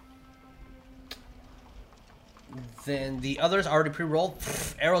 Okay. Then the others already pre-rolled.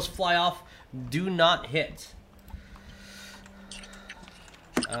 Arrows fly off. Do not hit.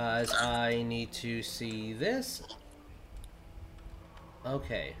 As I need to see this.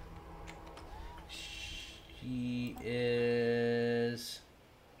 Okay. She is...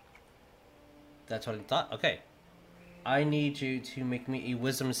 That's what I thought. Okay. I need you to make me a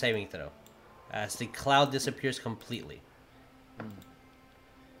wisdom saving throw. As the cloud disappears completely.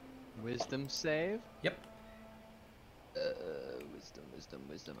 Wisdom save? Yep.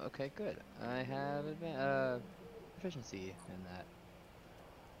 Wisdom. Okay, good. I have proficiency in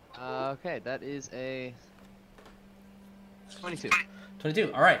that. Okay, that is a 22.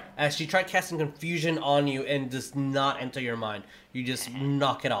 22. All right. As she tried casting confusion on you and does not enter your mind, you just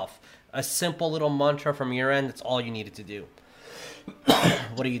knock it off. A simple little mantra from your end. That's all you needed to do.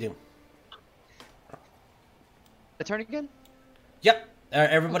 What do you do? A turn again? Yep.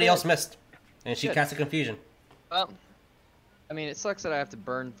 Everybody Okay. else missed, and she Good. casted confusion. Well, I mean, it sucks that I have to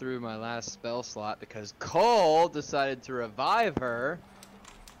burn through my last spell slot because Cole decided to revive her.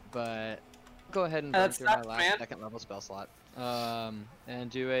 But go ahead and burn That through my sucks, last man. second level spell slot. And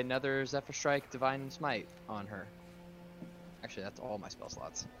do another Zephyr Strike Divine Smite on her. Actually, that's all my spell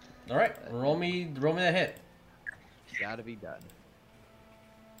slots. All right. Roll me that hit. Gotta be done.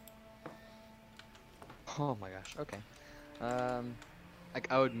 Oh my gosh. Okay.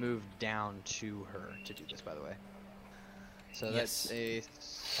 I would move down to her to do this, by the way. So that's a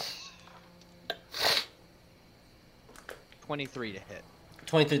 23 to hit.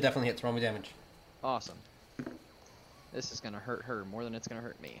 23 definitely hits. Roll me damage. Awesome. This is gonna hurt her more than it's gonna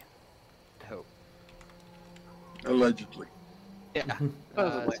hurt me. I hope. Allegedly. Yeah.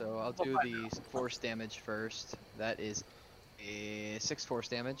 Supposedly. So I'll do the force damage first. That is a 6 force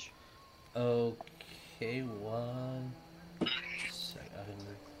damage. Okay. 1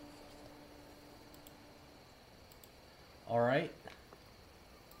 second. All right.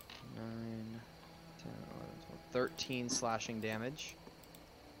 9, 10, 11, 12, 13 slashing damage.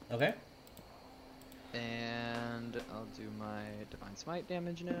 Okay. And I'll do my Divine Smite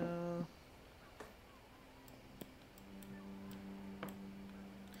damage now.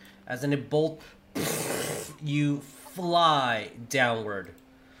 As in a bolt, you fly downward,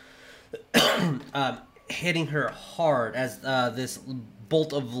 hitting her hard as this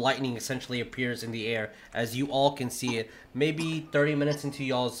bolt of lightning essentially appears in the air. As you all can see it, maybe 30 minutes into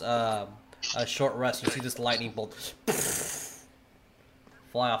y'all's short rest, you see this lightning bolt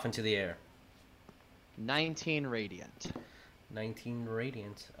fly off into the air. 19 radiant. 19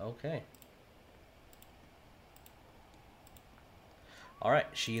 radiant. Okay. All right.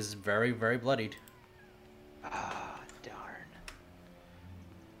 She is very, very bloodied. Ah, darn.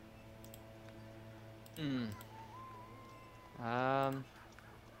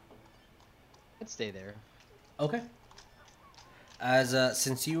 I'd stay there. Okay. As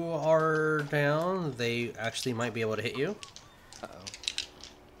since you are down, they actually might be able to hit you. Uh-oh.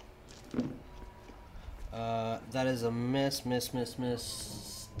 That is a miss.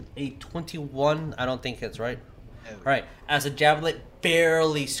 A 21. I don't think it's right. No. All right. As a javelin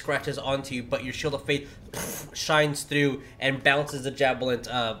barely scratches onto you, but your shield of faith shines through and bounces the javelin,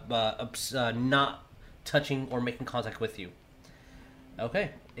 not touching or making contact with you.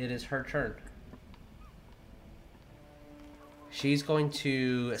 Okay, it is her turn. She's going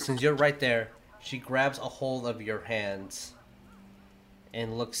to, since you're right there, she grabs a hold of your hands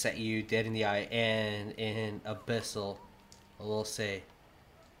and looks at you dead in the eye, and in Abyssal will say,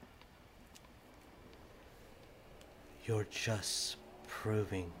 "You're just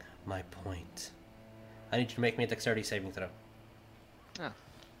proving my point. I need you to make me a dexterity saving throw." Oh.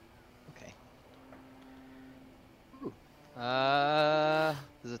 Okay. Ooh.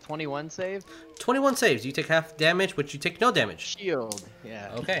 Does a 21 save? 21 saves. You take half damage, but you take no damage. Shield.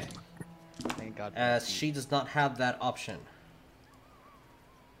 Yeah. Okay. Thank God. As she does not have that option.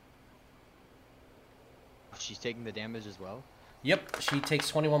 She's taking the damage as well. Yep, she takes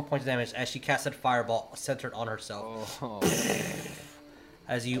 21 points of damage as she casted Fireball centered on herself. Oh.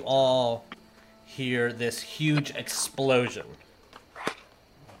 As you all hear this huge explosion.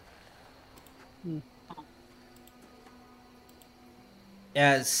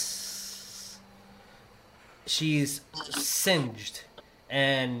 As she's singed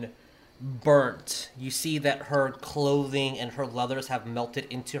and burnt, you see that her clothing and her leathers have melted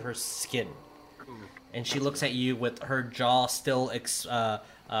into her skin. And she looks at you with her jaw still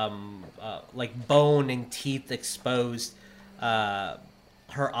like bone and teeth exposed,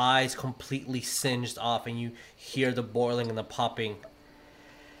 her eyes completely singed off, and you hear the boiling and the popping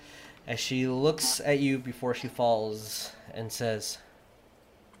as she looks at you before she falls and says,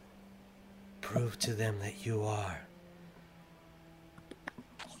 "Prove to them that you are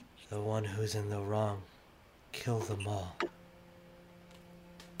the one who's in the wrong. Kill them all."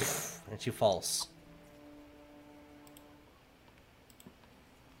 And she falls.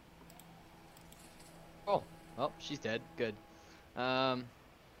 Oh, she's dead. Good.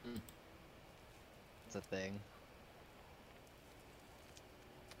 It's a thing.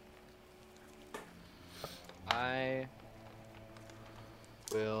 I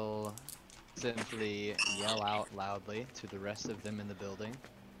will simply yell out loudly to the rest of them in the building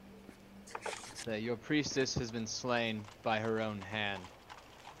that your priestess has been slain by her own hand.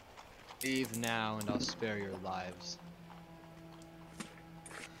 Leave now and I'll spare your lives.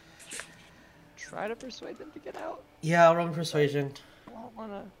 Try to persuade them to get out. Yeah, I'll roll persuasion. I don't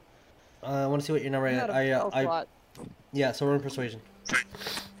wanna. I want to see what your number is. Yeah, so roll persuasion.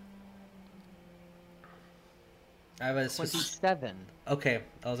 I have a 27. Okay,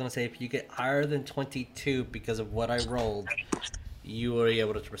 I was gonna say if you get higher than 22 because of what I rolled, you were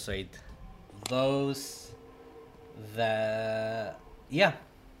able to persuade those that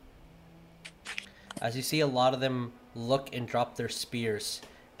As you see, a lot of them look and drop their spears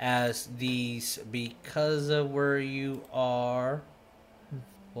as these, because of where you are.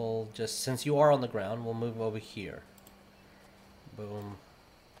 We'll just, since you are on the ground, we'll move over here. Boom.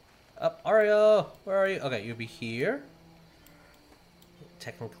 Up, Ario! Where are you? Okay, you'll be here.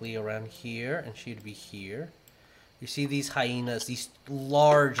 Technically around here, and she'd be here. You see these hyenas, these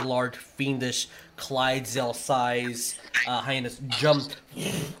large, fiendish, Clydesdale-size hyenas jump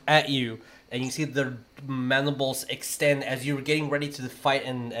at you, and you see their mandibles extend as you're getting ready to fight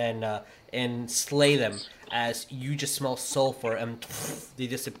and slay them. As you just smell sulfur, and they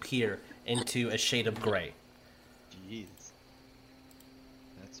disappear into a shade of gray. Jeez.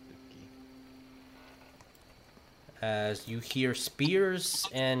 That's spooky. As you hear spears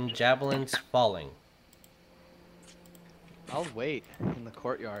and javelins falling. I'll wait in the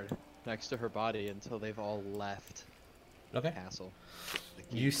courtyard next to her body until they've all left the Okay. castle.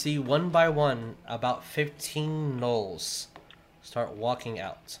 You see one by one about 15 gnolls start walking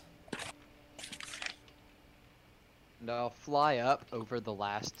out. And I'll fly up over the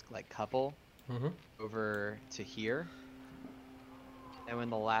last couple Mm-hmm. over to here. And when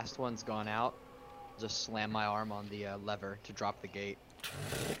the last one's gone out, I'll just slam my arm on the lever to drop the gate.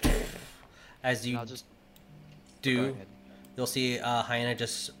 As And you I'll just do, go ahead. you'll see a hyena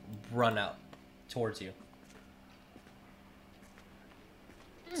just run out towards you.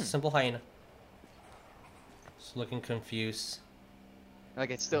 It's a simple hyena. Just looking confused. Like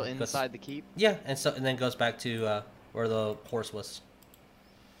it's still Goes- inside the keep? Yeah, and then goes back to where the horse was.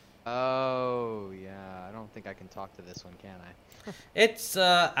 Oh, yeah. I don't think I can talk to this one, can I? It's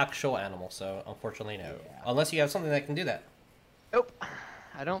actual animal, so unfortunately no. Yeah. Unless you have something that can do that. Nope.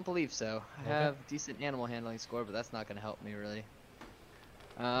 I don't believe so. I Okay. have decent animal handling score, but that's not going to help me really.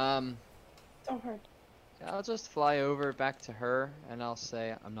 Don't hurt. I'll just fly over back to her, and I'll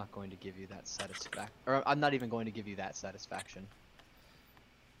say I'm not going to give you that satisfaction, or I'm not even going to give you that satisfaction.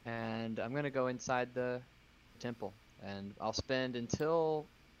 And I'm gonna go inside the temple, and I'll spend until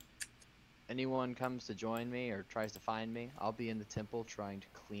anyone comes to join me or tries to find me. I'll be in the temple trying to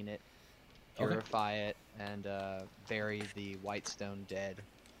clean it, Okay. purify it, and bury the Whitestone dead.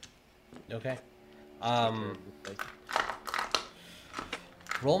 Okay. Take care of the place.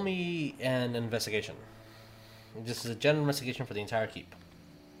 Roll me an investigation. This is a general investigation for the entire keep.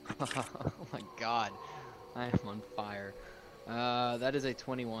 Oh my god, I am on fire. That is a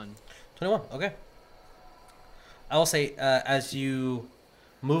 21. 21, okay. I will say, as you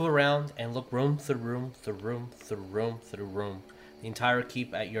move around and look room through room, through room, through room, through room, the entire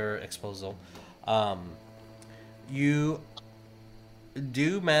keep at your disposal, You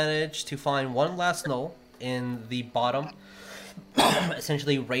do manage to find one last knoll in the bottom,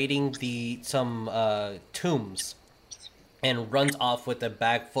 essentially raiding some tombs, and runs off with a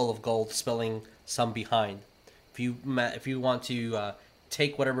bag full of gold, spilling some behind. If you want to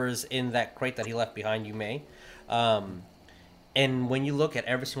take whatever is in that crate that he left behind, you may. And when you look at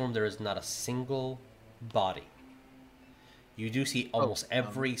every single room, there is not a single body. You do see almost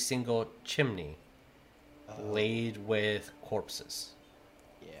every single chimney laid with corpses.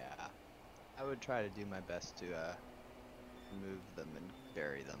 Yeah, I would try to do my best to remove them and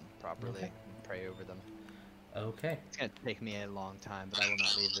bury them properly and pray over them. Okay. It's gonna take me a long time, but I will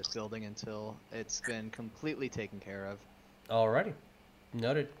not leave this building until it's been completely taken care of. Alrighty.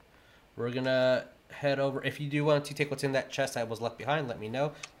 Noted. We're gonna head over. If you do want to take what's in that chest that was left behind, let me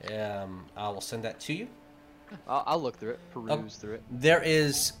know. I will send that to you. I'll look through it, peruse through it. There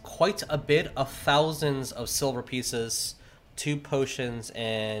is quite a bit of thousands of silver pieces, 2 potions,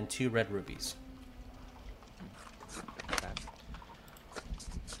 and 2 red rubies. Okay.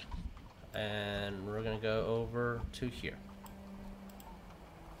 And we're gonna go over to here.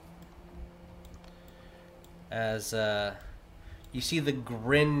 As you see the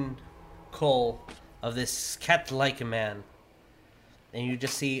grin Cole of this cat-like man, and you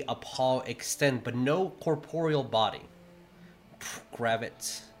just see a paw extend, but no corporeal body. Grab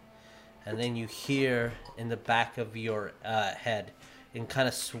it, and then you hear in the back of your head, and kind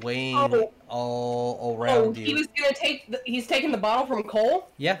of swaying all around you. He was gonna he's taking the bottle from Cole.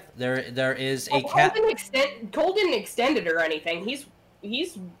 Yeah, there is a cat. Cole didn't extend it or anything.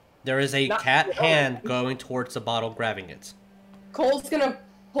 He's. There is a cat hand going towards the bottle, grabbing it. Cole's gonna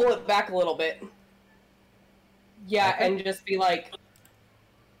pull it back a little bit. Yeah, Okay. and just be like,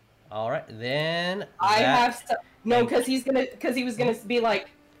 All right, then because he was gonna be like,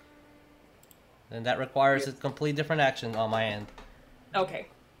 then that requires a complete different action on my end. okay.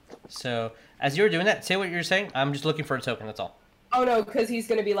 So as you're doing that, say what you're saying. I'm just looking for a token. That's all. Oh no, because he's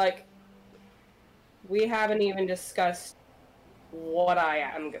gonna be like, we haven't even discussed what I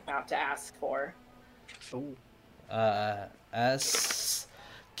am about to ask for. Oh, As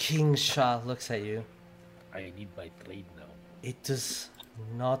King Shah looks at you, I need my trade now. it does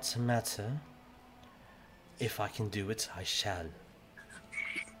not matter. If I can do it, I shall.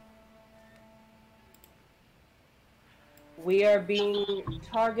 We are being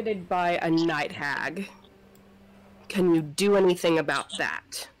targeted by a night hag. Can you do anything about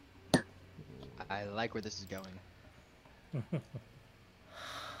that? I like where this is going.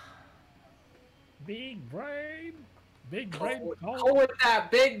 Big brain! Big brain! Go with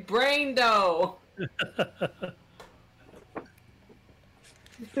that big brain, though.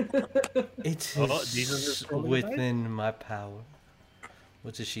 It Jesus is is rolling within my power.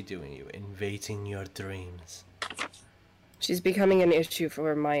 What is she doing? You invading your dreams? She's becoming an issue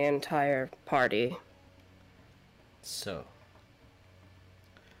for my entire party. So,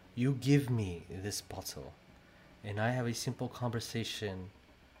 you give me this bottle, and I have a simple conversation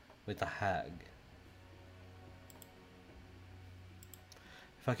with the hag.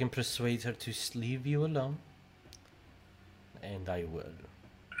 If I can persuade her to leave you alone, and I will.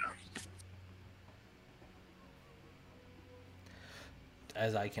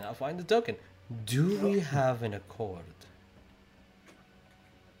 As I cannot find the token, do we have an accord?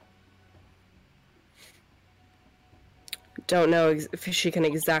 Don't know if she can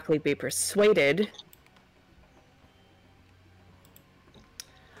exactly be persuaded.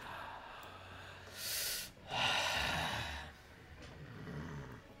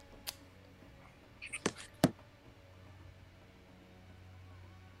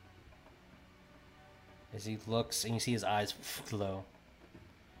 As he looks and you see his eyes glow.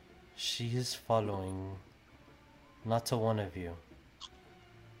 She is following not to one of you.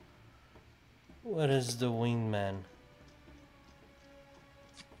 Where is the wingman?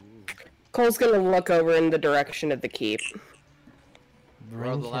 Cole's gonna look over in the direction of the keep.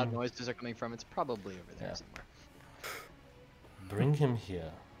 Where all the loud him, noises are coming from, it's probably over there Yeah. somewhere. bring him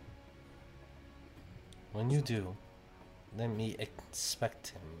here. When you do, let me inspect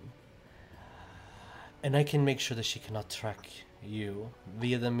him. And I can make sure that she cannot track you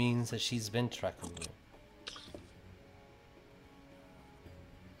via the means that she's been tracking you.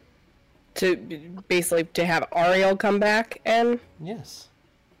 To basically to have Ariel come back and Yes.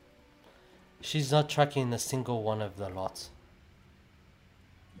 She's not tracking a single one of the lots.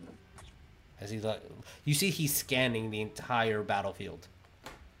 As he you see he's scanning the entire battlefield.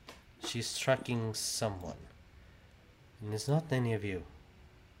 She's tracking someone. And it's not any of you.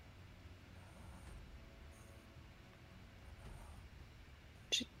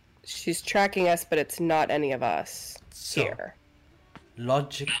 She's tracking us, but it's not any of us So, here.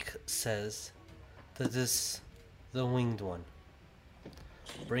 logic says that this the winged one.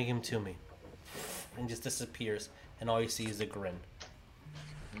 Bring him to me. And just disappears, and all you see is a grin.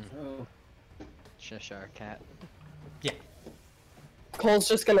 Oh. Cheshire cat. Yeah. Cole's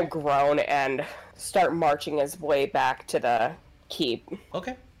just gonna groan and start marching his way back to the keep.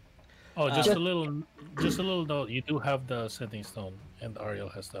 Okay. Oh, just a little note. You do have the sending stone, and Ariel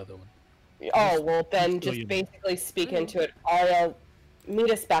has the other one. Oh, well then so just you know. basically speak into it. Ariel,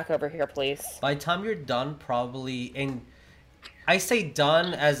 meet us back over here, please. By the time you're done, probably, and I say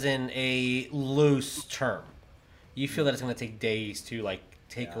done as in a loose term. You feel that it's going to take days to like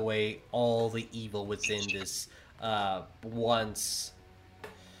take away all the evil within this once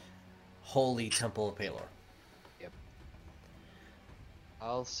holy temple of Palor. Yep.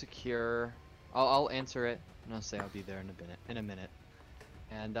 I'll answer it, and I'll say I'll be there in a minute.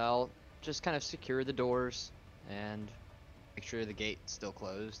 And I'll just kind of secure the doors and make sure the gate's still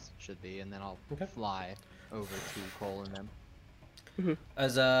closed, should be, and then I'll fly over to Cole and them.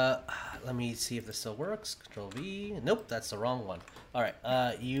 As let me see if this still works. Control V. Nope, that's the wrong one. All right.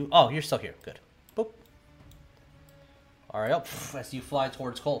 you're still here. Good. Boop. All right. As you fly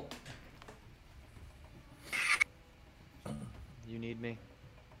towards Cole. You need me?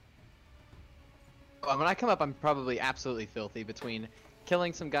 When I come up, I'm probably absolutely filthy between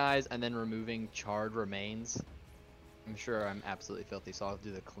killing some guys and then removing charred remains. I'm sure I'm absolutely filthy, so I'll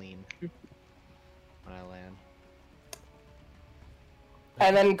do the clean when I land.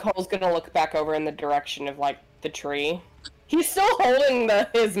 And then Cole's gonna look back over in the direction of like the tree. He's still holding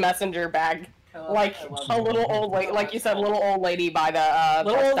his messenger bag, like a little old lady, like you said, little old lady by the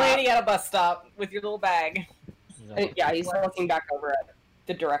Little bus old stop. lady at a bus stop with your little bag. And, yeah, he's looking back over at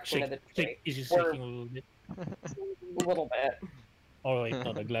the direction of the tree. Is she We're- shaking a little bit? A little bit. Oh wait,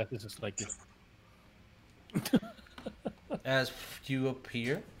 no, the glass is just like this. As you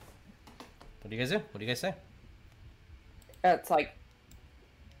appear. What do you guys do? What do you guys say? It's like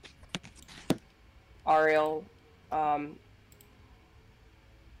Ariel.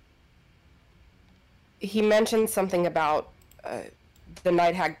 He mentioned something about the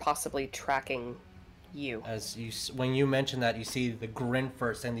Night Hag possibly tracking you. As you, when you mention that, you see the grin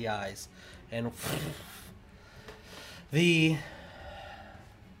first in the eyes, and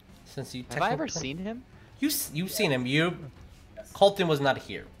since you Have I ever seen him? you've seen him. Colton was not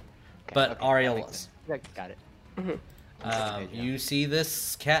here, but okay, Ariel that makes was. sense. Got it. You see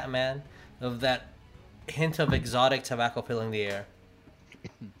this cat man of that hint of exotic tobacco filling the air,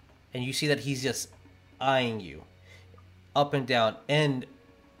 and you see that he's just eyeing you up and down. And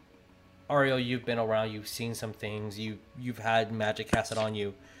Ariel, you've been around, you've seen some things, you've had magic casted on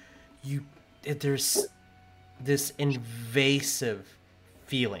you. There's this invasive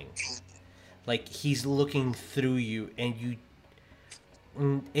feeling, like he's looking through you, and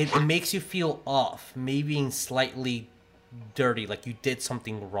it makes you feel off, maybe slightly dirty, like you did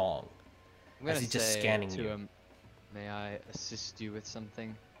something wrong. I'm gonna As he's just say scanning to you. him, may I assist you with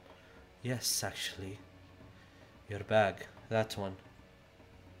something? Yes, actually. Your bag, that one.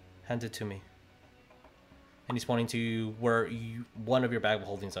 Hand it to me. And he's pointing to where one of your bag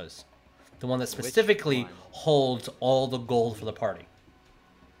holdings is. The one that specifically one? holds all the gold for the party.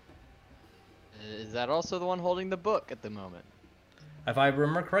 Is that also the one holding the book at the moment? If I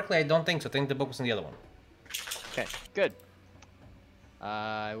remember correctly, I don't think so. I think the book was in the other one. Okay, good.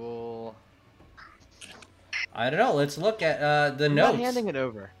 I will... I don't know. Let's look at the I'm notes. not handing it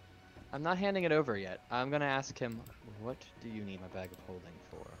over. I'm not handing it over yet. I'm gonna ask him, what do you need my bag of holding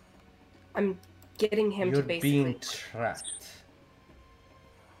for? I'm getting him You're to basically. being tracked.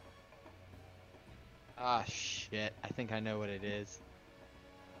 Ah, shit. I think I know what it is.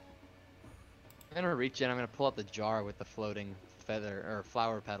 I'm gonna reach in, I'm gonna pull out the jar with the floating feather, or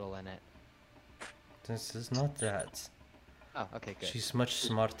flower petal in it. This is not that. Oh, okay, good. She's much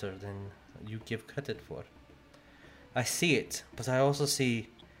smarter than you give credit for. I see it, but I also see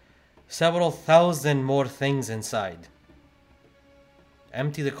several thousand more things inside.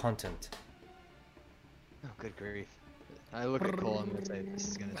 Empty the content. Oh, good grief. I look at Cole, I'm gonna say, this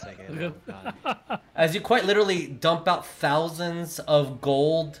is gonna take a long time. As you quite literally dump out thousands of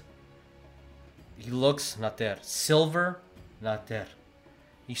gold, he looks, not there. Silver, not there.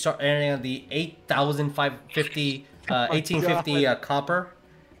 You start adding on the 1850 copper,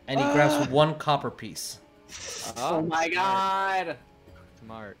 and he grabs one copper piece. Oh my god!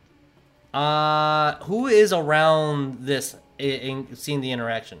 Smart. Who is around this seeing the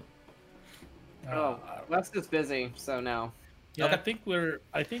interaction? Oh, West is busy, so no. Yeah, Okay.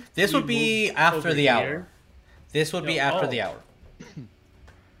 I think This we would be moved after over the here. hour. This would be Yeah, after oh. the hour.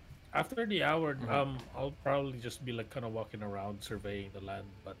 After the hour, I'll probably just be like kind of walking around surveying the land.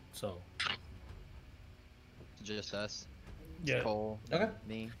 But so Just us. yeah, Cole. Okay.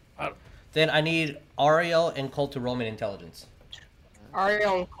 Me. Then I need Ariel and Cole to roll me an intelligence.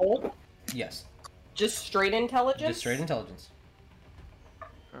 Ariel and Cole, Yes. just straight intelligence. Just straight intelligence.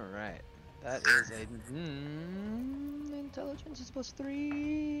 All right. That is a intelligence is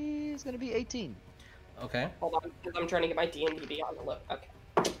 +3 is gonna be 18. Okay. Hold on, because I'm trying to get my D&D beyond the look. Okay.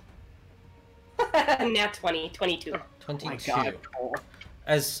 Nat 20, 22. 22. God, Cole.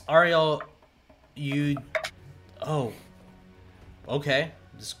 As Ariel, you... Oh. Okay.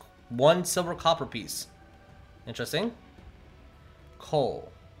 Just 1 silver copper piece. Interesting.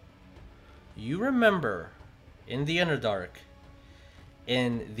 Cole. You remember in the Underdark,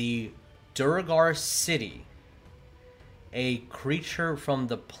 in the Durgar city, a creature from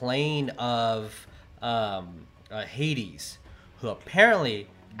the plane of Hades, who apparently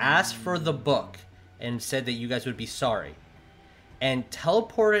asked for the book and said that you guys would be sorry, and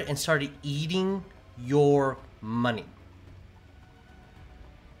teleported and started eating your money.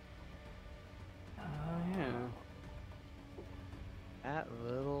 Oh yeah. That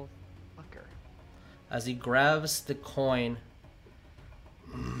little fucker. As he grabs the coin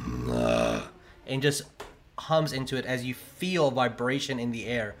and just hums into it, as you feel vibration in the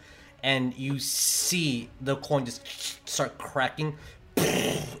air, and you see the coin just start cracking,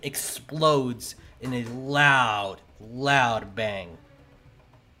 explodes in a loud bang.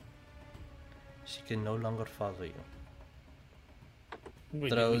 She can no longer follow you. wait,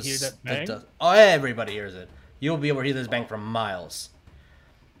 did we hear that bang? Oh, everybody hears it. You'll be able to hear this bang from miles.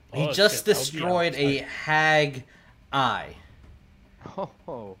 He Oh, just shit, I'll be destroyed a outside. hag eye.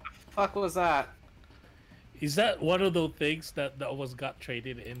 Oh. Fuck was that? Is that one of those things that was got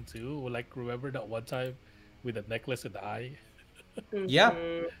traded into? Like, remember that one time with the necklace and the eye? Yeah.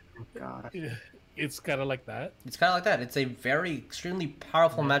 God. It's kind of like that. It's kind of like that. It's a very extremely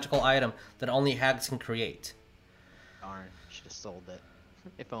powerful magical item that only hags can create. Darn. Should have sold it.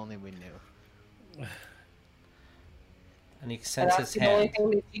 If only we knew. And he And extends that's his the only hand. thing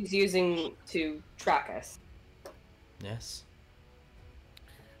that she's using to track us. Yes.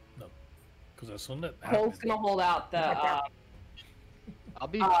 Because as soon as that Cole's happened, gonna hold out the, I'll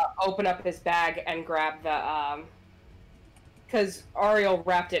be. open up his bag and grab the, because Ariel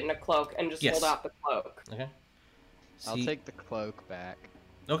wrapped it in a cloak and just Yes. hold out the cloak. Okay. I'll See- take the cloak back.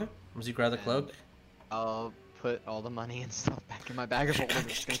 Okay. As you grab the And- cloak. I'll put all the money and stuff back in my bag of holding.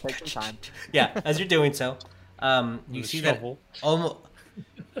 It's gonna take some time. Yeah. As you're doing so, you with a see shovel. that almost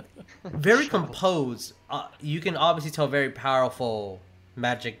very composed. You can obviously tell very powerful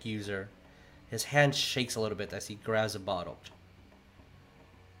magic user. His hand shakes a little bit as he grabs a bottle.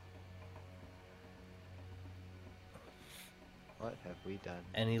 What have we done?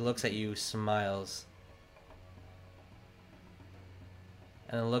 And he looks at you, smiles,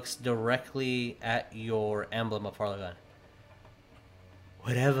 and looks directly at your emblem of Harlagan.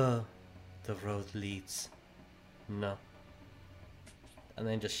 Wherever the road leads, no. And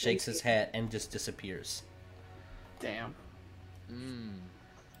then just shakes his head and just disappears. Damn.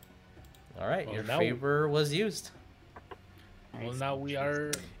 All right, Well, your now- favor was used. Well, now we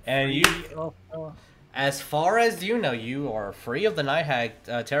are And you, free of, as far as you know, you are free of the night hag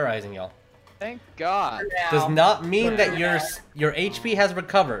terrorizing y'all. Thank God. Does not mean that Yeah. your HP has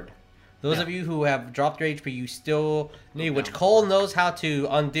recovered. Those of you who have dropped your HP, you still need, which Cole knows how to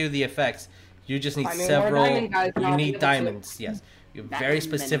undo the effects. You just need I mean, we're several. diamond guys, and You I'll be need able to- diamonds. Yes, you have a very Diamond.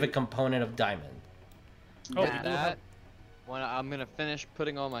 specific component of diamond. Oh, With that, when I'm gonna finish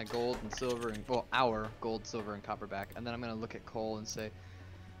putting all my gold and silver and our gold, silver, and copper back, and then I'm gonna look at Cole and say,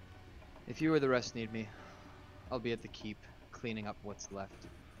 "If you or the rest need me, I'll be at the keep, cleaning up what's left."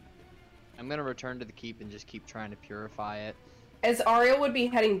 I'm gonna return to the keep and just keep trying to purify it. As Ariel would be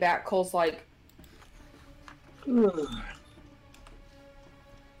heading back, Cole's like,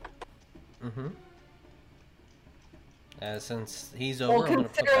 Mm-hmm. Since he's over, well, I'm gonna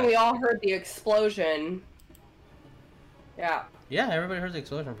put considering we back. all heard the explosion. Yeah. Yeah, everybody heard the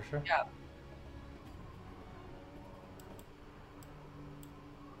explosion for sure. Yeah.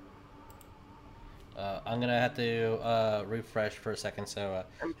 I'm gonna have to refresh for a second, so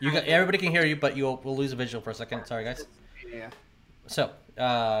you got, everybody can hear you, but we'll lose a visual for a second. Sorry, guys. Yeah. So,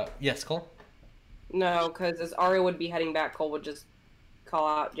 yes, Cole. No, because as Ariel would be heading back, Cole would just call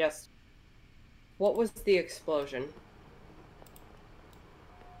out, just, what was the explosion?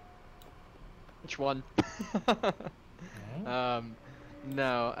 Which one?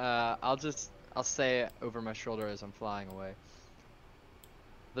 No, I'll say it over my shoulder as I'm flying away.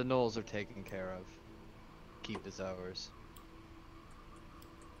 The gnolls are taken care of. Keep is ours.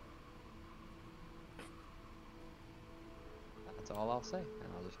 That's all I'll say,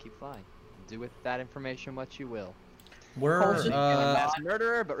 and I'll just keep flying. Do with that information what you will. We're I'm a mass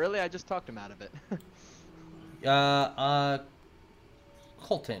murderer, but really I just talked him out of it.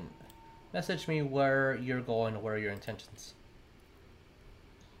 Colton, message me where you're going, where are your intentions.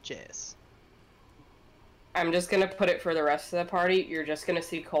 Cheers. I'm just gonna put it for the rest of the party. You're just gonna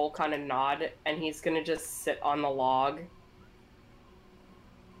see Cole kind of nod, and he's gonna just sit on the log.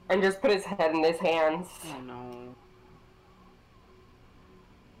 And just put his head in his hands. Oh no.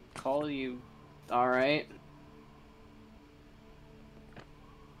 Cole, you alright?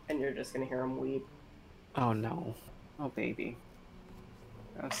 And you're just gonna hear him weep. Oh no. Oh baby.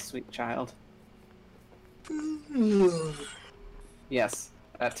 Oh sweet child. Yes,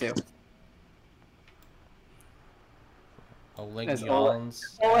 that too. Oleg As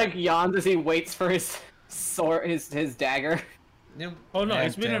yawns. Oleg yawns as he waits for his sword, his dagger. Oh no,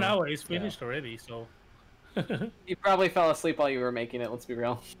 it's And, been an hour. It's finished already, so. You probably fell asleep while you were making it, let's be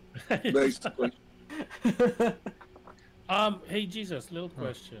real. Basically. Hey Jesus, little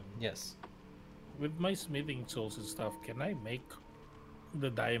question. Yes. With my smithing tools and stuff, can I make the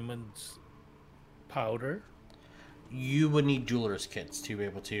diamonds powder? You would need jeweler's kits to be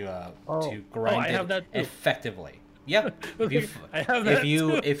able to grind I it have that too. effectively. Yeah. I have that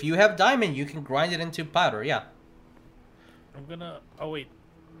too. If you have diamond, you can grind it into powder. Yeah. I'm gonna. Oh wait.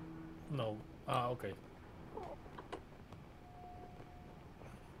 No. Okay.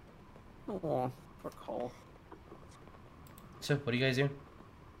 Oh, poor Cole. So what do you guys do?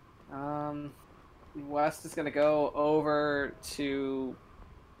 West is gonna go over to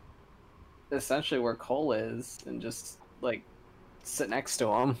essentially where Cole is and just like sit next to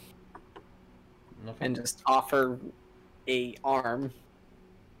him Okay. and just offer a arm.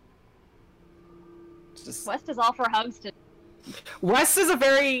 Just... West is all for hugs to. West is a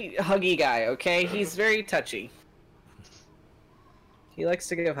very huggy guy. Okay, he's very touchy. He likes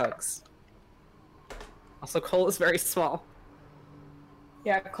to give hugs. Also, Cole is very small.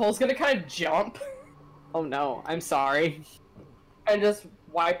 Yeah, Cole's gonna kind of jump Oh no, I'm sorry. and just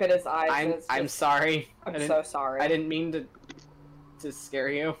wipe at his eyes. and it's I'm just- sorry. I'm I didn't- so sorry. I didn't mean to scare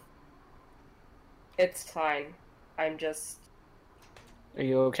you. It's fine. I'm just. Are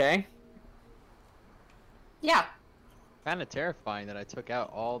you okay? Yeah. Kind of terrifying that I took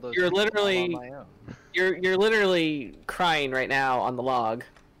out all those. You're people all literally- on my own. You're literally crying right now on the log.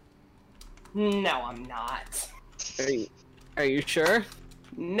 No, I'm not. Are you sure?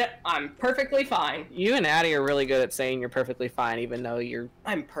 No, I'm perfectly fine. You and Addie are really good at saying you're perfectly fine, even though you're.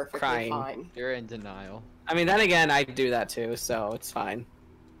 I'm perfectly Crying. fine. You're in denial. I mean, then again, I do that too, so it's fine.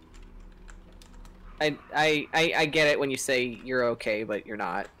 I get it when you say you're okay, but you're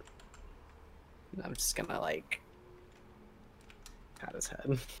not. I'm just gonna like pat his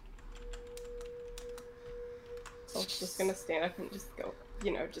head. So I'm just gonna stand up and just go,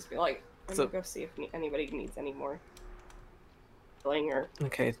 just be like, I'm So- gonna go see if anybody needs any more healing or.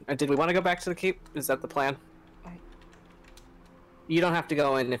 Okay, did we want to go back to the keep? Is that the plan? I- You don't have to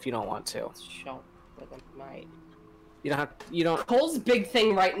go in if you don't want to. Shout for the night. You don't have. You don't. Cole's big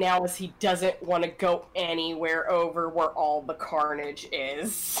thing right now is he doesn't want to go anywhere over where all the carnage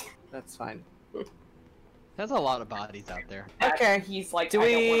is. That's fine. There's a lot of bodies out there. Okay. He's like, Do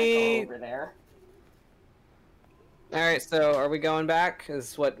I don't want to we- go over there. All right. So, are we going back?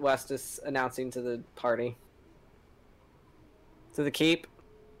 Is what West is announcing to the party. To the keep.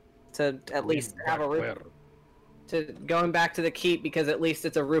 To at least have a roof. To going back to the keep because at least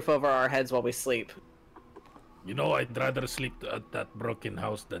it's a roof over our heads while we sleep. You know, I'd rather sleep at that broken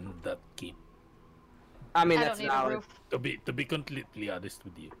house than that keep. I mean, I that's don't need a valid. roof. To be completely honest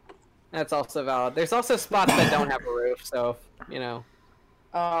with you. That's also valid. There's also spots that don't have a roof, so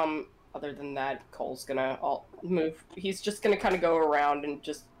Other than that, Cole's gonna move. He's just gonna kind of go around and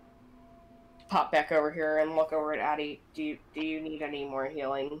just pop back over here and look over at Addie. Do you need any more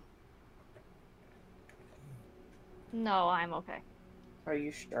healing? No, I'm okay. Are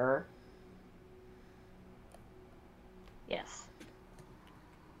you sure? Yes.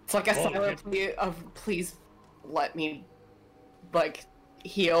 It's like a Oh, silent plea of please let me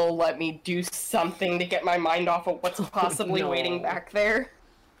heal, let me do something to get my mind off of what's possibly No. waiting back there.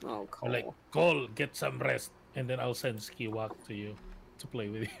 Oh, Cole. Like, Cole, get some rest, and then I'll send Skiwalk to you to play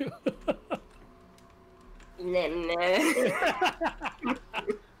with you.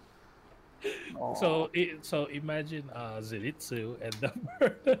 So imagine Zenitsu and the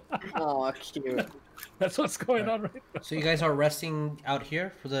bird. Oh, cute. That's what's going on right now. So you guys are resting out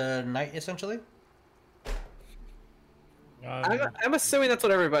here for the night, essentially. I'm assuming that's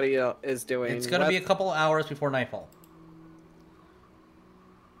what everybody is doing. It's gonna be a couple hours before nightfall.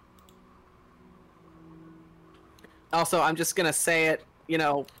 Also, I'm just gonna say it. You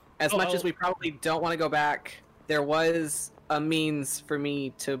know, as much as we probably don't want to go back, there was a means for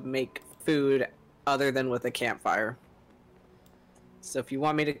me to make food other than with a campfire. So if you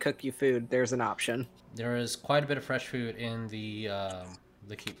want me to cook you food, there's an option. There is quite a bit of fresh food in the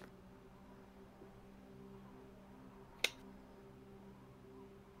keep.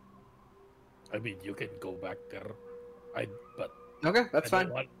 I mean, you can go back there. But Okay, that's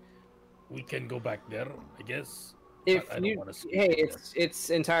fine. We can go back there, I guess. If I don't you, wanna sleep hey, there. it's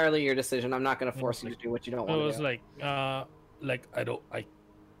entirely your decision. I'm not gonna force you to do what you don't I want was to do. like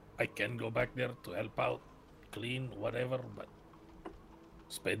I can go back there to help out, clean, whatever, but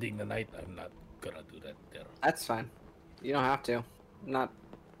spending the night, I'm not gonna do that there. That's fine. You don't have to. I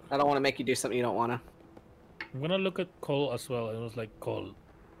don't want to make you do something you don't want to. I'm gonna look at Cole as well. It was like, Cole,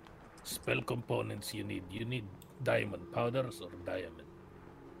 spell components you need. You need diamond powders or diamond.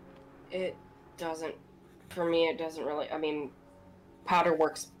 It doesn't. For me, it doesn't really. I mean, powder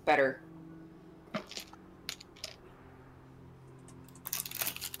works better.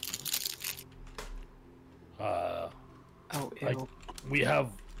 We have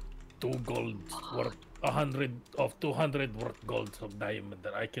 2 gold worth 100 of 200 worth gold of diamond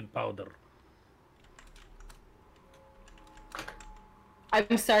that I can powder.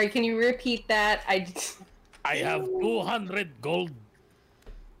 I'm sorry. Can you repeat that? I have 200 gold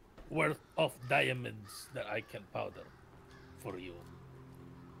worth of diamonds that I can powder for you.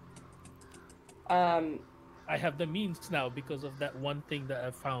 I have the means now because of that one thing that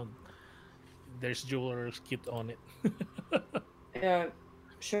I found. There's jeweler's kit on it.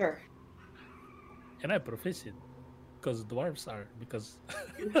 Sure. And I'm proficient because dwarves are because.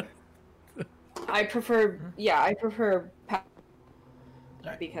 I prefer. Yeah, I prefer.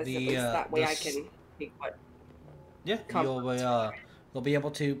 Because at least that way I can make what. Yeah, you'll be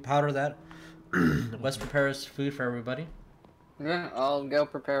able to powder that. Wes prepares food for everybody. Yeah, I'll go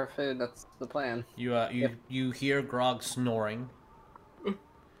prepare food. That's the plan. You hear Grog snoring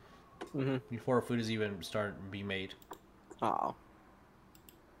Mm-hmm. before food is even starting to be made. Oh.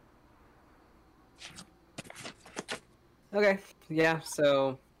 Okay. Yeah.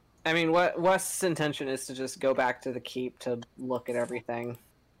 So, I mean, what Wes's intention is to just go back to the keep to look at everything.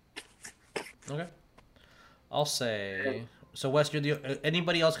 Okay. I'll say. So West, you're the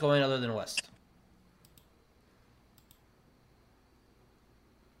anybody else going other than West?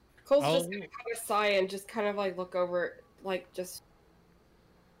 Cole's just gonna kind of sigh and just kind of like look over, like just.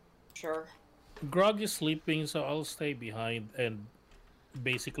 Sure. Grog is sleeping, so I'll stay behind and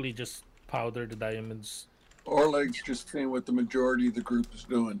basically just powder the diamonds. Orleg's just seeing what the majority of the group is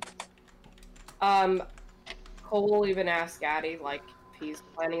doing. Cole will even ask Addy, like, if he's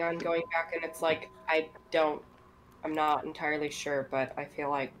planning on going back, and it's like, I'm not entirely sure, but I feel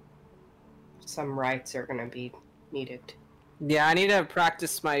like some rites are gonna be needed. Yeah, I need to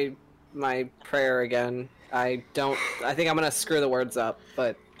practice my prayer again. I think I'm gonna screw the words up,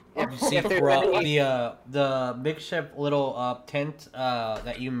 but. You see the makeshift little tent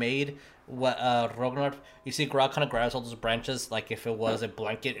that you made, Rognar. You see Grog kind of grabs all those branches like if it was a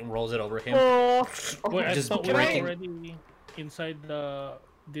blanket and rolls it over him. Wait, I just thought we were breaking. already inside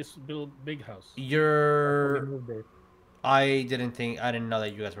this big house. I didn't know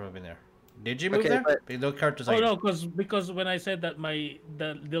that you guys were moving there. Did you move there? No characters. No, because when I said that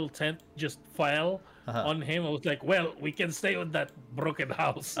the little tent just fell on him, I was like, well, we can stay on that broken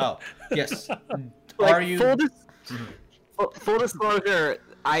house. Oh, yes. Like, Are you? Full disclosure,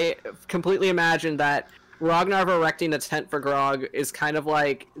 I completely imagined that Ragnar erecting a tent for Grog is kind of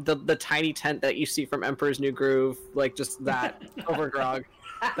like the tiny tent that you see from Emperor's New Groove, like just that over Grog.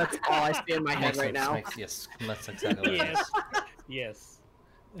 That's all I see in my head right now. Yes, that's exactly what it is. Yes.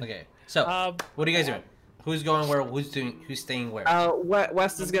 Okay, so what are you guys doing? Who's going where? Who's staying where?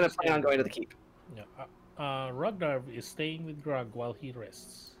 West is gonna plan on going to the keep. Yeah. Ragnar is staying with Grog while he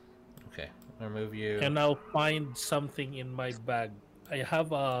rests. Okay, I'll remove you. And I'll find something in my bag. I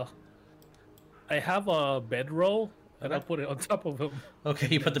have a bedroll, and I'll put it on top of him. Okay,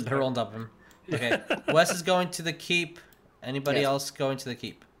 you put the bedroll on top of him. Okay, Wes is going to the keep. Anybody else going to the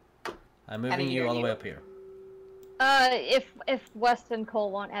keep? I'm moving you all the way up here. If West and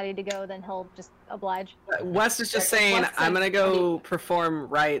Cole want Addie to go, then he'll just oblige. West is just saying, I'm gonna go perform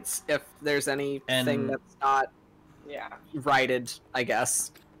rites if there's anything that's not righted, I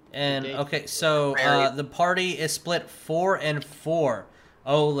guess. And okay, so the party is split 4 and 4.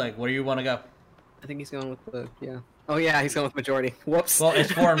 Oh, like where do you want to go? I think he's going with the Oh yeah, he's going with majority. Whoops. Well,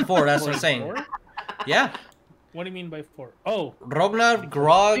 it's 4 and 4. That's what I'm saying. 4? Yeah. What do you mean by 4? Oh, Ragnar,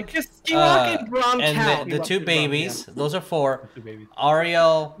 Grog, and the 2 babies. Yeah. Those are 4. Two babies.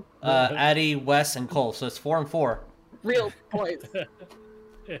 Ariel, Addy, Wes, and Cole. So it's 4 and 4. real toys.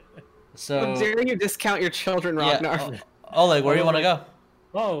 How So dare you discount your children, Ragnar? Oleg, where do you want to go?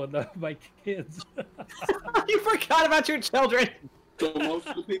 Oh, no, my kids. You forgot about your children. So most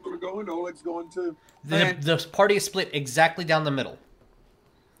of the people are going. Oleg's going too. The party is split exactly down the middle.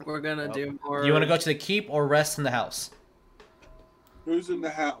 We're gonna do more. You want to go to the keep or rest in the house? Who's in the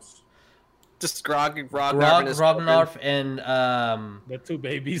house? Just Ragnar Grog, and his Rognarv, and The two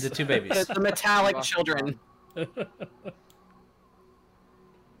babies. the two babies. the metallic children.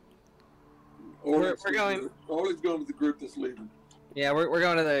 We're going- Oleg's going with the group that's leaving. Yeah, we're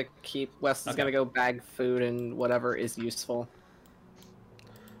going to the keep. Wes is Okay. gonna go bag food and whatever is useful.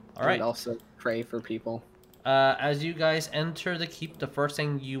 All right. And also pray for people. As you guys enter the keep, the first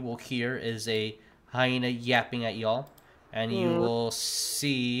thing you will hear is a hyena yapping at y'all, and you will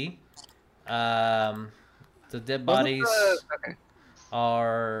see the dead bodies Okay.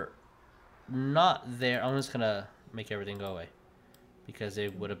 are not there. I'm just gonna make everything go away because they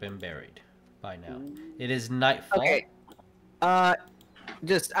would have been buried by now. It is nightfall. Okay. I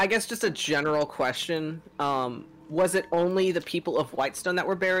guess just a general question. Was it only the people of Whitestone that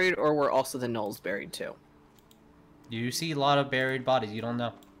were buried, or were also the Knolls buried too? You see a lot of buried bodies. You don't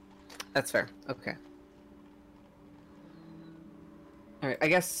know. That's fair. Okay. All right. I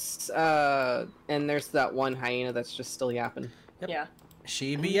guess. And there's that one hyena that's just still yapping. Yeah.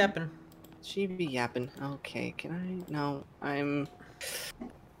 She be yapping. She be yapping. Okay. Can I? No. I'm.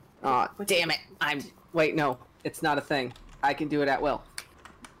 Aw, damn it! Wait. No. It's not a thing. I can do it at will.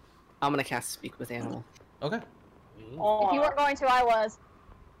 I'm gonna cast Speak with Animal. Okay. If you weren't going to, I was.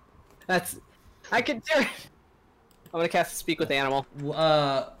 I can do it. I'm gonna cast Speak with Animal.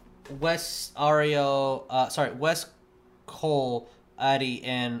 Wes, Cole, Addy,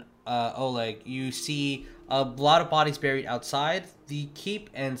 and Oleg. You see a lot of bodies buried outside the keep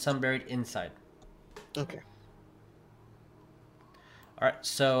and some buried inside. Okay. All right.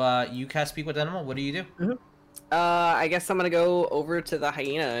 So you cast Speak with Animal. What do you do? I guess I'm gonna go over to the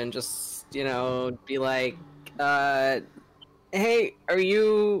hyena and just, be like, hey, are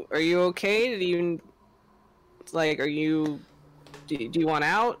you okay? Do you want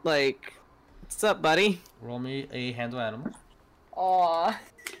out? Like, what's up, buddy? Roll me a handle animal. Aw.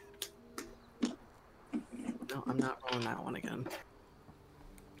 No, I'm not rolling that one again.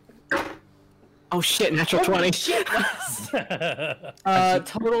 Oh shit, natural 20.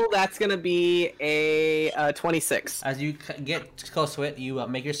 Total, that's gonna be a 26. As you get close to it, you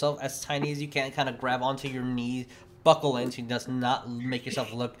make yourself as tiny as you can, kind of grab onto your knees, buckle in, so you does not make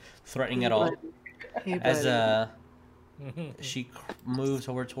yourself look threatening at all. Hey, As buddy. she moves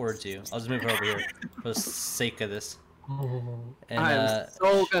over towards you. I'll just move her over here for the sake of this. And I'm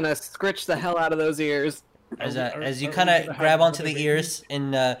so gonna scritch the hell out of those ears. as you kind of grab onto the ears,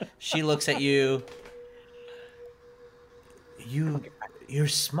 and she looks at you. You're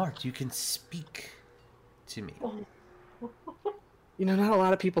smart. You can speak to me. Not a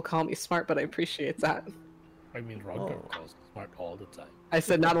lot of people call me smart, but I appreciate that. I mean, Ragnar calls smart all the time. I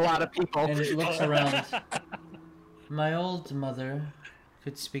said not a lot of people. And it looks around. My old mother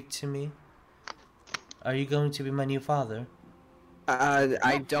could speak to me. Are you going to be my new father?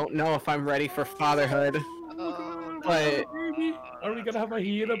 I don't know if I'm ready for fatherhood. But Are we gonna have a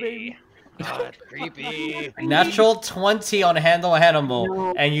hyena baby? God, creepy. Natural 20 on handle animal,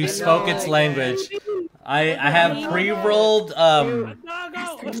 No, and you I spoke know, its I language. I have pre-rolled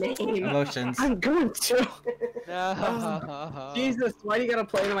emotions. I'm going to. No. Jesus, why do you gotta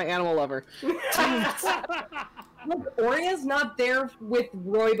play to my animal lover? Look, Oria's not there with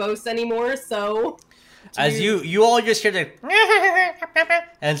Roybos anymore, so. As you all just hear the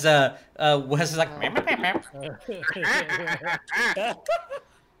and Wes is like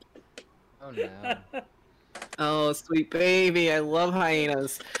Oh no. Oh, sweet baby, I love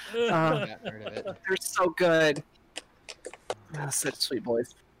hyenas. Got rid of it. They're so good. Oh, such sweet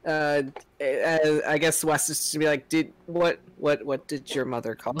boys. I guess Wes is just gonna be like, what did your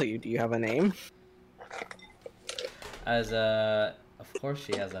mother call you? Do you have a name? as of course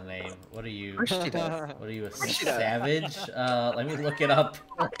she has a name. What are you? Of course she does. What are you, a she does. savage? Let me look it up.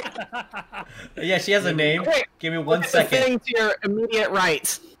 Yeah, she has a name. Wait, Give me 1 Look at the second. thing to your immediate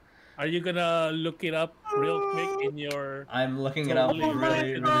right. Are you gonna look it up real quick in your? I'm looking it up Oh my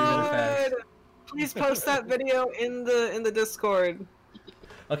really fast. Please post that video in the Discord.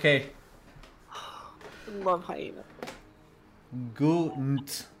 Okay, I love hyena.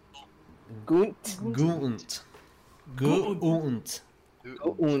 Gunt. Gunt. Gunt. Gunt.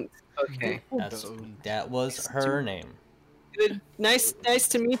 Gunt. Okay. That was her name. Good. Nice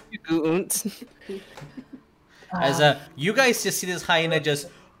to meet you, Gunt. As you guys just see this hyena just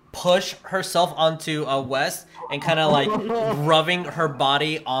push herself onto Wes and kind of like rubbing her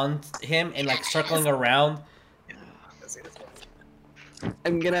body on him and like circling around.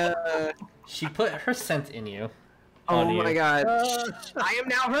 I'm gonna. She put her scent in you. Oh on my you. god! I am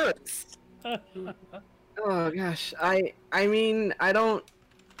now hurt. Oh gosh, I mean, I don't,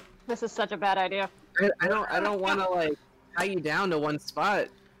 This is such a bad idea. I don't want to like tie you down to one spot,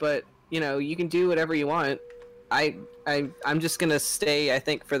 but you know, you can do whatever you want. I'm just gonna stay, I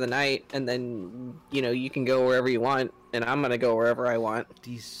think, for the night, and then you know, you can go wherever you want, and I'm gonna go wherever I want.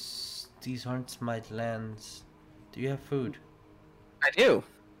 These aren't my lands. Do you have food? I do.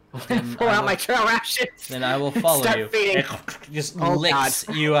 Then Pull I out will- my trail rations. Then I will follow Start you. feeding. It just Oh, licks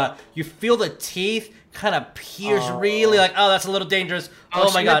God. you. You feel the teeth kind of pierce really like, oh, that's a little dangerous.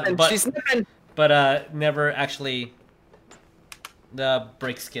 Oh, my she's god! nipping, But she's nipping. never actually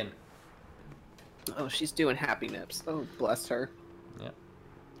break skin. Oh, she's doing happy nips. Oh, bless her. Yeah.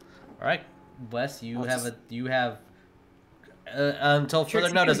 All right, Wes, you I'll have just- you have until further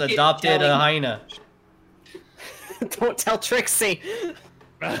Trixie notice can get adopted a jelly. hyena. Don't tell Trixie.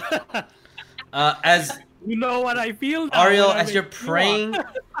 As You know what I feel now Ariel, when I'm as you're in praying,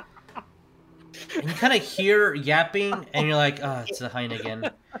 Ewok. and you kind of hear yapping, and you're like, oh, it's a hyena again.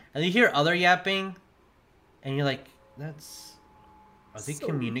 And you hear other yapping, and you're like, that's... Are they So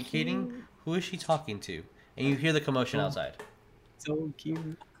communicating? cute. Who is she talking to? And you hear the commotion outside. So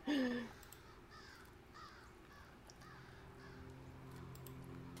cute.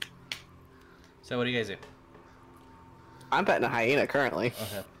 So what do you guys do? I'm petting a hyena currently.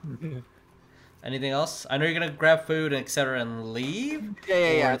 Okay. Anything else? I know you're gonna grab food and etc. and leave. Yeah, Or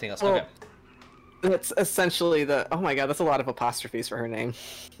yeah, yeah. anything else? Well, Okay. That's essentially the. Oh my god, that's a lot of apostrophes for her name.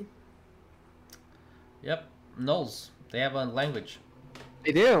 Yep. Gnolls. They have a language.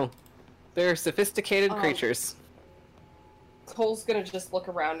 They do. They're sophisticated Um, creatures. Cole's gonna just look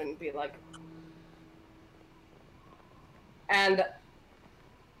around and be like, and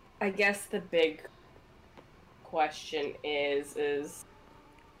I guess the big question is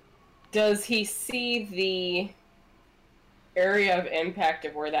does he see the area of impact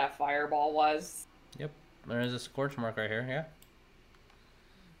of where that fireball was? Yep. There is a scorch mark right here. Yeah.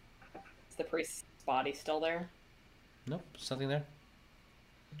 Is the priest's body still there? Nope. Something there.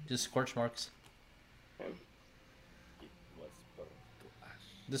 Just scorch marks.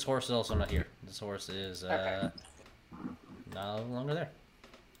 This horse is also not here. This horse is Okay. no longer there.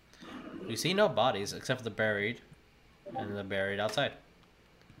 You see no bodies except for the buried, and the buried outside.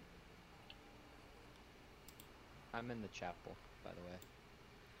 I'm in the chapel, by the way.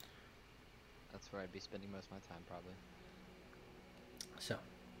 That's where I'd be spending most of my time, probably. So,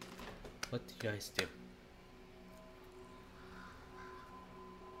 what do you guys do?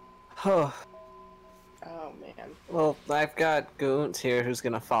 Oh, Oh man. well, I've got Goons here who's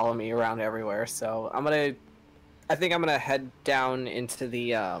gonna follow me around everywhere, so I think I'm gonna head down into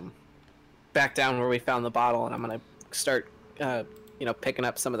the, back down where we found the bottle, and I'm gonna start, you know, picking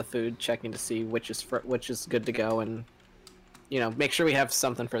up some of the food, checking to see which is good to go, and, you know, make sure we have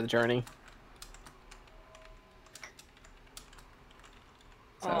something for the journey.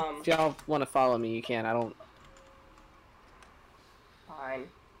 So, if y'all want to follow me, you can. I Fine.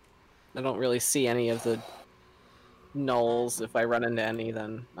 don't really see any of the gnolls. If I run into any,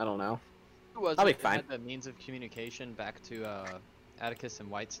 then I don't know. Who was I'll it be that fine. had the means of communication back to Atticus and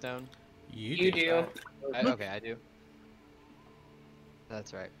Whitestone? You do. Okay, I do.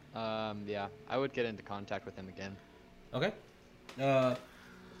 That's right. Yeah, I would get into contact with him again. Okay.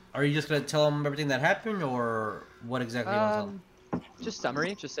 Are you just gonna tell him everything that happened, or what exactly you want to tell him? Just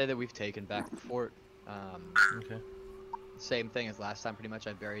summary. Just say that we've taken back the fort. Okay. Same thing as last time, pretty much.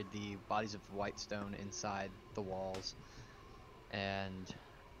 I buried the bodies of Whitestone inside the walls, and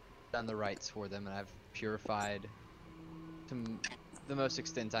done the rites for them, and I've purified to the most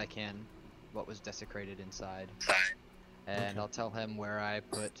extent I can what was desecrated inside. And I'll tell him where I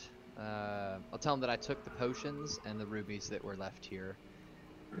put. I'll tell him that I took the potions and the rubies that were left here,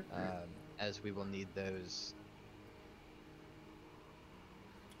 as we will need those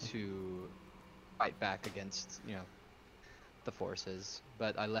to fight back against, you know, the forces.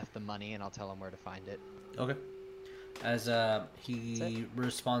 But I left the money, and I'll tell him where to find it. Okay. As he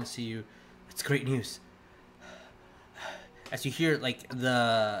responds to you, it's great news. As you hear, like,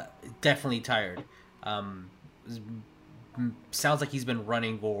 the definitely tired. Sounds like he's been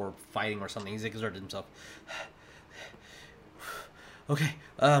running or fighting or something. He's exerted himself. Okay.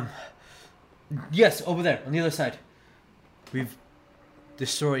 Yes, over there on the other side. We've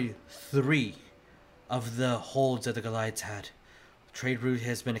destroyed 3 of the holds that the Goliaths had. The trade route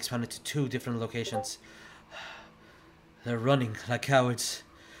has been expanded to 2 different locations. They're running like cowards.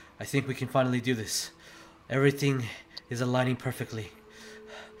 I think we can finally do this. Everything is aligning perfectly.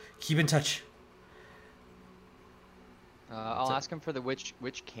 Keep in touch. I'll ask him for the which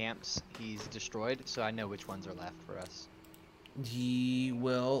camps he's destroyed, so I know which ones are left for us. He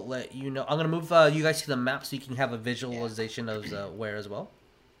will let you know. I'm gonna move you guys to the map so you can have a visualization of where as well.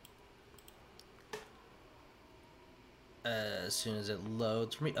 As soon as it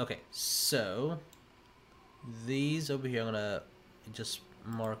loads for me. Okay, so these over here, I'm gonna just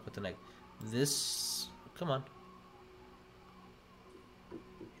mark with the neck. This, come on.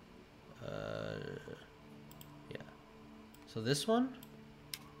 Yeah. So this one,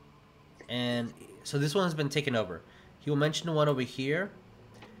 and so this one has been taken over. He will mention the one over here,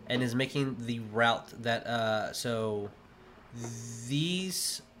 and is making the route that. So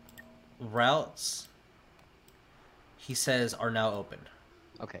these routes, he says, are now open.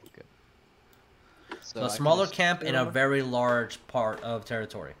 Okay, good. So a smaller camp in a very large part of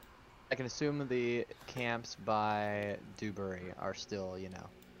territory. I can assume the camps by Dewberry are still,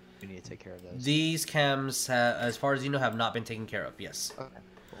 we need to take care of those. These camps, as far as you know, have not been taken care of. Yes. Okay.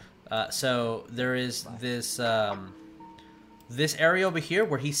 Cool. So there is this this area over here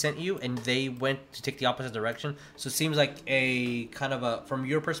where he sent you, and they went to take the opposite direction. So it seems like a kind of a, from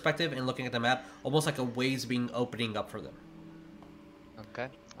your perspective and looking at the map, almost like a ways being opening up for them. Okay.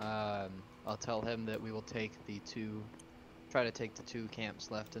 I'll tell him that we will try to take the 2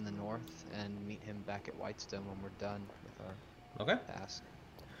 camps left in the north and meet him back at Whitestone when we're done with our task.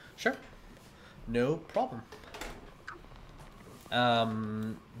 Sure. No problem.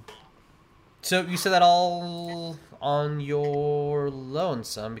 So you said that all on your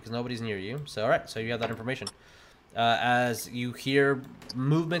lonesome because nobody's near you. So alright, so you have that information. As you hear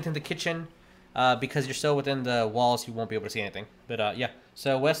movement in the kitchen, because you're still within the walls, you won't be able to see anything. But yeah,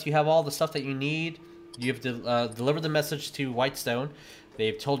 so Wes, you have all the stuff that you need. You have delivered the message to Whitestone.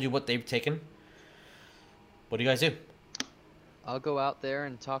 They've told you what they've taken. What do you guys do? I'll go out there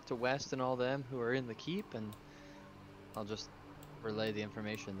and talk to West and all them who are in the keep, and I'll just relay the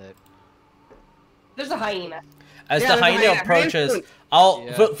information that There's a hyena. As the hyena approaches,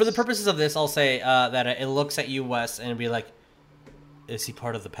 for the purposes of this, I'll say that it looks at you, Wes, and be like, "Is he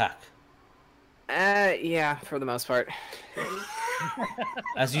part of the pack?" Yeah, for the most part.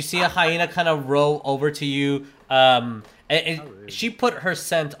 As you see a hyena kind of roll over to you, she put her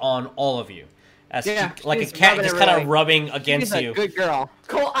scent on all of you. As she, like a cat, just kind of rubbing against you. Good girl.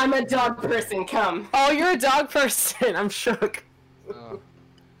 Cole, I'm a dog person. Come. Oh, you're a dog person. I'm shook.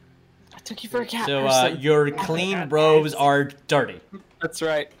 I took you for a cat so, person. your clean robes are dirty. That's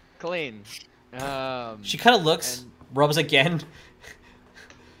right. Clean. She kind of looks, rubs again.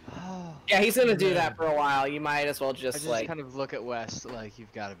 Yeah, he's gonna do that for a while. You might as well just kind of look at West like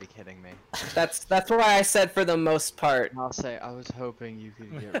you've got to be kidding me. That's why I said for the most part. I'll say I was hoping you could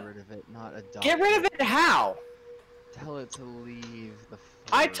get rid of it, not a dog. Get rid of it? How? Tell it to leave the.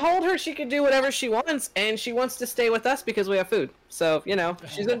 I told her she could do whatever she wants, and she wants to stay with us because we have food. So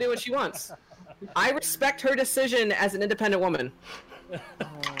she's gonna do what she wants. I respect her decision as an independent woman. Oh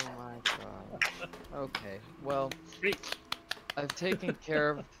my god. Okay. Well, I've taken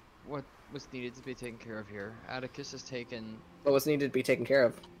care of what was needed to be taken care of here. Atticus has taken... What was needed to be taken care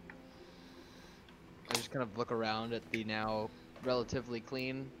of? I just kind of look around at the now relatively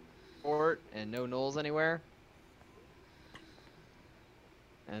clean fort and no gnolls anywhere.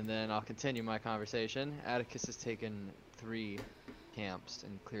 And then I'll continue my conversation. Atticus has taken 3 camps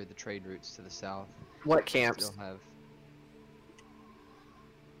and cleared the trade routes to the south. What camps? Still have...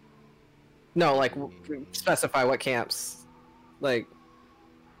 No, like, specify what camps. Like...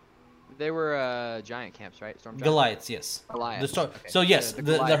 They were giant camps, right? Storm giants? Goliaths, yes. Goliaths. Okay. So yes,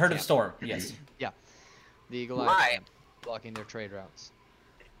 the herd of Storm, yes. Yeah. The Goliath camp, blocking their trade routes.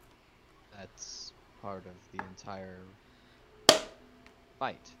 That's part of the entire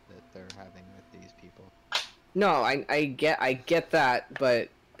fight that they're having with these people. No, I get that, but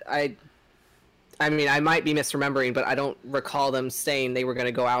I mean, I might be misremembering, but I don't recall them saying they were going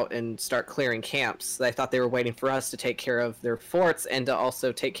to go out and start clearing camps. I thought they were waiting for us to take care of their forts and to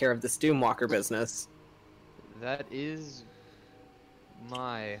also take care of this Doomwalker business. That is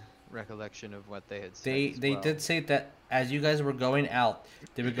my recollection of what they had said. They did say that as you guys were going out,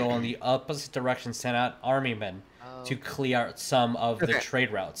 they would go on the opposite direction, send out army men to clear out some of the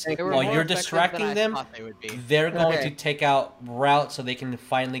trade routes. While you're distracting them, they're going to take out routes so they can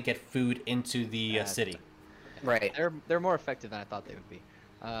finally get food into the city. Right. They're more effective than I thought they would be.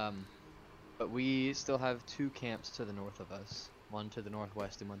 But we still have 2 camps to the north of us. One to the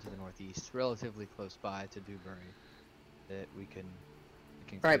northwest and one to the northeast, relatively close by to Dewberry, that we can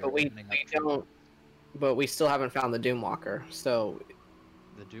right, but we don't. But we still haven't found the Doomwalker, so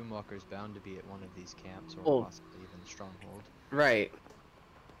the Doomwalker's bound to be at one of these camps, or Oh. possibly even the Stronghold. Right.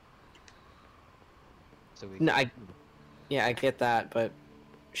 So we. No, can- Yeah, I get that, but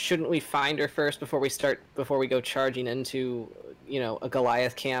shouldn't we find her first before we go charging into, a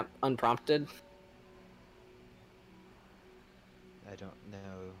Goliath camp unprompted? I don't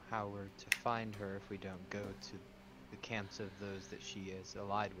know how we're to find her if we don't go to the camps of those that she is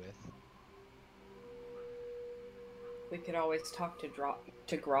allied with. We could always talk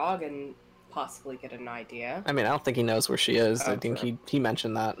to Grog and possibly get an idea. I mean, I don't think he knows where she is. I Oh, think sure. he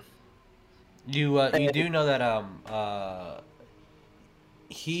mentioned that. You do know that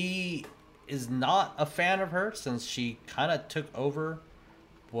he is not a fan of her since she kind of took over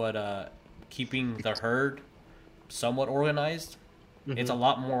keeping the herd somewhat organized. It's a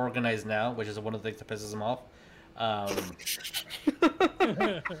lot more organized now, which is one of the things that pisses him off.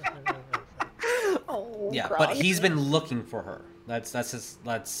 Yeah, but he's been looking for her.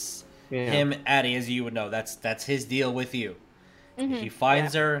 That's him, Addie, as you would know. That's his deal with you. He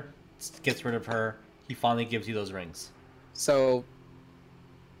finds her, gets rid of her. He finally gives you those rings. So,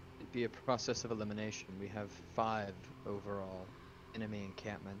 It'd be a process of elimination. We have 5 overall enemy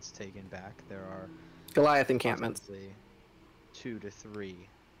encampments taken back. There are Goliath encampments. possibly 2 to 3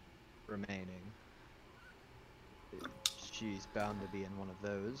 remaining. She's bound to be in one of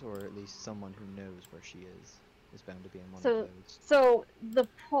those, or at least someone who knows where she is bound to be in one of those. So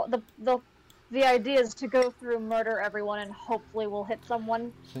the idea is to go through, murder everyone, and hopefully we'll hit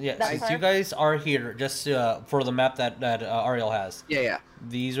someone. So yeah, That's since her? you guys are here, just for the map that Ariel has, Yeah.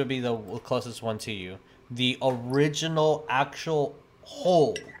 these would be the closest one to you. The original actual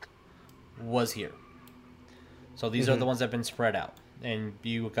hole was here. So these are the ones that have been spread out, and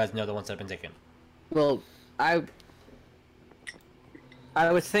you guys know the ones that have been taken. Well, I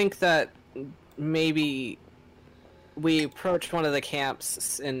would think that maybe we approach one of the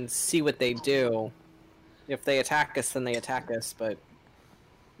camps and see what they do. If they attack us, then they attack us, but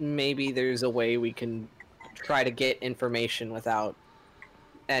maybe there's a way we can try to get information without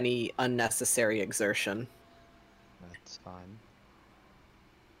any unnecessary exertion. That's fine.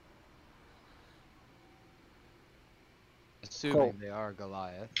 Assuming Cool. they are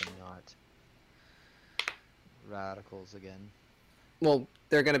Goliath and not radicals again. Well,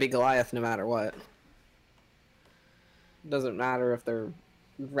 they're going to be Goliath no matter what. Doesn't matter if they're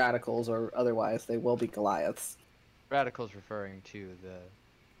radicals or otherwise, they will be Goliaths. Radicals referring to the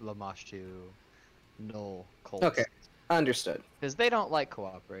Lamashtu Null cult. Okay, understood. Because they don't like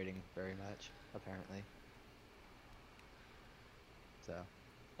cooperating very much, apparently. So,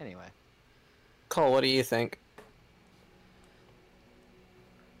 anyway. Cole, what do you think?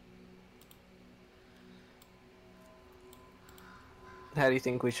 How do you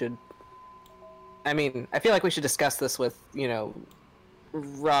think we should... I mean, I feel like we should discuss this with,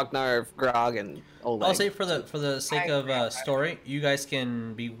 Ragnar, Grog, and Oleg. I'll say for the sake of story, you guys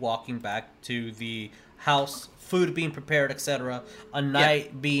can be walking back to the house, food being prepared, etc. A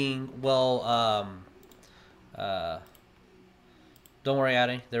night being don't worry,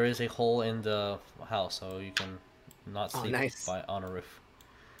 Addie. There is a hole in the house, so you can not sleep nice. on a roof.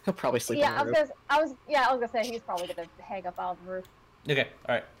 He'll probably sleep Yeah, on the roof. I was gonna say he's probably gonna hang up on the roof. Okay,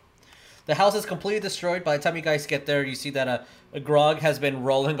 all right. The house is completely destroyed. By the time you guys get there, you see that a Grog has been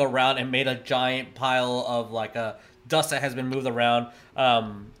rolling around and made a giant pile of dust that has been moved around.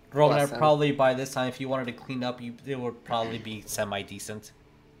 Ragnar, probably by this time, if you wanted to clean up, it would probably be semi-decent.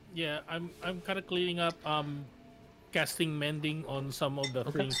 Yeah, I'm kind of cleaning up, casting mending on some of the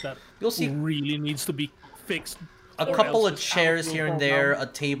things that You'll see really needs to be fixed. a or couple else of the chairs house here will and fall there. down. A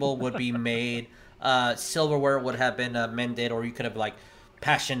table would be made. Silverware would have been mended, or you could have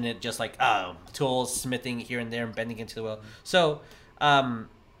passionate, just tools, smithing here and there and bending into the wheel. So,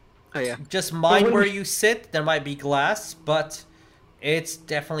 just mind where you sit. There might be glass, but it's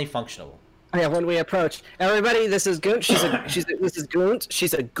definitely functional. Oh, yeah, when we approach, everybody, this is Goont. This is Goont.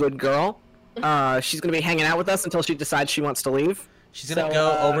 She's a good girl. She's gonna be hanging out with us until she decides she wants to leave. She's gonna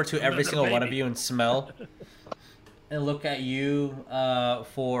go over to every single one of you and smell, and look at you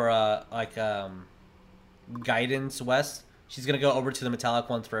for guidance, Wes. She's gonna go over to the metallic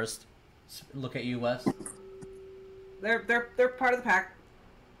ones first. Look at you, Wes. They're part of the pack.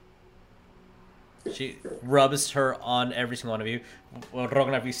 She rubs her on every single one of you. Well,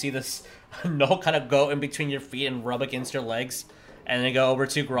 Ragnar, if you see this no kind of go in between your feet and rub against your legs, and then go over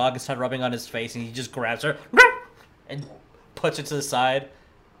to Grog and start rubbing on his face, and he just grabs her and puts her to the side,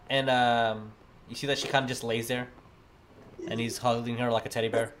 and you see that she kind of just lays there, and he's hugging her like a teddy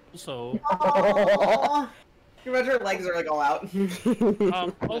bear. So, You imagine her legs are all out.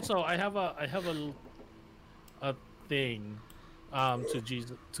 also, I have a thing. to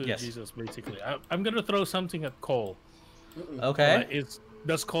Jesus, Yes. Jesus, basically. I'm gonna throw something at Cole. Okay.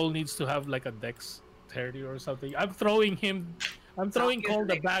 Does Cole needs to have like a dexterity or something? I'm throwing Cole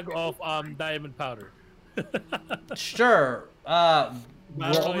the bag of diamond powder. Sure. By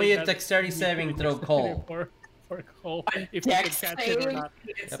the Roll way, me a that's dexterity need to saving be throw, dexterity Cole. for Cole, A if you can dex catch it or save? not.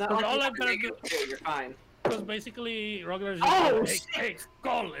 It's Yep. not Because like all you I'm gonna have to do, make it, you're fine. because basically Ragnar just Oh, goes, hey,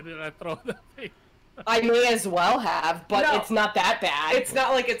 Cole, and then I throw the thing. I may as well have, but No. it's not that bad. It's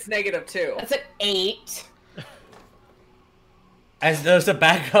not like it's -2. That's an 8. As the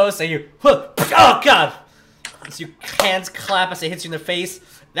bag goes, and you, oh god! As your hands clap as it hits you in the face,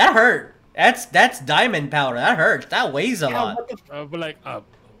 that hurt. That's diamond powder. That hurts. That weighs a lot. But like,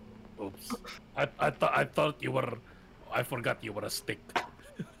 oops. I thought you were. I forgot you were a stick.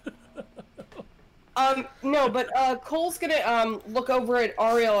 No, but Cole's gonna look over at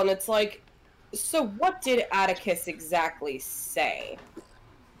Ariel, and it's like, so what did Atticus exactly say?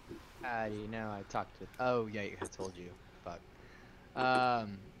 You know, I talked with. Oh yeah, I told you. Fuck.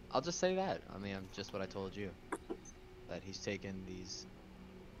 I'll just say that. I mean, just what I told you. That he's taken these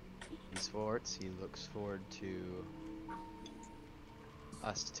forts. He looks forward to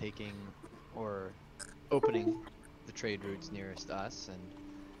us taking or opening the trade routes nearest us, and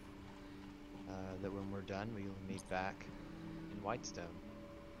that when we're done, we will meet back in Whitestone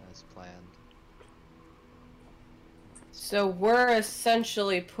as planned. So we're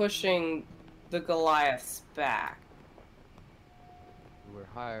essentially pushing the Goliaths back. We're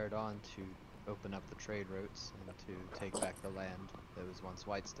hired on to open up the trade routes and to take back the land that was once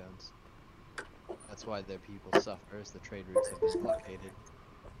Whitestone's. That's why their people suffer, as the trade routes have been blockaded.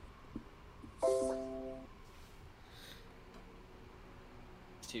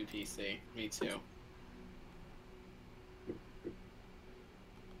 Two PC. Me too.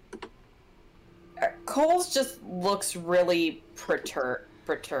 Cole's just looks really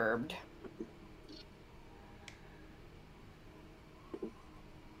perturbed.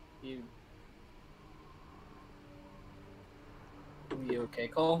 You okay,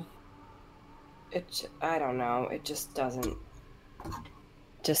 Cole? I don't know. It just doesn't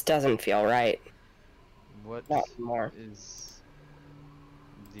feel right. What Not more. is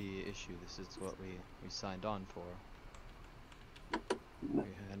the issue? This is what we signed on for. We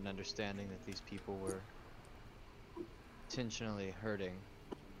had an understanding that these people were intentionally hurting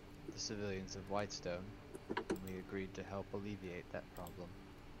the civilians of Whitestone, and we agreed to help alleviate that problem.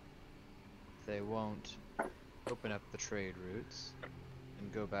 If they won't open up the trade routes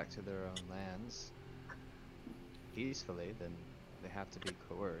and go back to their own lands peacefully, then they have to be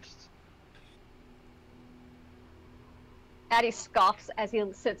coerced. Addie scoffs as he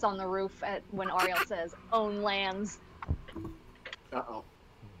sits on the roof when Ariel says, own lands. Uh-oh.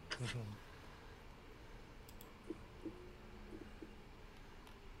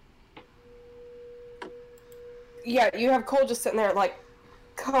 Yeah, you have Cole just sitting there like,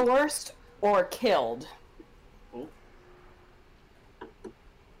 coerced or killed.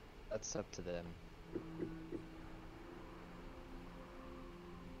 That's up to them.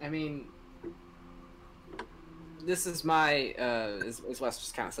 I mean, this is my, as Wes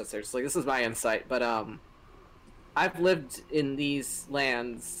just kind of sits there, it's like, this is my insight, but, I've lived in these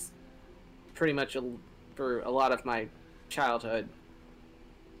lands pretty much for a lot of my childhood,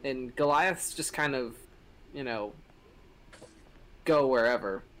 and Goliaths just kind of, you know, go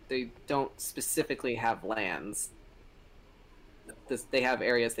wherever. They don't specifically have lands. They have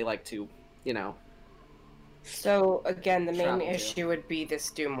areas they like to, you know. So, again, the main Travel to. issue would be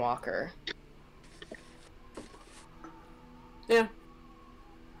this Doomwalker. Yeah.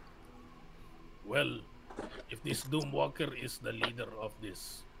 Well, if this Doomwalker is the leader of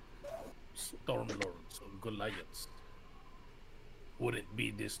this Stormlords or Goliaths, wouldn't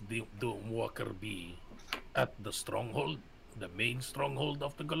be this Doomwalker be at the stronghold, the main stronghold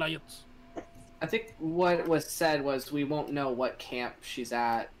of the Goliaths? I think what was said was we won't know what camp she's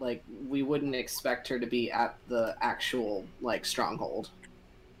at. Like, we wouldn't expect her to be at the actual, like, stronghold.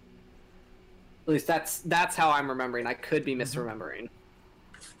 At least that's how I'm remembering. I could be misremembering.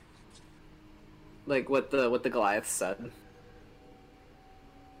 Like what the Goliath said.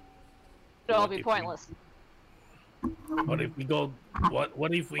 It'll all What be if pointless. What if we go?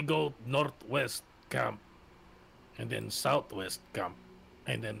 What if we go northwest camp, and then southwest camp,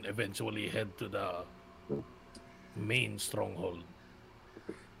 and then eventually head to the main stronghold?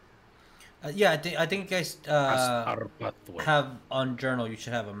 Yeah, I think you guys As our pathway. have on journal. You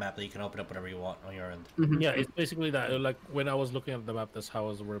should have a map that you can open up whenever you want on your end. Yeah, it's basically that. Like when I was looking at the map, that's how I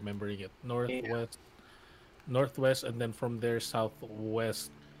was remembering it. Northwest, and then from there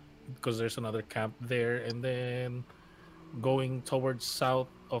southwest, because there's another camp there, and then going towards south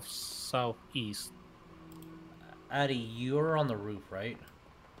of southeast. Addy, you're on the roof, right?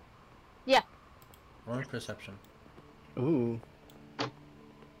 Yeah. Roll perception. Ooh.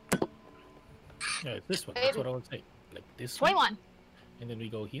 Yeah, it's this one. That's what I would say. Like this 21. one. And then we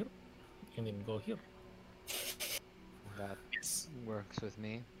go here. And then go here. That works with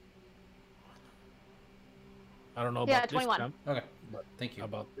me. I don't know Yeah, about 21. this camp, Okay. Thank you.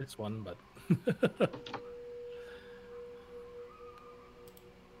 about this one, but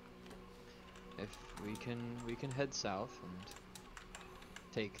If we can head south and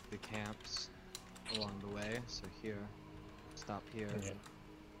take the camps along the way. So here, stop here.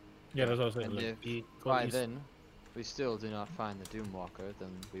 yeah, that's what I was saying. And Like, if we go by east. then we still do not find the Doomwalker,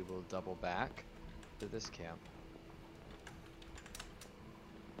 then we will double back to this camp.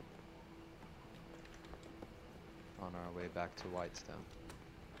 On our way back to Whitestone.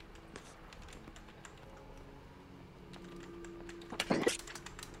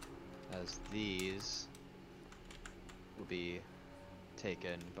 As these will be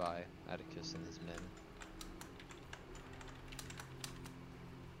taken by Atticus and his men.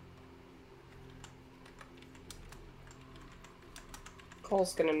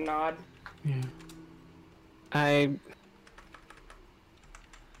 Cole's gonna nod. Yeah. I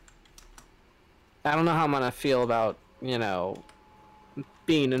don't know how I'm gonna feel about,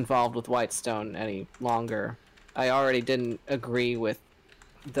 being involved with Whitestone any longer. I already didn't agree with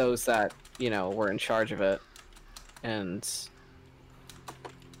those that, were in charge of it. And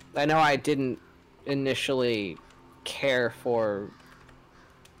I know I didn't initially care for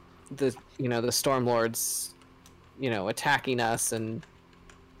the Stormlords, attacking us and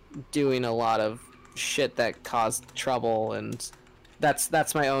doing a lot of shit that caused trouble, and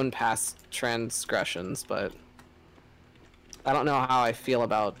that's my own past transgressions, but I don't know how I feel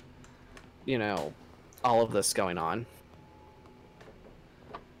about, all of this going on.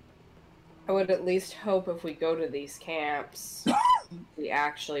 I would at least hope if we go to these camps, we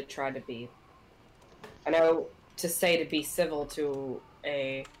actually try to be. I know to be civil to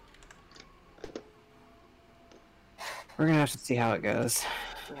a. We're gonna have to see how it goes.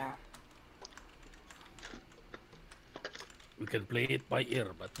 Yeah. We can play it by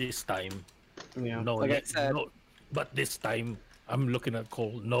ear, but this time, Yeah. no, Like I said, no. But this time, I'm looking at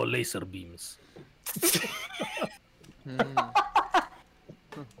Cole. No laser beams.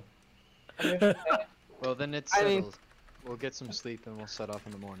 Well, then it's I mean- settled. We'll get some sleep and we'll set off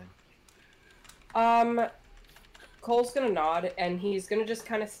in the morning. Cole's gonna nod and he's gonna just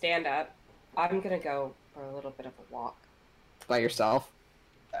kind of stand up. I'm gonna go for a little bit of a walk. by yourself.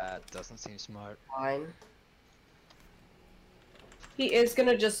 That doesn't seem smart. Fine. He is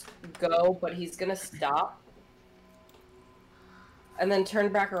gonna just go, but he's gonna stop. And then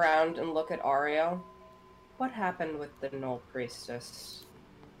turn back around and look at Ario. What happened with the Null Priestess?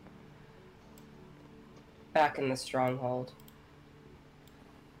 Back in the stronghold.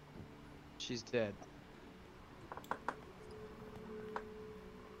 She's dead.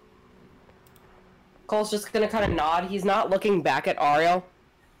 Cole's just gonna kind of nod. He's not looking back at Ariel.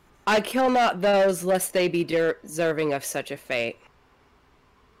 I kill not those lest they be deserving of such a fate.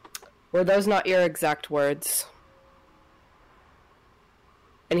 Were those not your exact words?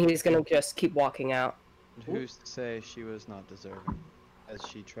 And he's gonna just keep walking out. And who's to say she was not deserving, as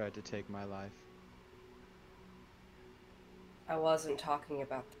she tried to take my life? I wasn't talking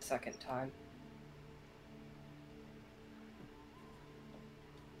about the second time.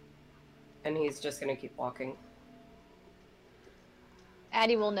 And he's just gonna keep walking.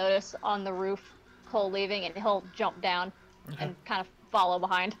 Addy will notice on the roof Cole leaving, and he'll jump down and kind of follow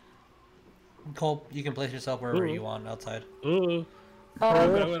behind. Cole, you can place yourself wherever you want outside. I'm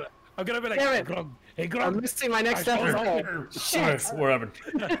gonna be like, Damn hey, it. Grog. Hey, I'm Grog. missing my next I showed episode. Shit. What happened?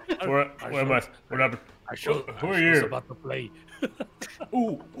 Where am I? What happened? I showed, Who I are was you? about to play.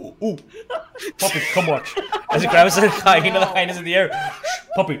 Ooh, ooh, ooh. Puppy, come watch. As he grabs the hyena, the hyena's in the air.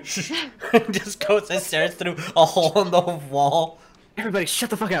 Puppy, shh. Just goes and stares through a hole in the wall. Everybody, shut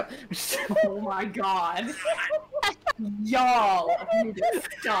the fuck up. Oh my god. Y'all need to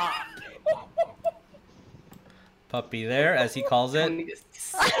stop. Puppy there, as he calls I it. need to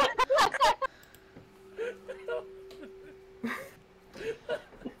stop.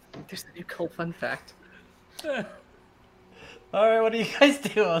 There's a new cool fun fact. Alright, what do you guys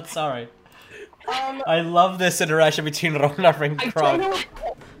do? I'm sorry. Um, I love this interaction between Ragnar and Krog.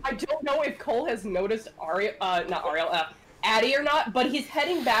 I don't know if Cole has noticed not Ariel, Addy or not, but he's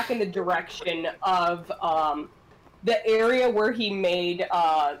heading back in the direction of the area where he made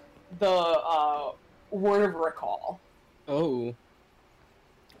the word of recall. Oh.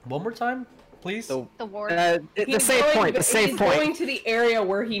 One more time? please? The ward. the He's save going- point. The save he's point. going to the area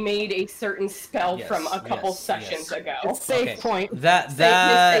where he made a certain spell Yes, from a couple yes, sessions yes. ago. It's save Okay. point. That His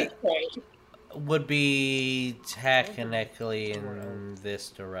that save point. would be technically in this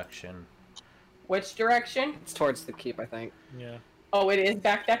direction. Which direction? It's towards the keep, I think. Yeah. Oh, it is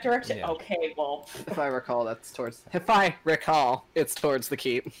back that direction? Yeah. Okay, well, If I recall, that's towards. If I recall, it's towards the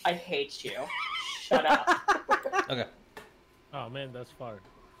keep. I hate you. Shut up. Okay. Oh man, that's far.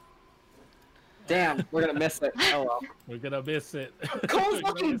 Damn, we're gonna miss it. Oh well. We're gonna miss it. Cole's We're gonna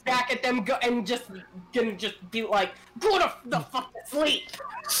looking miss back at them and just gonna just be like, go the fuck to sleep.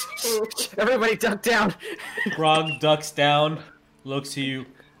 Everybody duck down. Grog ducks down, looks to you.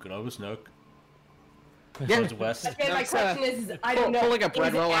 Could I have a snack? Yeah. Towards west. Again, my Ducks, question is, I don't know. pull like a bread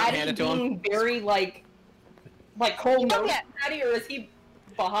is roll out and Addy hand it to him? being very like Cole knows Yeah. Addy, or is he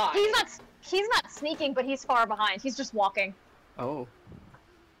behind? He's not sneaking, but he's far behind. He's just walking. Oh.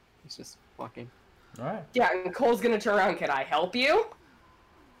 He's just walking. All right. Yeah, and Cole's gonna turn around. Can I help you?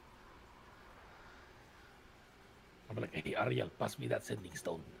 I'm like, hey Ariel, pass me that sending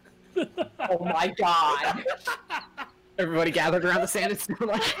stone. Oh my god. Everybody gathered around the sand and stone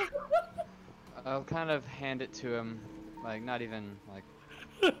like. I'll kind of hand it to him, like not even.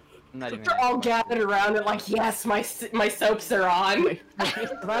 They're all gathered around and like, yes, my soaps are on.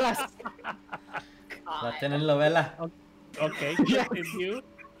 Balas. La telenovela. Okay, Yeah. continue.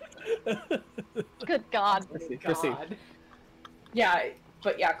 Good God. Proceed. God. Yeah,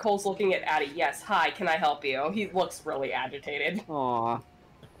 but yeah, Cole's looking at Addy. Yes, hi, can I help you? He looks really agitated. Aw.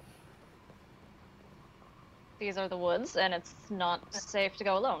 These are the woods, and it's not safe to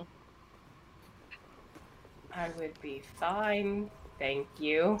go alone. I would be fine, thank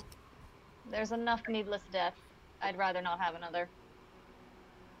you. There's enough needless death. I'd rather not have another.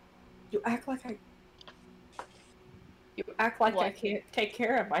 You act like I What? can't take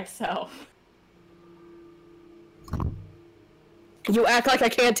care of myself. You act like I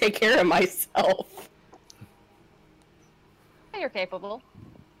can't take care of myself. You're capable.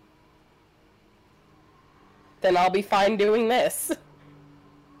 Then I'll be fine doing this.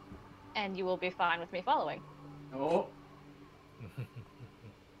 And you will be fine with me following. Oh.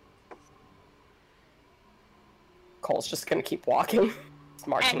 Cole's just gonna keep walking. He's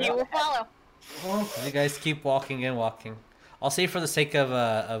marching And you up. will follow. You guys keep walking and walking. I'll say for the sake of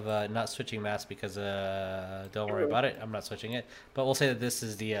not switching maps because don't worry about it. I'm not switching it. But we'll say that this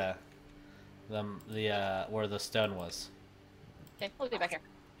is the where the stone was. Okay, we'll be back here.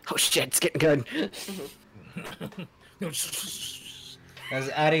 Oh shit, it's getting good. As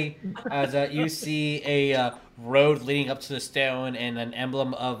Addy, you see a road leading up to the stone and an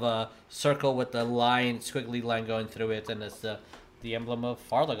emblem of a circle with a line, squiggly line going through it, and it's the emblem of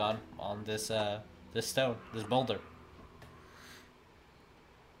Farlagon on this this stone, this boulder.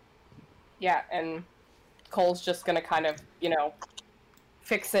 Yeah, and Cole's just gonna kind of,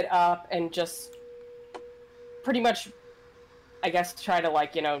 fix it up and just pretty much, I guess, try to,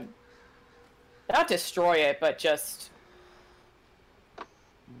 like, not destroy it, but just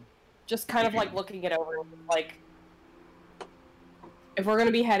kind of, like, looking it over, like, if we're gonna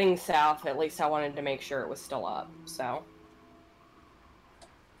be heading south, at least I wanted to make sure it was still up, so.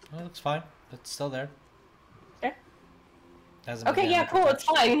 Well, it's fine. It's still there. Yeah. Hasn't been Okay, yeah, damaged cool, or it's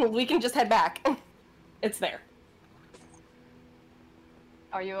touched. fine. We can just head back. It's there.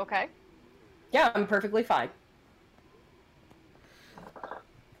 Are you okay? Yeah, I'm perfectly fine.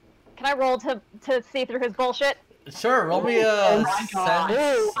 Can I roll to see through his bullshit? Sure, roll me Oh my God.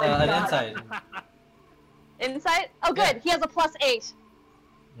 sense, Oh my an God. insight. Insight? Oh, good. Yeah. He has a +8.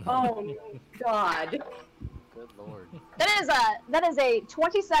 Oh, God. Good lord. That is a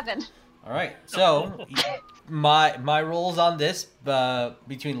 27. All right, so my rules on this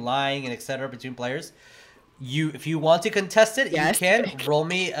between lying and etc. between players. If you want to contest it, Yes. you can roll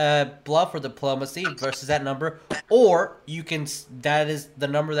me a bluff or diplomacy versus that number, or you can. That is the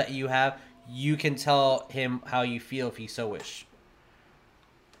number that you have. You can tell him how you feel if you so wish.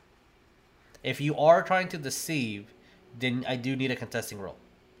 If you are trying to deceive, then I do need a contesting roll.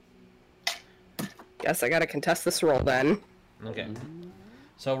 Guess I gotta contest this roll then. Okay.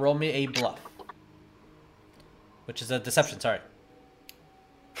 So roll me a bluff, which is a deception. Sorry.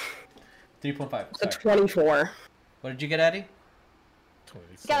 3.5. It's a Sorry. 24. What did you get, Eddie?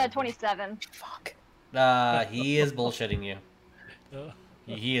 He got a 27. Fuck. He is bullshitting you.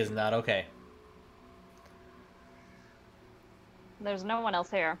 He is not okay. There's no one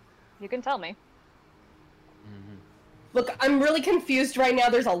else here. You can tell me. Look, I'm really confused right now.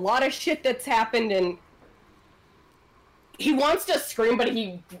 There's a lot of shit that's happened, and he wants to scream, but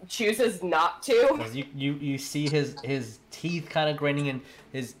he chooses not to. 'Cause you see his teeth kind of grinding and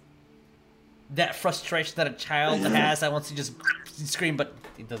his that frustration that a child has that wants to just scream, but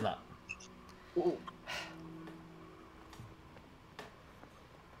it does not. Ooh.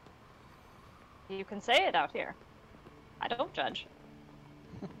 You can say it out here. I don't judge.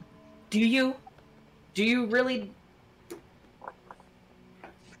 Do you? Do you really?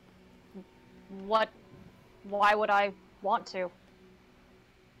 What? Why would I want to?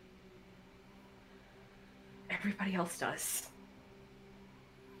 Everybody else does.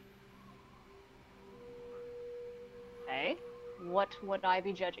 Okay. What would I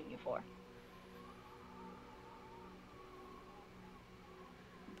be judging you for?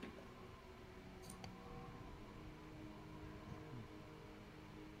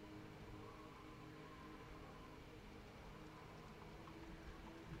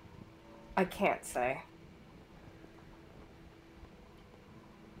 I can't say.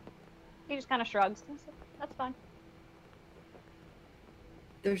 He just kind of shrugs. And says, that's fine.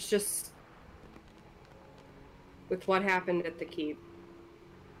 There's just, with what happened at the keep,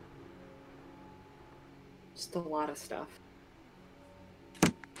 just a lot of stuff.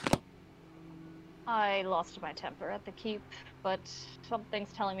 I lost my temper at the keep, but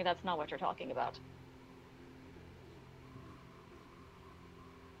something's telling me that's not what you're talking about.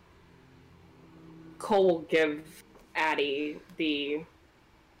 Cole will give Addie the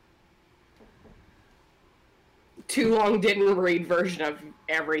too long didn't read version of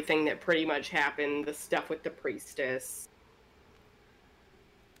everything that pretty much happened, the stuff with the priestess.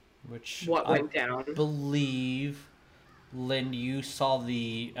 Which what I went down. believe, Lynn, you saw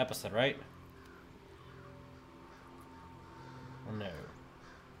the episode, right? Or no?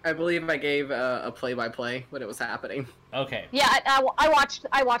 I believe I gave a play-by-play when it was happening. Okay. Yeah, I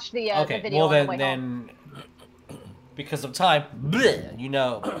watched the Okay. the video Well, on then, the way home. because of time, bleh, you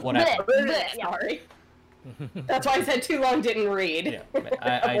know what happened. Yeah. Sorry. That's why I said too long didn't read Yeah,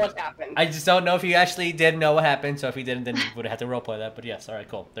 what happened. I just don't know if he actually did know what happened. So if he didn't, then he would have had to roleplay that. But yes, all right,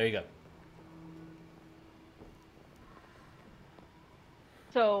 cool. There you go.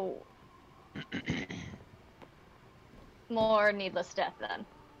 So, more needless death then.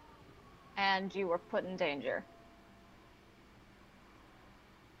 And you were put in danger.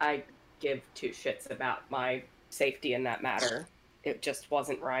 I give two shits about my safety in that matter. It just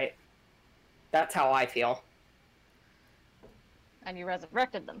wasn't right. That's how I feel. And you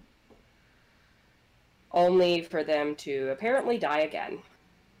resurrected them. Only for them to apparently die again.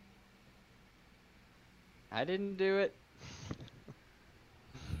 I didn't do it.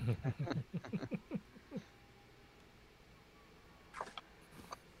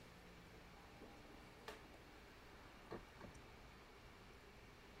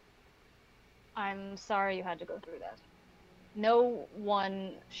 I'm sorry you had to go through that. No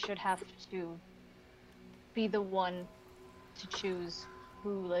one should have to be the one to choose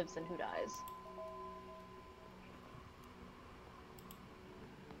who lives and who dies.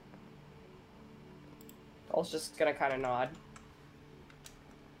 I was just gonna kind of nod.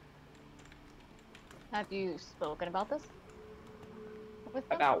 Have you spoken about this with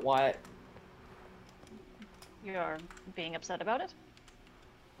them? About what? You're being upset about it?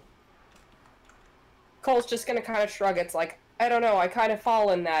 Cole's just gonna kind of shrug. It's like, I don't know, I kind of fall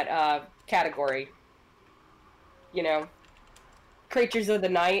in that category. You know, creatures of the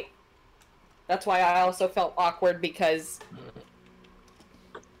night. That's why I also felt awkward because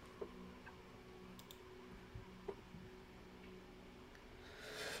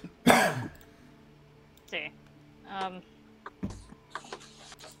see.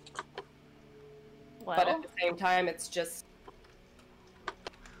 Well, but at the same time, it's just,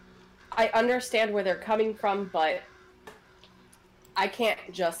 I understand where they're coming from, but I can't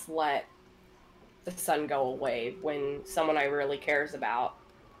just let the sun go away when someone I really care about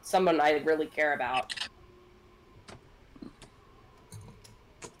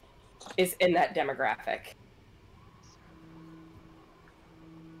is in that demographic.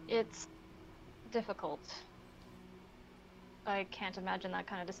 it's difficult. I can't imagine that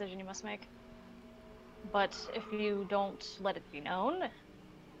kind of decision you must make. But if you don't let it be known,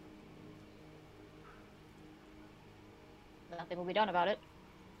 nothing will be done about it.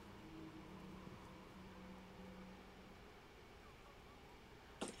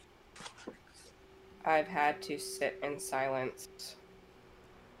 I've had to sit in silence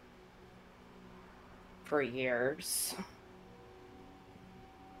for years.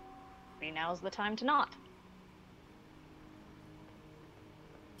 Maybe now's the time to not.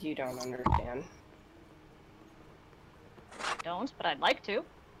 You don't understand. I don't, but I'd like to.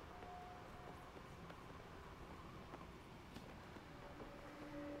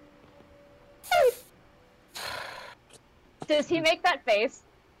 Does he make that face?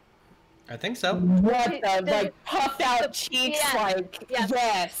 I think so. What the, like, puffed out cheeks, yeah. like, Yeah.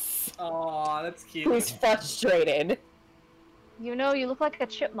 yes. Aw, that's cute. Who's frustrated. You know, you look like a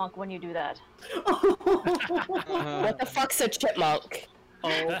chipmunk when you do that. What the fuck's a chipmunk?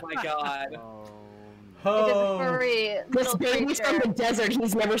 Oh my god. It is a furry This little baby's from the creature. desert,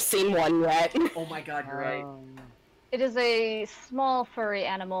 he's never seen one yet. Oh my god, you're right. It is a small furry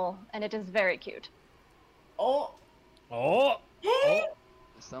animal, and it is very cute. Oh! Oh! Oh!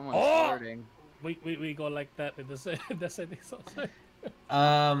 Someone's Oh! flirting. We go like that in the setting also.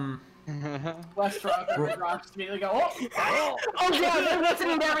 West Rock, Red Rock, immediately go, oh! Oh god, they're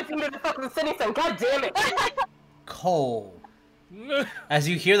listening to everything to the fucking city, so god damn it! Cole. As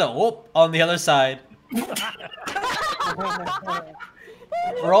you hear the whoop on the other side.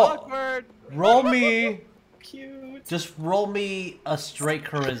 Roll me. Cute. Just roll me a straight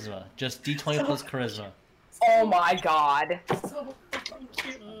charisma. Just D20 plus charisma. Oh my god. So fucking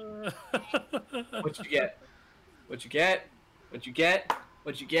cute. What you get? What you get? What you get?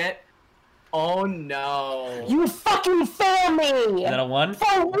 What you get? Oh no. You fucking failed me! Is that a 1?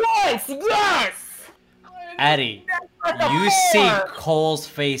 For once, yes! Addie, That's a you see 4. Cole's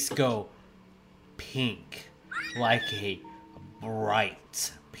face go pink. Like a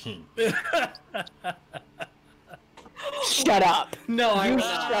bright pink. Shut up. No, I'm You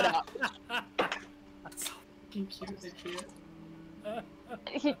not. shut up. That's so fucking cute, Nikia.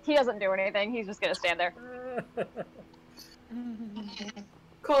 He doesn't do anything. He's just gonna stand there.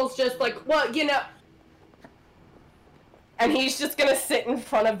 Cole's just like, well, you know... And he's just gonna sit in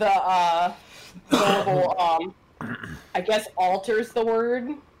front of the, little, I guess altar's the word.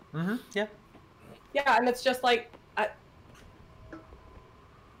 Mm-hmm, yeah. Yeah, and it's just like,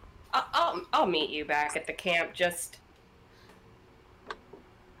 I'll meet you back at the camp, just...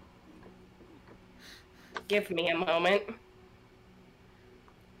 Give me a moment.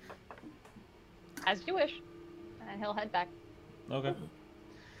 As you wish. And he'll head back. Okay.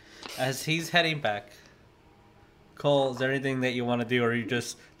 As he's heading back, Cole, is there anything that you want to do, or are you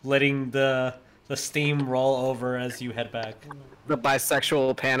just letting the steam roll over as you head back? The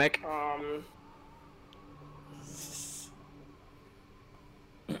bisexual panic.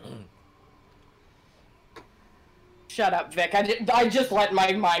 Shut up, Vic. I just let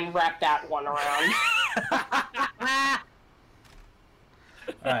my mind wrap that one around.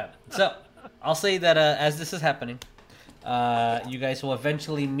 Alright, so I'll say that as this is happening, you guys will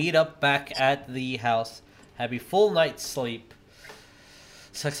eventually meet up back at the house, have a full night's sleep,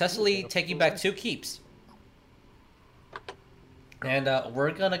 successfully taking back 2 keeps. And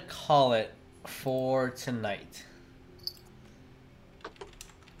we're gonna call it for tonight.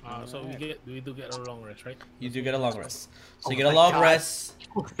 So we do get a long rest, right? You do get a long rest. So you Oh get a my long God. rest.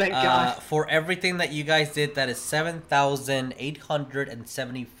 Thank God. For everything that you guys did, that is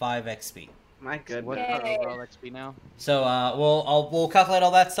 7,875 XP. My goodness. What's our overall XP now? So we'll calculate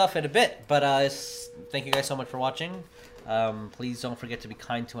all that stuff in a bit. But thank you guys so much for watching. Please don't forget to be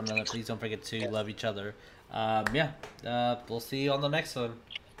kind to one another. Please don't forget to love each other. We'll see you on the next one.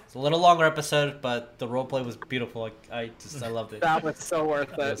 It's a little longer episode, but the roleplay was beautiful. I loved it. That was so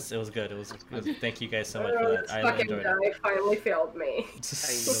worth it. It was good. It was thank you guys so much for that. I really enjoyed it. finally failed me.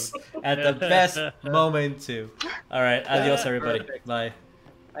 At the best moment too. All right, adios everybody. Perfect. Bye.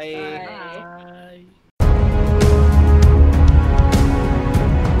 Bye. Bye. Bye.